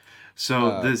point.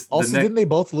 So didn't they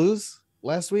both lose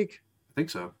last week? I think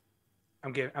so.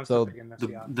 I'm still picking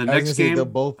the next game.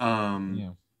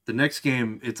 The next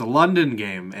game, it's a London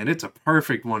game, and it's a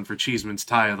perfect one for Cheeseman's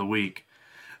tie of the week.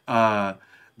 The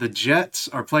Jets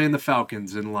are playing the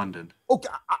Falcons in London. Okay,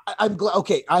 I'm glad.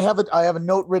 Okay, I have a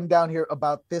note written down here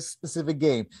about this specific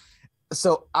game.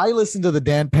 So I listened to the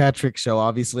Dan Patrick Show,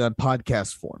 obviously on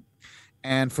podcast form,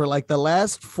 and for like the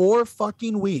last 4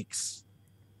 fucking weeks,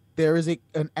 there is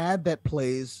an ad that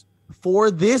plays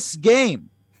for this game.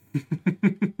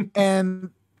 And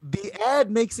the ad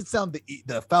makes it sound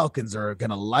the Falcons are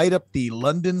gonna light up the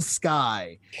London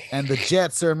sky, and the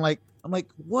Jets are. I'm like,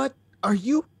 what are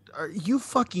you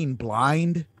fucking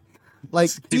blind?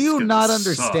 Like, do you not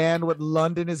understand what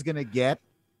London is gonna get?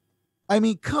 I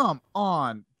mean, come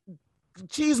on,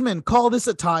 Cheeseman, call this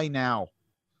a tie now.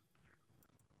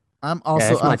 I'm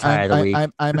also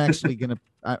I'm actually gonna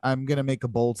I'm gonna make a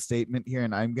bold statement here,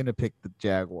 and I'm gonna pick the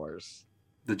Jaguars.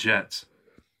 The Jets.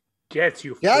 Jets,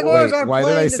 you Jaguars. Why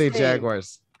did I say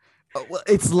Jaguars? Well,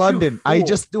 it's London.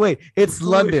 It's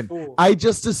London. I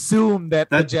just assume that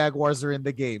the Jaguars are in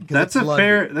the game. That's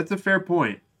a fair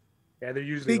point. Yeah, they're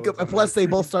usually. Plus, they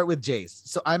both start with J's.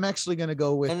 So I'm actually gonna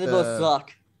go with. And they both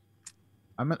suck.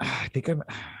 I'm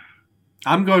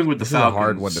going with the Falcons. A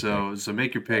hard one to so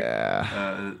make your pick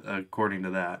according to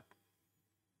that.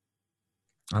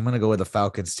 I'm gonna go with the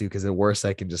Falcons too, because at worst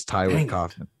I can just tie with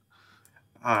Kaufman.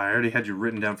 I already had you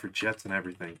written down for Jets and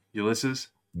everything. Ulysses?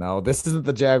 No, this isn't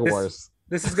the Jaguars.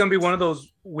 This is going to be one of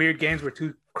those weird games where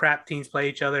 2 crap teams play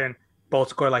each other and both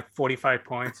score like 45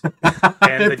 points.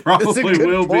 And it probably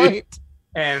will be.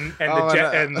 And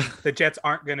the Jets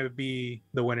aren't going to be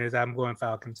the winners. I'm going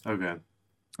Falcons.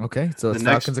 Okay, so it's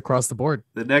Falcons across the board.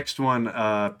 The next one,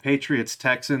 Patriots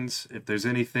Texans. If there's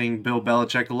anything Bill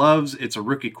Belichick loves, it's a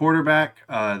rookie quarterback.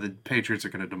 The Patriots are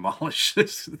going to demolish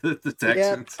the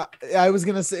Texans. Yeah, I was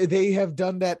going to say they have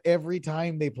done that every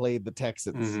time they played the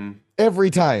Texans. Mm-hmm. Every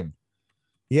time.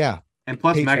 Yeah. And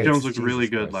plus, Mac Jones looked really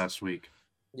good last week.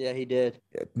 Yeah, he did.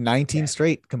 19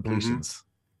 straight completions.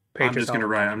 Mm-hmm. I'm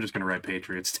just gonna write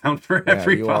Patriots down for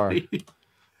everybody.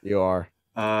 You are.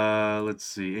 Let's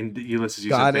see. And Ulysses,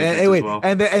 you said Patriots as well.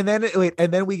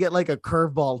 And then we get like a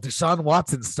curveball. Deshaun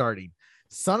Watson starting.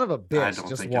 Son of a bitch. I don't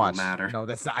just think watch. It'll matter. No,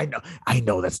 that's not, I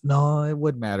know that's no, it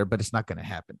would matter, but it's not going to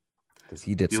happen because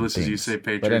he did. Ulysses, some things. you say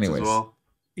Patriots as well.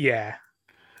 Yeah.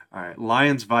 All right.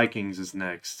 Lions Vikings is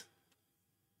next.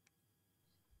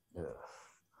 I'm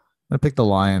gonna pick the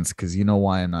Lions because you know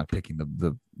why I'm not picking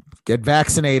the get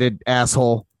vaccinated,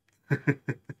 asshole.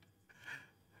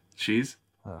 Cheese.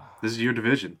 This is your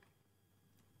division.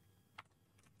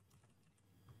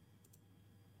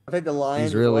 I think the Lions.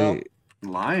 He's really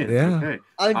Lions. Yeah. Okay.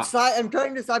 I'm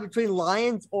trying to decide between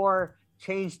Lions or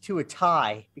change to a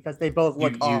tie because they both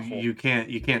look awful. You can't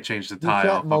change the tie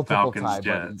off of Falcons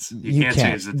Jets. You can't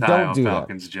change the tie off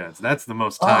Falcons Jets. That's the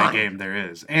most tie game there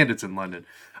is, and it's in London.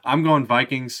 I'm going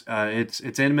Vikings. It's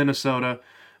in Minnesota,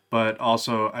 but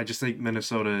also I just think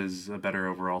Minnesota is a better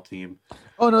overall team.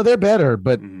 Oh no, they're better,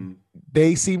 but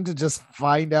they seem to just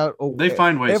find out. They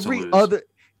find ways to lose.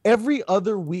 Every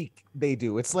other week they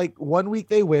do. It's like 1 week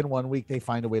they win, 1 week they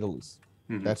find a way to lose.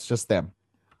 Mm-hmm. That's just them.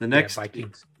 The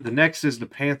next is the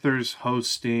Panthers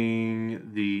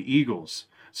hosting the Eagles.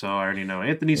 So I already know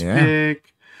Anthony's Yeah.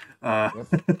 pick.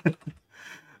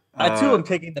 I too am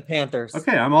picking the Panthers.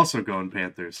 Okay, I'm also going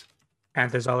Panthers.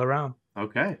 Panthers all around.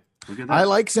 Okay, look at that. I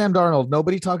like Sam Darnold.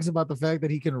 Nobody talks about the fact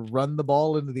that he can run the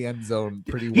ball into the end zone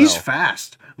pretty well. He's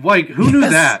fast. Like, who knew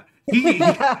Yes. that? He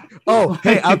Oh,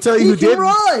 hey, I'll tell you He who can did.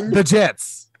 run. The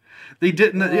Jets. they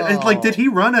didn't like. Did he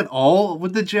run at all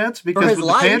with the Jets? Because his with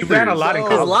life. the He Panthers, ran a lot in His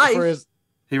college. life. For his-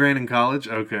 he ran in college.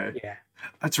 Okay, Yeah.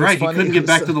 that's right. He funny, couldn't get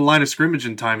back so- to the line of scrimmage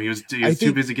in time. He was I too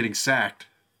think- busy getting sacked.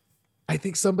 I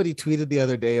think somebody tweeted the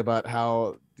other day about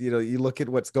how you look at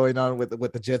what's going on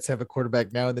with the Jets have a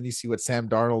quarterback now, and then you see what Sam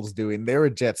Darnold's doing. They're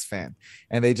a Jets fan,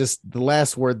 and the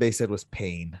last word they said was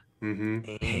pain, Hmm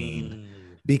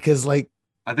because like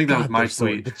I think that was God, my they're so-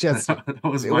 tweet. the Jets- that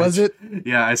was it my was it.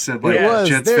 Yeah, I said like It was.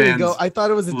 Jets There fans you go. I thought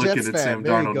it was a looking Jets at fan. Sam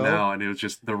There you Darnold go. now, and it was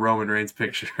just the Roman Reigns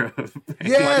picture of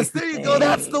Yes, there you go.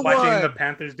 That's the Watching one. the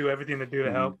Panthers do everything to do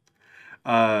to help.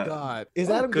 God, is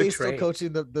What a Adam good Gase still trade.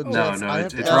 coaching the No, Jets? no, I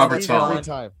it's have to Robert ask that every Saleh.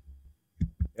 time.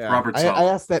 Yeah, Robert I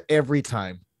Saleh. ask that every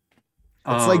time.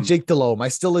 It's like Jake Delhomme. I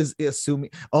still is assuming.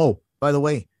 Oh, by the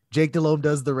way, Jake Delhomme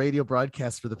does the radio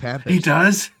broadcast for the Panthers. He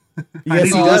does. I Yes, didn't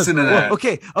he does. listen to that. Well,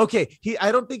 okay.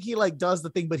 I don't think he like does the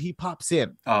thing, but he pops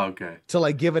in Oh, okay. to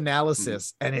like give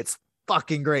analysis, and it's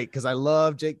fucking great because I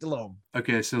love Jake Delhomme.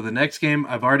 Okay, so the next game,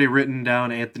 I've already written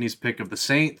down Anthony's pick of the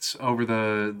Saints over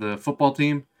the football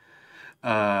team.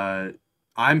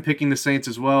 I'm picking the Saints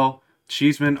as well.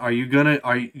 Cheeseman,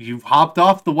 you've hopped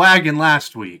off the wagon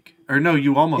last week. Or no,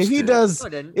 you almost If he did. does, No, I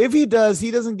didn't.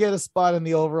 he doesn't get a spot in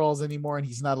the overalls anymore, and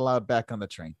he's not allowed back on the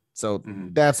train. So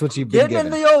Mhm. that's what you've been Getting in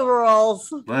given. the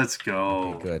overalls. Let's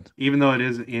go. Okay, good. Even though it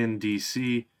is in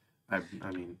DC, I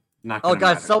mean, not Oh, gonna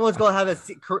guys, matter. someone's going to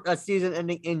have a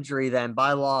season-ending injury then,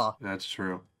 by law. That's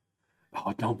true.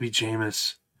 Oh, don't be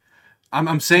Jameis.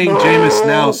 I'm saying Jameis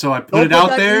now, so I put Don't it put out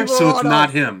that there, evil so it's on not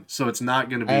us. him. So it's not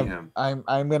going to be him.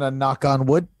 I'm gonna knock on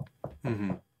wood.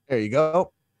 hmm There you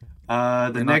go.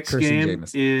 The You're not next cursing game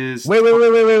Jameis. is.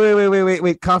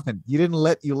 Wait, Kaufman. You didn't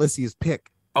let Ulysses pick.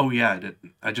 Oh yeah, I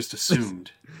didn't. I just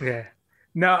assumed. Yeah.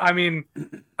 No, I mean,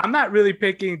 I'm not really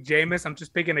picking Jameis. I'm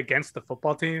just picking against the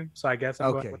football team. So I guess I'm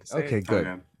Okay, going with the Saints. okay, good.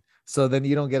 Okay. So then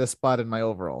you don't get a spot in my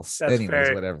overalls. That's Anyways,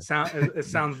 fair. whatever. It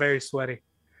sounds very sweaty.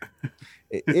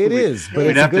 It is, but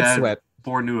We'd it's a have to good add sweat.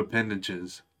 4 new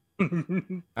appendages. That's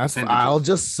fine. appendages. I'll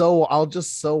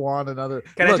just sew on another.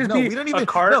 Can I Look, just no, be we don't a even.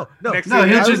 cart no, next No, to I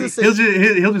he'll was just gonna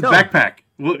he'll just No. backpack.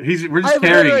 We're I just have another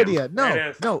carrying him. idea. There it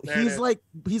is. No, There it he's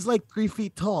is. like 3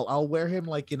 feet tall. I'll wear him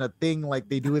like in a thing like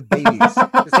they do with babies.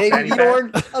 Baby Fanny pack.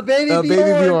 Bjorn. A baby Bjorn.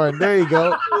 Baby Bjorn. There you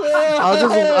go.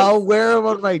 I'll wear him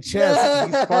on my chest.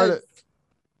 He's part of.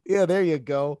 Yeah, there you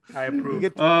go. I You approve.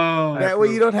 get, Oh, that way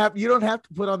you don't have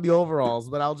to put on the overalls,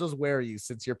 but I'll just wear you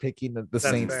since you're picking the That's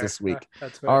Saints fair. this week.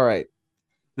 That's fair. All right.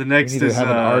 the We next need to is have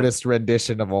an artist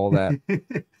rendition of all that.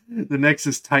 the next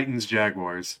is Titans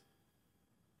Jaguars.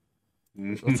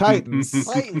 Titans.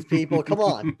 Titans, people, come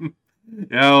on.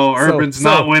 Yo, Urban's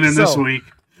not winning this so- week.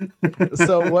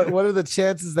 So what are the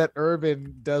chances that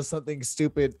Urban does something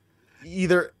stupid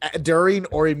either during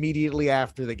or immediately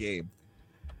after the game?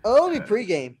 Oh, it'll be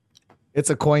pregame. It's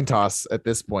a coin toss at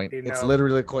this point. You It's know.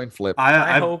 literally a coin flip.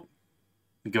 I I hope.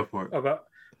 go for it. Okay.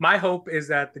 My hope is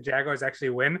that the Jaguars actually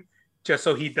win, just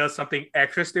so he does something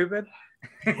extra stupid.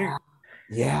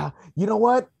 Yeah. You know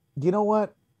what?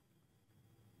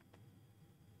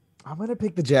 I'm gonna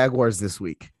pick the Jaguars this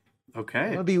week. I'm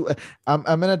Okay. gonna be. I'm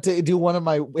gonna do one of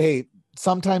my. Hey,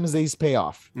 sometimes these pay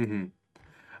off. hmm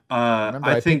Remember,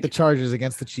 I, I picked think the Chargers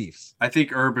against the Chiefs.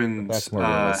 Urban's That's more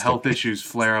realistic. health issues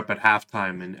flare up at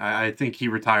halftime, and I think he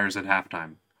retires at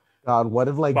halftime. God, what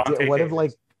if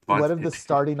Vontae the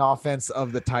starting offense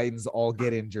of the Titans all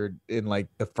get injured in like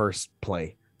the first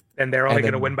play? And they're only And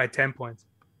going to then- win by 10 points.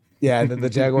 Yeah, and then the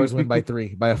Jaguars win by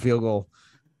 3 by a field goal.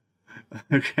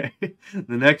 Okay.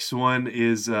 The next one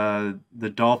is the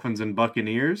Dolphins and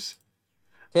Buccaneers.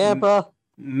 Tampa.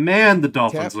 Man, the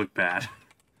Dolphins look bad.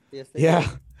 Yes, they Yeah,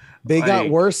 do. they got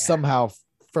Like- worse somehow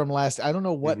from last. I don't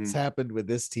know what's Mhm. happened with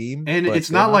this team, And but it's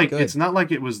they're not like good. it's not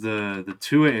like it was the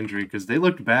Tua injury, because they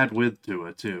looked bad with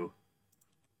Tua too.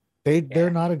 they're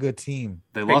not a good team.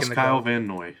 They Picking lost the Kyle goal. Van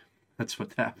Noy. That's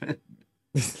what happened.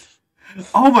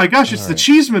 Oh my gosh, it's All the right.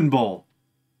 Cheeseman Bowl.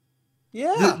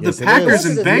 Yeah. The Yes, it Packers is.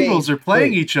 and This is Bengals are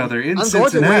playing Wait. each other in I'm going to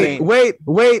Cincinnati. win.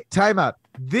 Wait, timeout.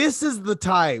 This is the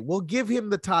tie. We'll give him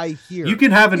the tie here. You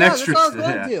can have an Yeah, extra. that's what I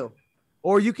was yeah. going to.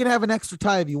 or you can have an extra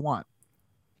tie if you want.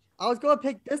 I was going to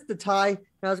pick this to tie, and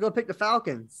I was going to pick the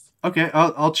Falcons. Okay,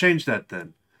 I'll change that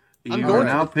then. I'm You going are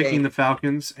to now this picking game. the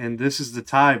Falcons, and this is the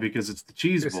tie because it's the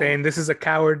Cheese You're Bowl. saying this is a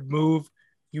coward move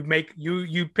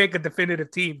you pick a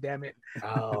definitive team. Damn it.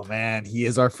 Oh man, he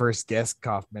is our first guest,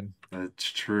 Kaufman. That's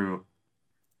true.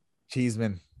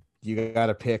 Cheeseman, you got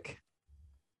to pick.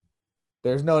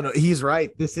 There's no. He's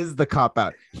right. This is the cop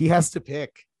out. He has to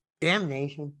pick.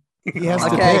 Damnation. He has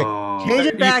to Okay. pick. Change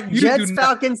it back. You Jets, do not-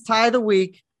 Falcons, tie of the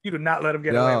week. You do not let him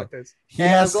get No. away with this. He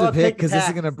And has I'm to gonna pick pick the because this is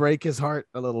Pats. gonna break his heart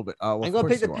a little bit. Oh, I'm going to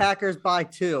pick the Packers by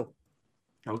 2.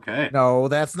 Okay. No,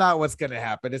 that's not what's gonna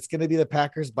happen. It's gonna be the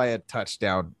Packers by a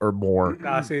touchdown or more.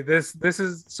 Nah, see, this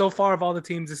is so far of all the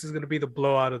teams, this is gonna be the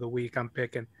blowout of the week. I'm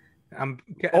picking.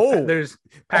 There's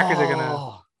Packers are gonna.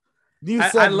 Oh, new I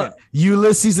segment. love-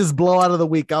 Ulysses' blowout of the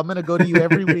week. I'm gonna go to you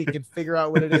every week and figure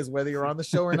out what it is, whether you're on the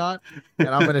show or not, and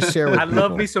I'm gonna share with I people.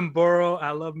 love me some Burrow. I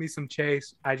love me some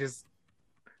Chase. I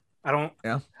don't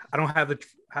have the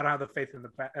faith in the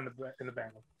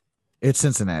Bengals. It's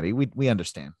Cincinnati. We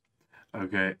understand.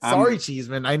 Okay. Sorry,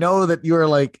 Cheeseman. I know that you're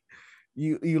like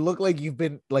you look like you've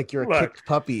been like you're a Look. kicked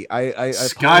puppy. I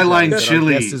Skyline apologize that our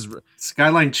Chili. guest is-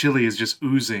 Skyline Chili is just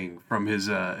oozing from his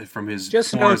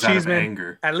Just know, pores out of Cheeseman,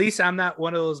 anger. at least I'm not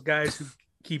one of those guys who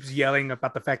keeps yelling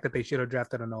about the fact that they should have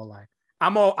drafted an O-line. I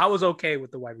was okay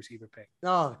with the wide receiver pick.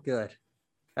 Oh, good.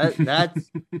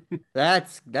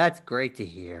 That's great to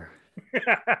hear.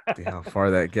 See how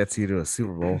far that gets you to a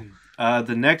Super Bowl.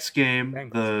 The next game,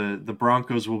 Bengals. the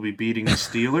Broncos will be beating the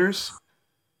Steelers.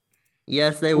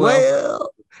 Yes, they will.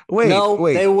 Well, wait, no,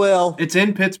 wait. they will. It's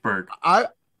in Pittsburgh.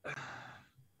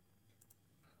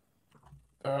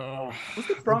 Who's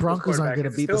the Broncos aren't quarterback? gonna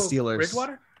Is it beat the still Steelers.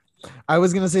 Bridgewater? I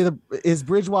was gonna say is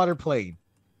Bridgewater playing?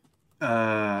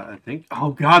 I think.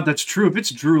 Oh God, that's true. If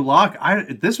it's Drew Lock,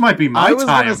 this might be my I was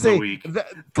tie gonna of say the week.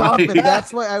 Kaufman, Like-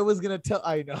 that's why I was gonna tell.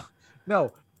 I know.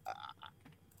 No,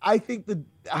 I think the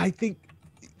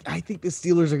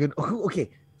Steelers are gonna. Okay,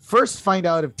 first find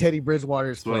out if Teddy Bridgewater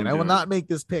is That's what I'm playing. I will doing. not make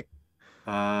this pick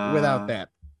without that.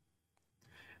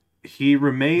 He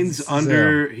remains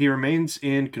So- He remains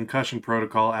in concussion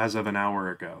protocol as of an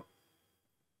hour ago.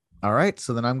 All right,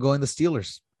 so then I'm going the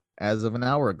Steelers as of an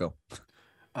hour ago.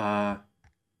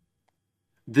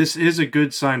 This is a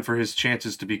good sign for his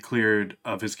chances to be cleared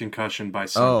of his concussion by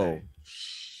Sunday. Oh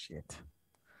shit!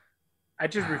 I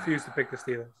just refuse to pick the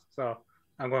Steelers, so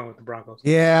I'm going with the Broncos.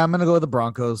 Yeah, I'm gonna go with the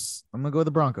Broncos.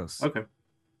 Okay.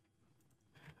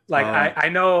 Like I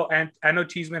know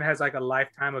Cheeseman has like a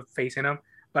lifetime of facing him,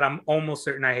 but I'm almost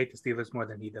certain I hate the Steelers more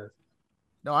than he does.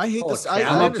 No, I hate this. okay. I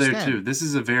I'm up there understand. too. This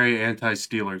is a very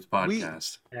anti-Steelers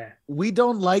podcast. Yeah. We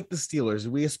don't like the Steelers.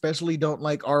 We especially don't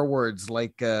like R words,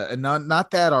 like not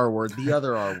that R word, the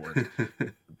other R word.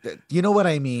 You know what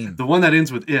I mean? The one that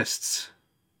ends with ists.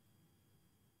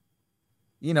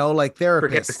 You know, like therapists.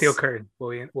 Forget the steel curtain.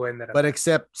 We'll end that up. But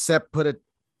except put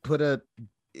a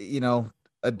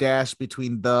a dash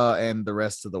between the and the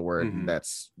rest of the word. Mhm. And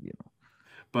that's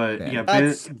But Yeah. yeah,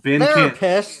 That's Ben can't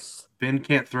therapists. Ben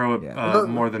can't throw it Yeah.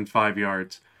 more than 5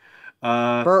 yards.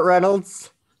 Burt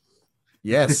Reynolds.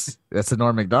 yes, that's a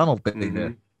Norm Macdonald thing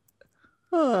there.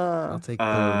 Uh, I'll take the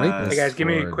Uh, rapist. Hey guys, give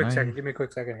me a for quick 9. second. Give me a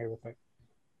quick second here, real quick.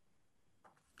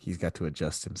 He's got to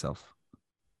adjust himself.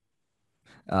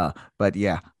 But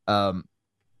yeah,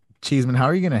 Cheeseman, how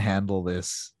are you going to handle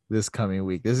this coming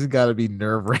week? This has got to be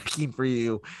nerve wracking for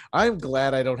you. I'm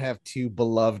glad I don't have two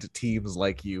beloved teams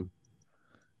like you.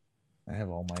 I have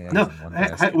all my eggs No, in one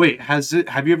basket. wait.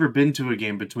 Have you ever been to a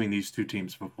game between these two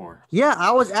teams before? yeah,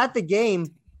 I was at the game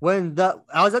when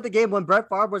Brett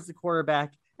Favre was the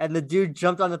quarterback, and the dude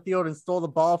jumped on the field and stole the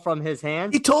ball from his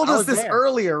hand. He told I us was this there.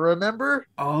 earlier. Remember?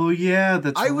 Oh yeah,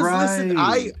 that's I was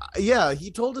right. listening.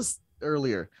 He told us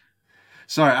earlier.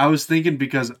 Sorry, I was thinking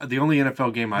because the only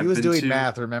NFL game I've He was been doing to.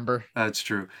 math. Remember? That's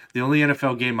true. The only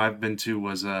NFL game I've been to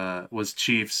was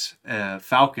Chiefs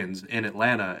Falcons in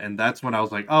Atlanta, and that's when I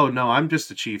was like, oh no, I'm just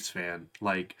a Chiefs fan.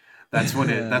 Like that's when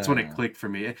it clicked for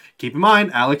me. Keep in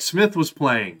mind, Alex Smith was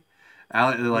playing.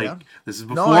 Yeah. This is No,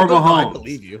 before I don't know. I Mahomes.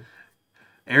 believe you.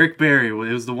 Eric Berry, it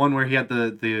was the one where he had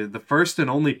the first and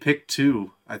only pick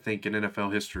 2, I think, in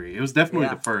NFL history. It was definitely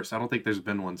Yeah. the first. I don't think there's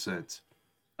been one since.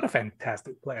 What a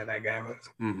fantastic player that guy was.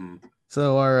 Mm-hmm.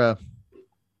 So our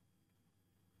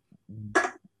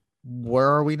where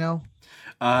are we now?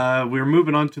 We're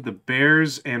moving on to the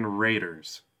Bears and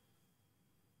Raiders.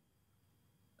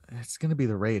 It's gonna be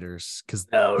the Raiders because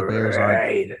the Bears aren't.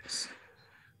 Raiders.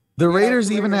 The Yeah, Raiders,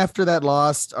 the even Raiders. after that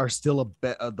loss, are still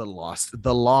the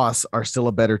loss are still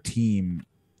a better team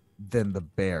than the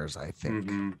Bears. I think.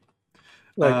 Mm-hmm.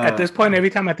 Look, at this point, every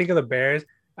time I think of the Bears,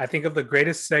 I think of the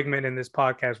greatest segment in this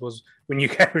podcast was when you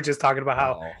guys were just talking about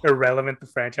how Oh. irrelevant the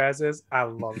franchise is. I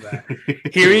love that.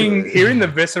 hearing the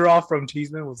visceral from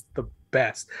Cheeseman was the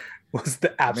best. Was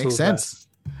the absolute Makes sense.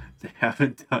 They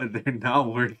haven't done. They're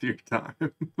not worth your time.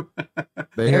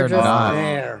 They They're are just not.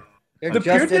 there. They're The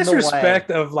pure just in the disrespect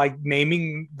way. of like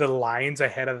naming the Lions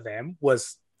ahead of them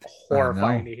was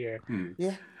horrifying to hear.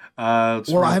 Yeah. Let's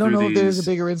Well, run I don't through know if there's a these.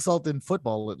 bigger insult in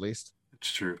football, at least.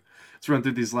 It's true. Let's run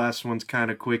through these last ones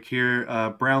kind of quick here.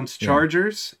 Browns Yeah.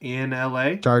 Chargers in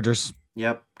LA. Chargers.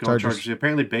 Yep, going Chargers. Chargers.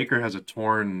 Apparently Baker has a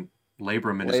torn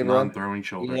labrum in his Labrum. non-throwing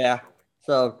shoulder. Yeah.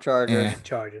 So Chargers. Eh.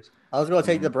 Chargers. I was going to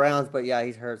take the Browns, but yeah,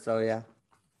 he's hurt. So yeah.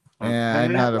 Yeah, Okay.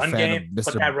 I'm not a Run fan game, of but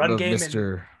Mr. that run of game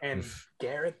Mr. And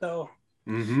Garrett though.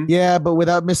 Mm-hmm. Yeah, but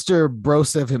without Mr.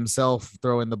 Brosev himself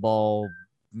throwing the ball,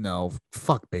 no,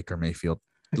 fuck Baker Mayfield.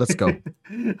 Let's go.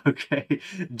 Okay.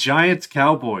 Giants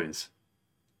Cowboys.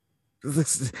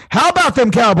 How about them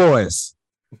Cowboys?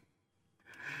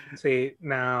 See,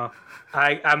 now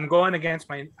I'm going against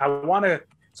I want to.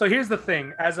 So here's the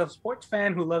thing: as a sports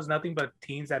fan who loves nothing but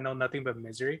teams that know nothing but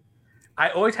misery, I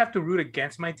always have to root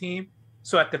against my team.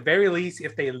 So at the very least,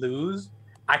 if they lose,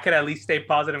 I could at least stay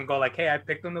positive and go like, "Hey, I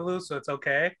picked them to lose, so it's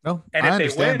okay." No, And I if they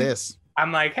understand win- this.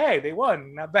 I'm like, "Hey, they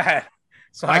won, not bad."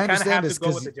 So I I kind of understand have this to go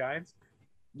 'cause with the Giants.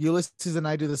 Ulysses and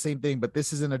I do the same thing, but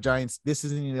this isn't a Giants. This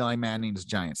isn't Eli Manning's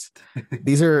Giants.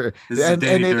 These are This is and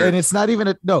Danny Dirt. and it's not even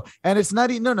a no, and it's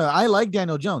not even no. I like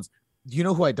Daniel Jones. You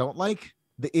know who I don't like?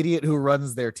 The idiot who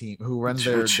runs their team, who runs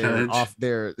Joe their Judge. off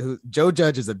their. Joe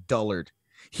Judge is a dullard.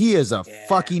 He is a Yeah.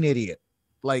 fucking idiot.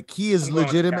 Like he is I'm going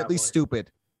with the legitimately Cowboys.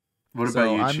 stupid. What about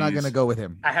So you, I'm not Cheese? gonna go with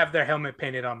him. I have their helmet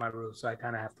painted on my roof, so I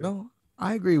kind of have to. No,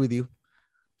 I agree with you.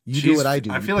 You do Cheese- what I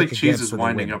do. I You feel like pick Cheese against is so they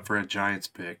winding win. up for a Giants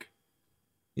pick.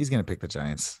 He's gonna pick the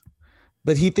Giants,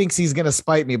 but he thinks he's gonna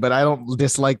spite me. But I don't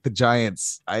dislike the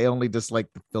Giants. I only dislike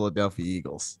the Philadelphia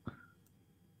Eagles.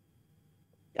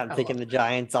 I'm taking the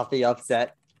Giants off the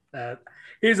upset.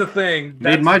 Here's the thing: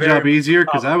 Made that's my very job easier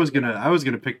because I was complicated.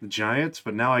 gonna pick the Giants,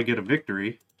 but now I get a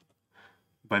victory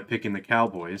by picking the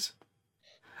Cowboys.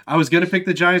 I was gonna pick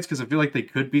the Giants because I feel like they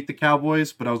could beat the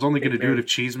Cowboys, but I was only They gonna do it can. if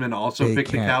Cheeseman also They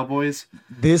picked the can't. Cowboys.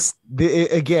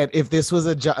 Again, if this was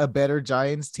a better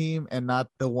Giants team and not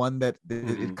the one that it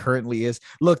Mhm. currently is,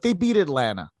 look, they beat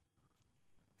Atlanta,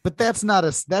 but that's not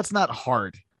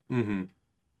hard. Mm-hmm.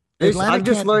 Atlanta I'm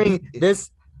just can't learning beat-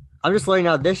 this. I'm just learning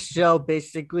now. This show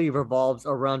basically revolves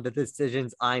around the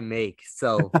decisions I make.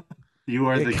 So You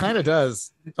are It the kind of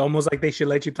does. It's almost like they should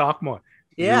let you talk more.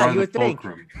 yeah, are you the would think.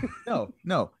 fulcrum.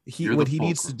 No. You're What the he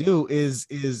needs to fulcrum. do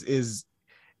is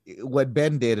what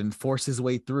Ben did and force his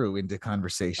way through into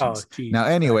conversations. geez. Now,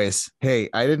 anyways, hey,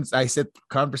 I said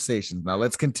conversations. Now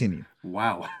let's continue.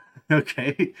 Wow.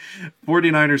 Okay.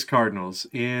 49ers Cardinals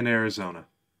in Arizona.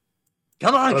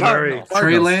 Come on, Oh, Cardinals.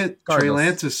 Trey Cardinals.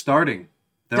 Lance is starting.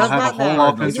 They'll Does have a not whole matter.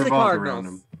 offense Give me the revolved around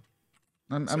Cardinals.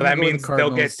 I'm So gonna that go with means the they'll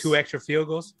get Cardinals. 2 extra field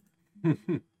goals.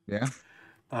 him.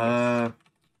 Yeah.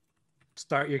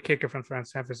 Start your kicker from San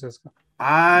Francisco.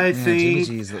 I Man, Jimmy think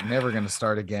G's never gonna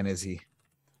start again, is he?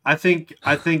 I think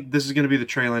this is going to be the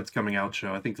Trey Lance coming out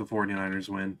show. I think the 49ers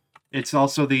win. It's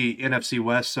also the NFC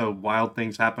West, so wild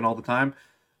things happen all the time.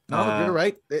 No, you're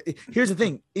right. Here's the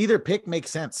thing: either pick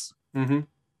makes sense. Mm-hmm.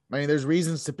 I mean, there's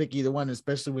reasons to pick either one,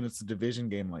 especially when it's a division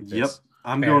game like this. Yep.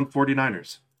 I'm Fair. going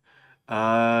 49ers.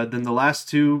 Then the last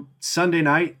two, Sunday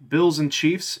night, Bills and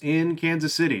Chiefs in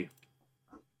Kansas City.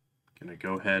 Gonna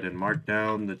go ahead and mark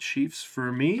down the Chiefs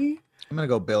for me. I'm gonna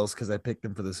go Bills because I picked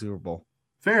them for the Super Bowl,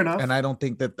 Fair enough. and I don't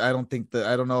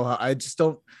know how. I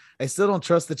still don't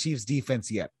trust the Chiefs'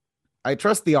 defense yet. I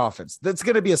trust the offense. That's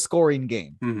gonna be a scoring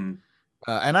game, hmm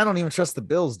and I don't even trust the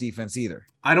Bills' defense either.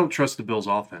 I don't trust the Bills'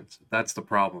 offense. That's the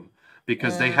problem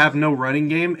because they Eh. have no running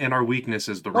game, and our weakness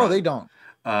is the run. Oh, they don't.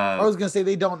 I Uh, was gonna say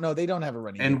they don't know. They don't have a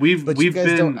running and game. we've But you we've guys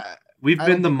been don't. we've I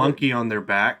been don't the think we're- monkey on their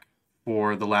back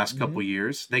for the last couple Mhm.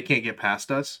 years. They can't get past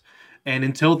us, and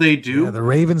until they do, Yeah, the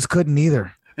Ravens couldn't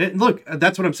either. and look,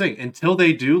 that's what I'm saying. Until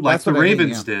they do, like That's the what I mean,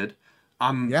 Ravens did,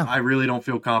 Yeah. I really don't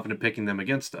feel confident picking them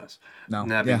against us. No, And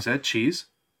that yeah. being said, Cheese.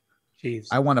 Jeez.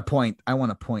 I want a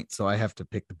point. So I have to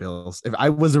pick the Bills. If I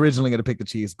was originally going to pick the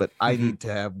Chiefs, but I Mhm. need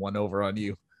to have one over on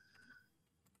you.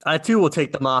 I too will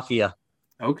take the Mafia.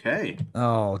 Okay.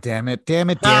 Oh, damn it.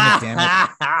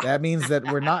 That means that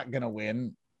we're not going to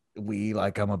win.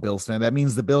 I'm a Bills fan. That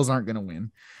means the Bills aren't going to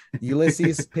win.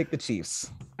 Ulysses, pick the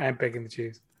Chiefs. I'm picking the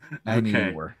Chiefs. I knew Okay.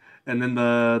 you were. And then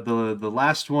the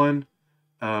last one,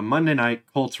 Monday night,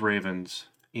 Colts Ravens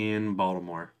in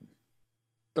Baltimore.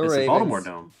 The It's the Ravens. Baltimore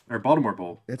Dome or Baltimore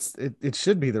Bowl. It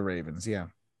should be the Ravens. Yeah.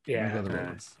 Yeah. I'm gonna go the Yeah.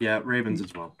 Ravens. Yeah, Ravens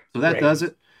as well. So that does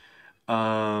it.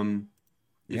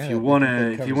 If Yeah, you I want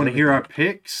think that to covers hear our everything.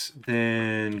 picks,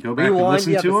 then go back and Rewind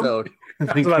listen the to them. episode. Then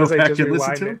I was about go to say, back just and listen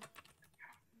rewind to it.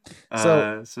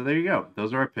 them. So there you go.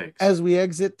 Those are our picks. As we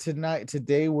exit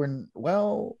today,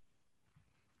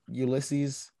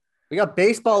 Ulysses. We got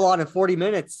baseball on in 40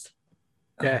 minutes.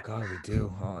 Yeah. Oh God, we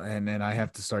do. Oh, and then I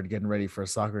have to start getting ready for a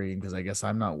soccer game because I guess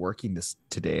I'm not working this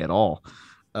today at all.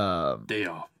 Day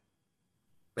off.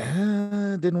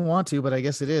 Didn't want to, but I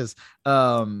guess it is.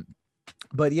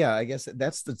 But yeah, I guess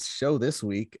that's the show this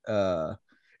week.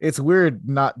 It's weird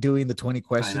not doing the 20 I know.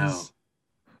 questions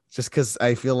just because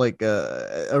I feel like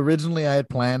originally I had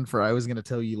planned for I was gonna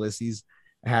tell Ulysses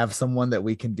have someone that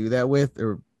we can do that with,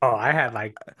 or Oh, I had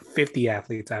like 50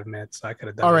 athletes I've met, so I could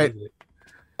have done All it right. easily.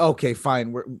 okay,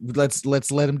 fine. Let's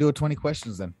let him do a 20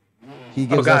 questions then. He Oh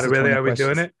gives God, us a really? 20 Are we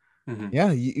questions. doing it? Mhm.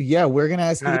 Yeah, yeah, we're gonna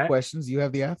ask you All the right. questions. You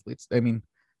have the athletes. I mean,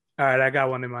 All right, I got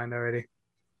one in mind already.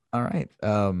 all right.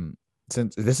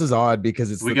 Since this is odd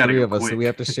because it's We the gotta three go of us, so we quick.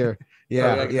 have to share. Oh,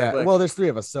 Yeah, yeah, yeah. quick. Well, there's three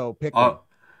of us, so pick one.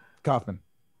 Kaufman.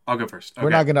 I'll go first. Okay. We're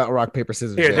not gonna rock paper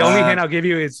scissors. Here, the yet. only hint I'll give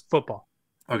you is football.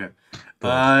 Okay. Good,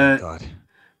 thank God.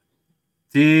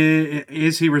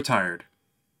 Is he retired?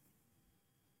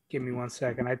 Give me 1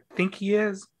 second. I think he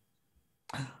is.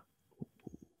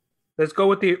 Let's go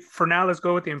with the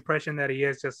impression that he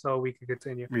is, just so we can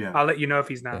continue. Yeah. I'll let you know if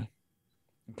he's not. Okay.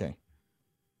 Okay,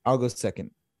 I'll go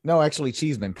second. No, actually,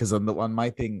 Cheeseman, because on my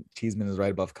thing, Cheeseman is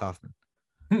right above Kaufman.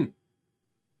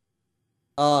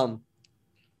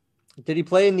 Did he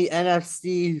play in the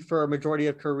NFC for a majority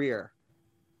of career?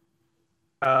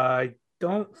 I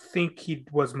don't think he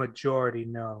was majority,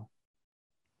 no.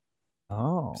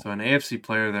 Oh, So an AFC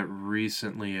player that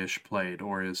recently-ish played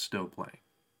or is still playing.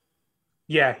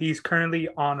 Yeah, he's currently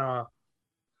on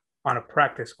a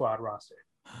practice squad roster.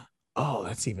 oh,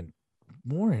 that's even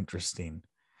more interesting.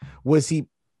 Was he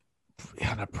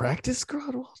on a practice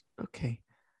squad? Okay.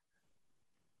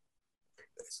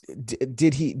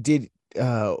 Did he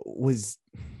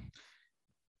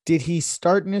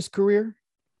start in his career?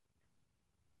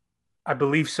 I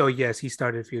believe so, yes. He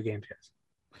started a few games, yes.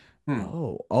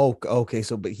 Oh, okay.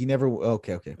 So, but he never.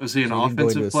 Okay. Was he an So didn't go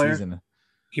into offensive a player? season.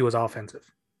 He was offensive.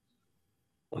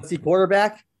 Was he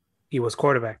quarterback? He was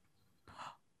quarterback.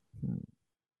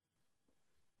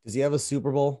 Does he have a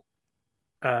Super Bowl?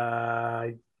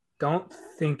 I don't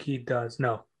think he does.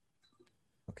 No.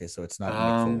 Okay, so it's not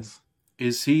Nick Foles.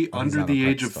 Is he Oh, he's under not a the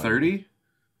age of practice squad. 30?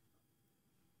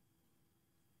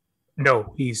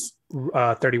 No, he's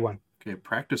 31. Okay,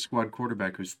 practice squad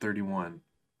quarterback who's 31.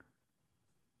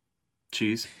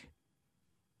 Cheese.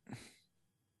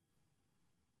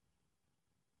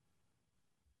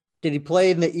 Did he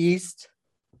play in the East?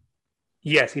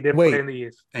 Yes, he did Wait. play in the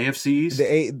East. AFC East?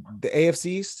 The AFC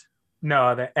East.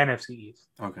 No, the NFC East.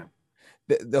 Okay.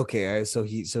 Okay, so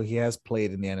he has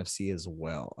played in the NFC as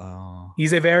well.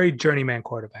 He's a very journeyman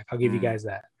quarterback. I'll give you guys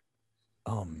that.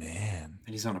 Oh man,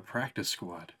 And he's on a practice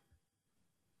squad.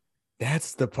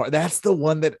 that's the part. That's the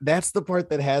part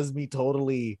that has me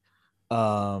totally.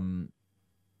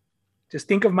 Just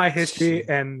think of my history,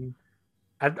 and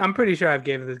I'm pretty sure I've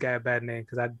given this guy a bad name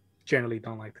because I generally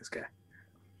don't like this guy.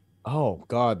 Oh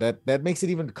God, that makes it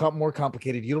even more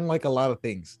complicated. You don't like a lot of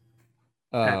things.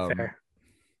 Not fair.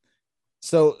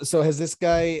 So has this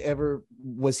guy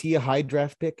was he a high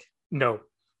draft pick? No,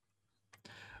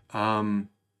 Um,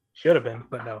 should have been,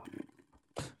 but no.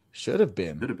 Should have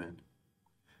been. could have been.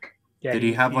 Yeah, Did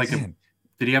he have like Man,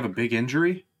 Did he have a big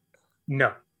injury?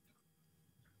 No.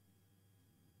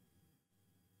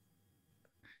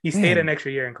 He stayed Man. an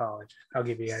extra year in college. I'll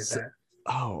give you guys that.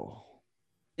 oh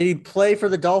Did he play for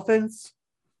the Dolphins?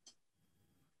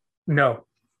 No.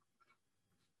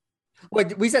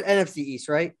 Wait, we said NFC East,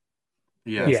 right?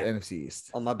 Yeah. yes, Yeah. NFC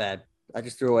East. Oh, my bad. I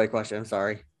just threw away a question. I'm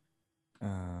sorry.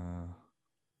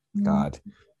 God,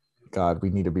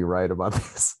 we need to be right about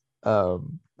this.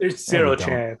 There's zero we don't.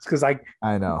 chance because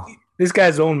I know. this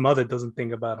guy's own mother doesn't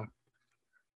think about him.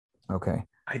 Okay.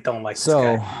 I don't like this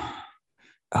So, guy.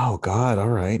 oh God, all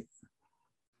right.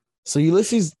 So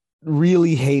Ulysses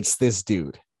really hates this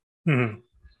dude. Mhm.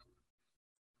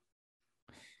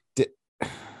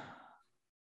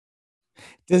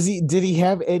 Did he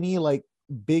have any like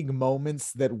big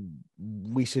moments that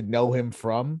we should know him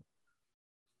from?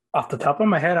 Off the top of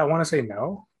my head, I want to say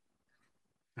no.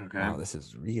 Okay. Wow, this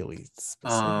is really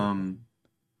specific.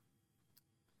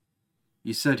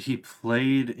 You said he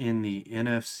played in the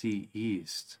NFC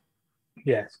East.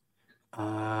 Yes.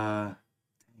 I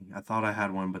thought I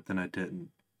had one, but then I didn't.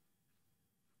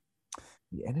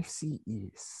 The NFC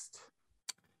East.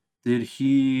 Did And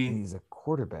he he's a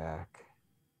quarterback.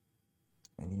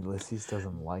 And Ulysses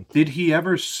doesn't like it. Did he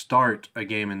ever start a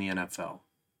game in the NFL?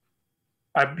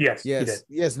 Yes, he did.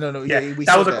 Yes, no. Yeah, we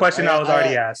that said was a question I was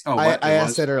already asked. Oh, I what? asked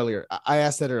was? that earlier. I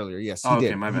asked that earlier. Yes, he Oh, okay,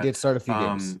 did. my He bad. did start a few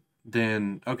games.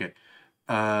 Then okay.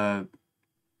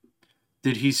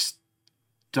 Did he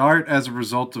start as a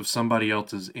result of somebody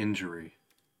else's injury?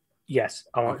 Yes.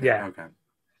 Okay, Yeah. okay.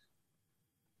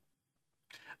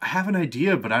 I have an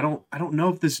idea, but I don't know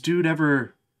if this dude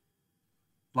ever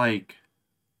like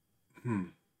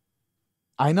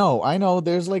I know.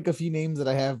 There's like a few names that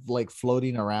I have like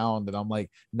floating around, and I'm like,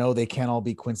 no, they can't all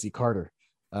be Quincy Carter.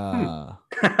 What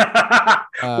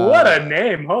a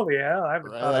name! Holy hell! I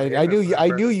haven't thought of him I knew in you. I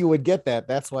forever. knew you would get that.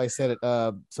 That's why I said it.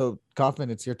 So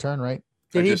Kaufman, it's your turn, right?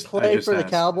 Did he I play just for the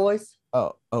asked. Cowboys?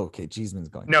 Oh, okay. Cheeseman's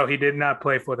going. No, he did not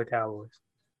play for the Cowboys.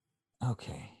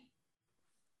 Okay.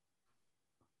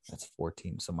 That's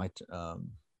 14. So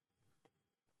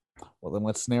well, then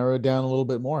let's narrow it down a little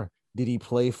bit more. Did he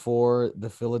play for the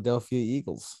Philadelphia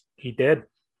Eagles? He did.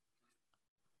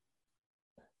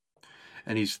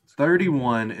 And he's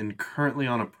 31 and currently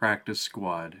on a practice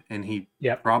squad, and he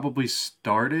Yep. probably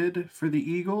started for the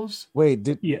Eagles. Wait,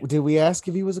 did Yeah. we ask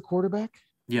if he was a quarterback?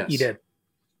 Yes, He did.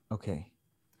 Okay.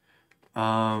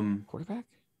 Um, Quarterback?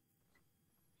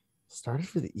 Started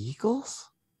for the Eagles?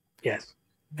 Yes.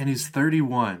 and he's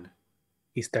 31.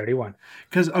 He's 31.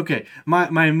 Because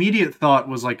my immediate thought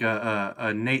was like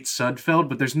a Nate Sudfeld,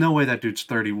 but there's no way that dude's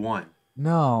 31.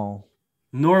 No.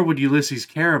 Nor would Ulysses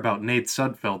care about Nate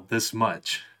Sudfeld this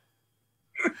much.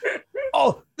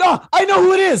 Oh, no, I know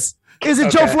who it is. Is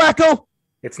it Joe Okay. Flacco?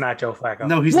 It's not Joe Flacco.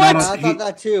 No, he's What? not. I On, thought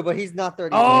that too, but he's not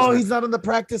 30. Oh, he's not on the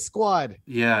practice squad.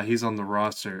 yeah, he's on the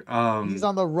roster. He's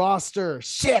on the roster.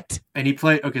 Shit. And he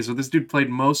played. Okay, so this dude played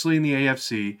mostly in the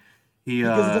AFC. He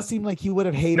Because it does seem like he would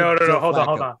have hated No. Joe Hold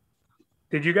Flacco. on.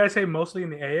 Did you guys say mostly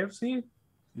in the AFC?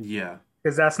 yeah.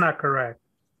 Because that's not correct.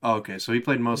 Oh, okay, so he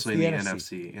played mostly in It's the the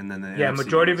NFC, and then the Yeah, NFC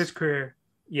majority of was- his career.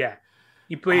 Yeah,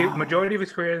 he played Ah. majority of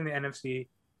his career in the NFC,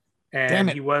 Damn and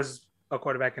it. he was a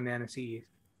quarterback in the NFC East.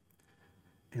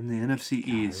 in the NFC God,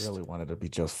 East. I really wanted to be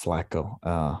Joe Flacco.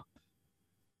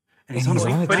 And he's And on he's a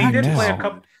on a But he team did now. play a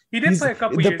couple. He did He's- play a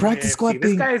couple the years. practice in the squad AFC.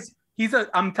 This thing- guy's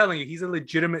I'm telling you, he's a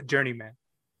legitimate journeyman.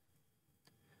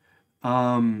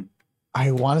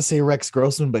 I want to say Rex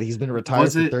Grossman, but he's been retired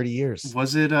Was for it- 30 years.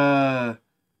 Was it?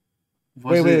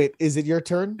 Wait. Is it your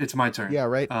turn? It's my turn. Yeah,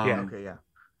 right? Yeah. Okay, yeah.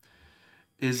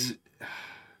 Is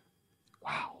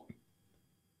Wow.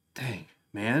 dang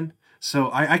man. So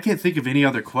I can't think of any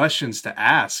other questions to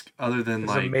ask other than It's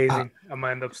like amazing. I'm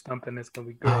gonna end up stumping. It's gonna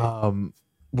be great.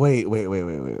 Wait.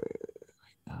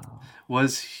 Oh.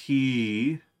 was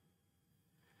he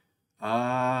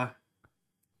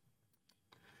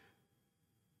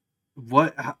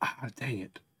what dang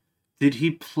it. Did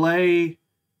he play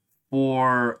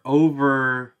for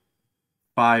over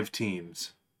 5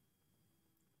 teams?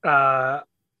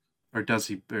 Or does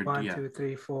he? Or, 1, yeah. 2,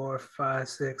 3, 4, 5,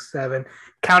 6, 7.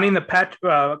 Counting the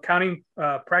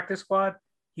practice squad,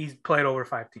 he's played over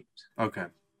 5 teams. Okay.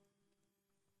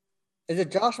 Is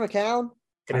it Josh McCown?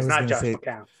 It I is was not gonna Josh say-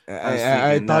 McCown. was I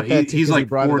thinking, no, thought that too, he's 'cause he like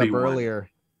brought it up 41. earlier.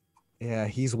 Yeah,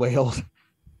 he's way old.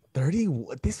 30.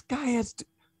 This guy has.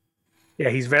 Yeah,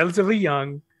 he's relatively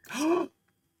young.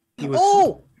 He was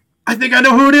Oh! I think I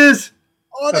know who it is.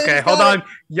 Oh, they okay. just Hold got on,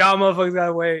 y'all motherfuckers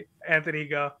gotta wait. Anthony,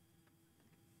 go.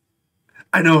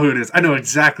 I know who it is. I know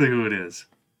exactly who it is.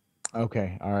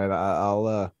 Okay, all right.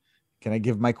 I'll. Can I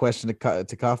give my question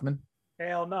to Kaufman?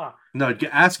 Hell no. No,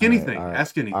 ask All right, anything. all right,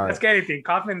 Ask anything. all right. Ask anything.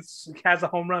 Kaufman has a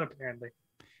home run apparently.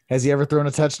 Has he ever thrown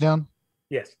a touchdown?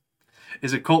 Yes.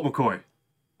 Is it Colt McCoy?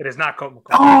 It is not Colt McCoy.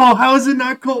 Oh, how is it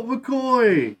not Colt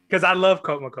McCoy? Because I love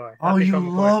Colt McCoy. I Oh, think you Colt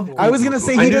McCoy's love cool. I was gonna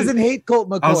say I he knew- doesn't hate Colt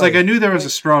McCoy. I was like, I knew there was a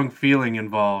strong feeling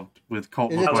involved with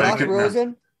Colt Is McCoy. it I Josh couldn't-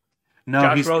 Rosen? No,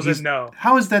 Josh he's, Rosen, he's no.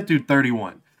 How is that dude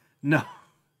 31? No.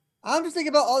 I'm just thinking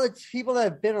about all the people that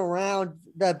have been around,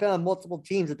 that have been on multiple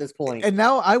teams at this point. And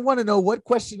now I want to know what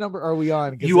question number are we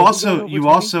on? 'Cause You have we gone also over you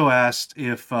 20? also asked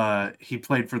if he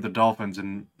played for the Dolphins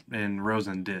and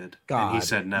Rosen did. God, and he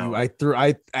said no.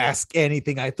 I ask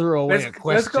anything. I threw away a Let's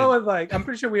question. go with like I'm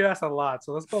pretty sure we asked a lot,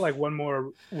 so let's go like one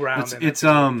more round. It's, and it's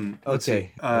that's let's see.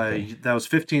 Okay, okay. That was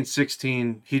 15,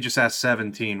 16. He just asked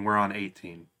 17. We're on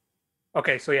 18.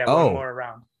 okay. So yeah, Oh. one more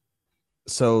round.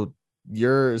 So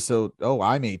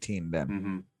I'm 18 then.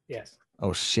 hmm Yes,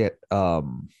 Oh shit.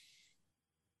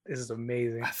 this is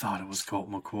amazing. I thought it was Colt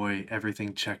McCoy.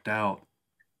 Everything checked out.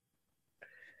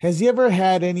 Has he ever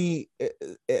had any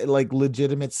like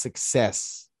legitimate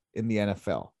success in the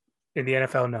NFL? In the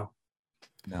NFL, no.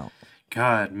 No.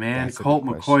 God, man, That's a Colt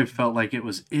good McCoy question. felt like it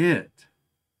was it.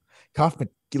 Kaufman,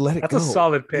 you let it That's go. a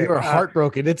solid pick. You are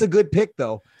heartbroken. It's a good pick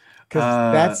though.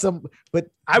 Because that's some but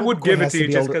I Colt would McCoy give it has to you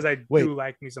be just older- because I Wait. do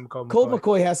like me some Colt McCoy. Colt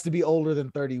McCoy has to be older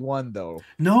than 31 though.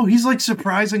 No, he's like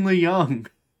surprisingly young.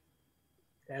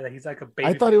 Yeah, he's like a baby.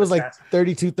 I thought it was like assassin.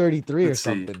 32, 33 or Let's see.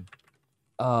 something.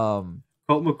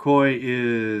 Colt McCoy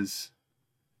is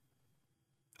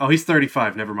Oh, he's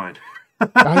 35. Never mind.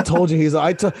 I told you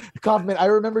Kaufman. I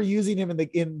remember using him in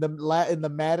the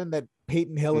Madden that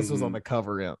Peyton Hillis was on the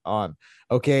cover on.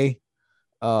 Okay.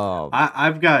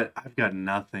 I've got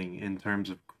nothing in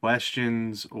terms of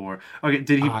questions or okay.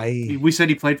 Did he? We said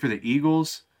he played for the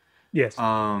Eagles. Yes.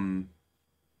 And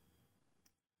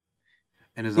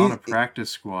is on a practice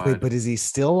squad. Wait, but is he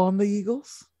still on the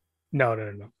Eagles? No.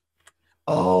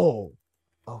 Oh,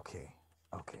 okay.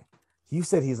 You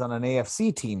said he's on an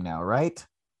AFC team now, right?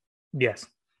 Yes.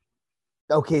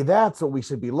 Okay, that's what we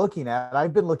should be looking at.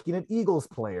 I've been looking at Eagles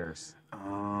players.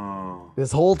 Oh.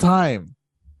 This whole time.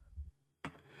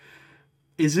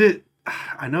 Is it?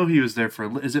 I know he was there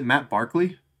for. Is it Matt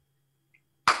Barkley?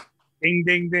 Ding,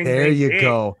 ding, ding. There ding, you ding.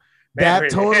 go. That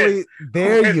totally.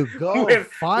 There you go.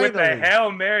 Finally. With the Hail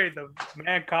Mary, the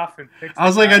man Coffin. I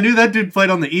was like, I knew that dude played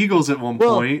on the Eagles at one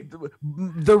point.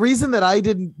 The reason that I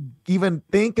didn't even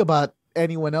think about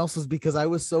anyone else was because I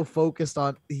was so focused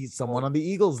on he's someone on the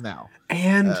Eagles now.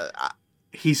 And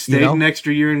he stayed an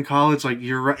extra year in college. Like,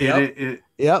 you're right.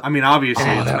 Yep. I mean, obviously,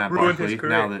 it's Matt ruined Barkley. his career.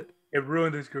 Now that it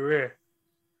ruined his career.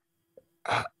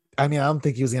 I mean, I don't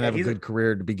think he was going to have a good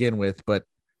career to begin with, but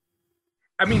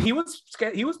I mean, he was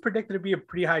predicted to be a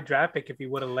pretty high draft pick if he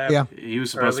would have left. Yeah, he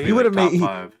was supposed to be he would have top made.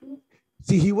 five.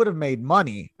 He would have made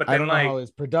money. But I don't know how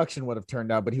his production would have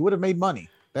turned out, but he would have made money.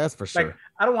 That's for sure. Like,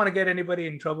 I don't want to get anybody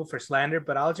in trouble for slander,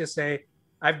 but I'll just say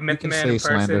I've met the man in person.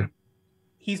 Slander.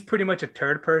 He's pretty much a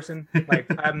turd person. Like,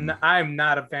 I'm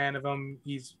not a fan of him.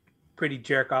 He's pretty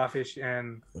jerk offish,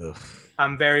 and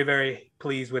I'm very, very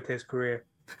pleased with his career.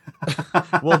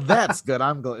 Well, that's good.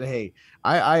 I'm glad. Hey,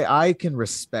 I can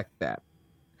respect that.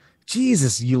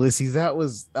 Jesus, Ulysses, that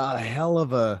was a hell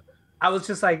of a. I was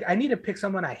just like, I need to pick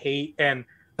someone I hate, and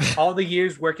all the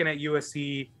years working at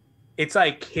USC, it's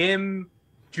like him,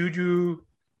 Juju,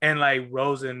 and like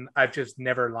Rosen. I've just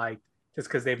never liked, just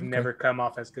because they've never come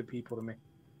off as good people to me.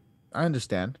 I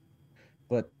understand,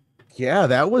 but yeah,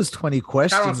 that was 20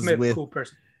 questions. Tyron Smith, with cool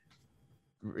person.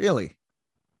 Really?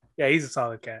 Yeah, he's a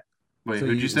solid cat. Wait,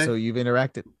 who'd you say? So you've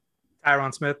interacted.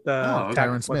 Tyron Smith. Okay.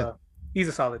 Tyron Smith. He's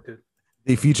a solid dude.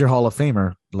 The future Hall of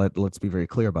Famer. Let's be very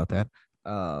clear about that.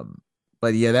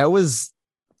 But yeah, that was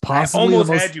possibly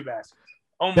almost had you, Bass.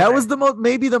 That was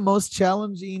maybe the most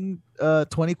challenging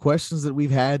 20 questions that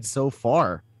we've had so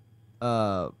far.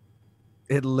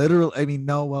 It literally, I mean,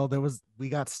 we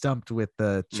got stumped with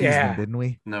the Cheeseman, didn't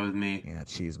we? No, with me. Yeah,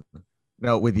 Cheeseman.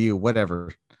 No, with you,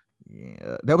 whatever.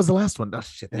 Yeah, that was the last one. Oh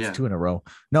shit, that's 2 in a row.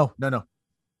 No.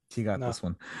 He got this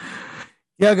one.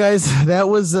 Yeah, guys, that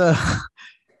was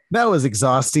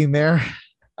exhausting there.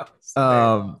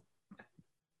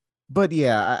 But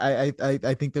yeah,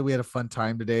 I think that we had a fun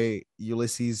time today.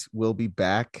 Ulysses will be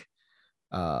back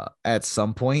at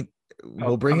some point.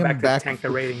 We'll bring him back.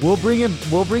 We'll bring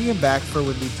him back for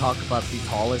when we talk about the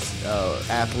tallest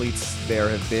athletes there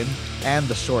have been and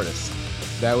the shortest.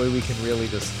 That way we can really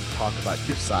just talk about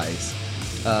your size.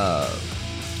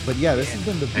 But yeah, this has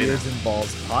been the Beards and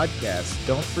Balls podcast.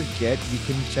 Don't forget, you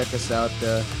can check us out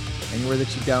anywhere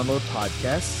that you download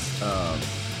podcasts.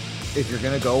 If you're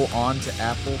going to go on to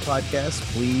Apple Podcasts,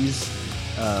 please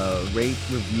rate,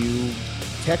 review,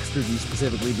 text review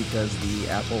specifically, because the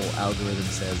Apple algorithm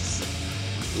says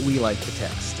we like to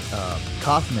text.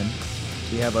 Kaufman,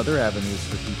 we have other avenues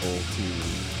for people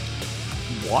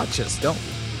to watch us, don't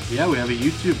we? Yeah, we have a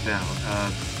YouTube now.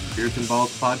 Beards and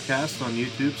Balls podcast on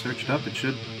YouTube. Search it up. It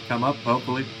should come up,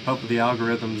 hopefully. Hope the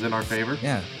algorithm's in our favor.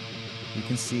 Yeah. You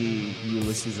can see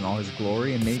Ulysses in all his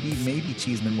glory, and maybe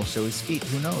Cheeseman will show his feet.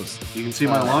 Who knows? You can see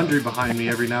my laundry behind me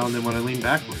every now and then when I lean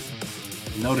backward.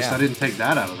 Notice I didn't take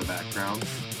that out of the background.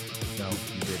 No,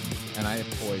 you didn't. And I have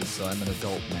toys, so I'm an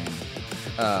adult man.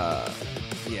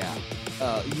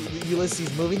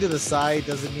 Ulysses, moving to the side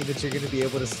doesn't mean that you're going to be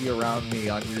able to see around me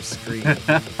on your screen.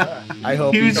 I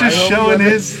hope he was just showing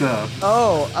his stuff.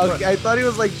 Oh, okay. I thought he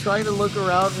was like trying to look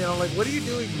around me, and I'm like, "What are you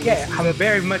doing?" Ulysses? Yeah, I'm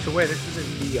very much aware this is in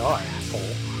VR, asshole.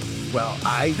 Well,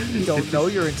 I don't know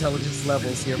your intelligence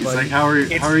levels here, He's buddy. like, how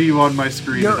are you on my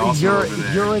screen? You're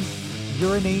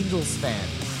an Angels fan.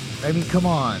 I mean, come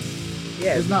on.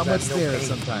 Yeah, there's not much there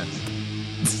sometimes.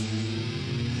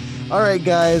 All right,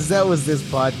 guys, that was this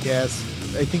podcast.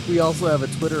 I think we also have a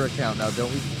Twitter account now,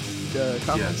 don't we?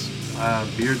 Yes,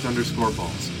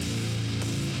 Beards_balls.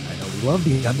 I know we love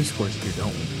the underscores here,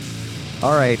 don't we?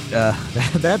 All right,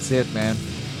 that's it, man.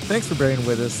 Thanks for bearing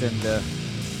with us, and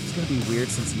it's gonna be weird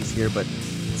since he's here, but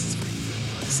this is for you,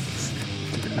 Ulysses.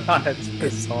 That's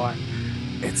bizarre.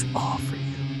 It's all for you.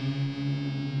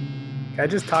 Can I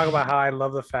just talk about how I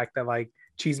love the fact that like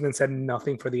Cheeseman said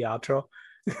nothing for the outro?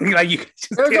 Like you could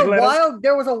just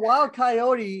There was a wild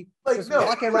coyote just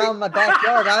walking around my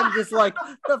backyard. I'm just like,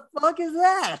 the fuck is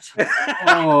that?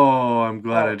 Oh, I'm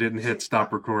glad I didn't hit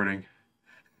stop recording.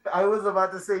 I was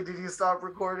about to say, did you stop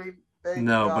recording? Thank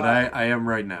No, God. but I am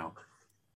right now.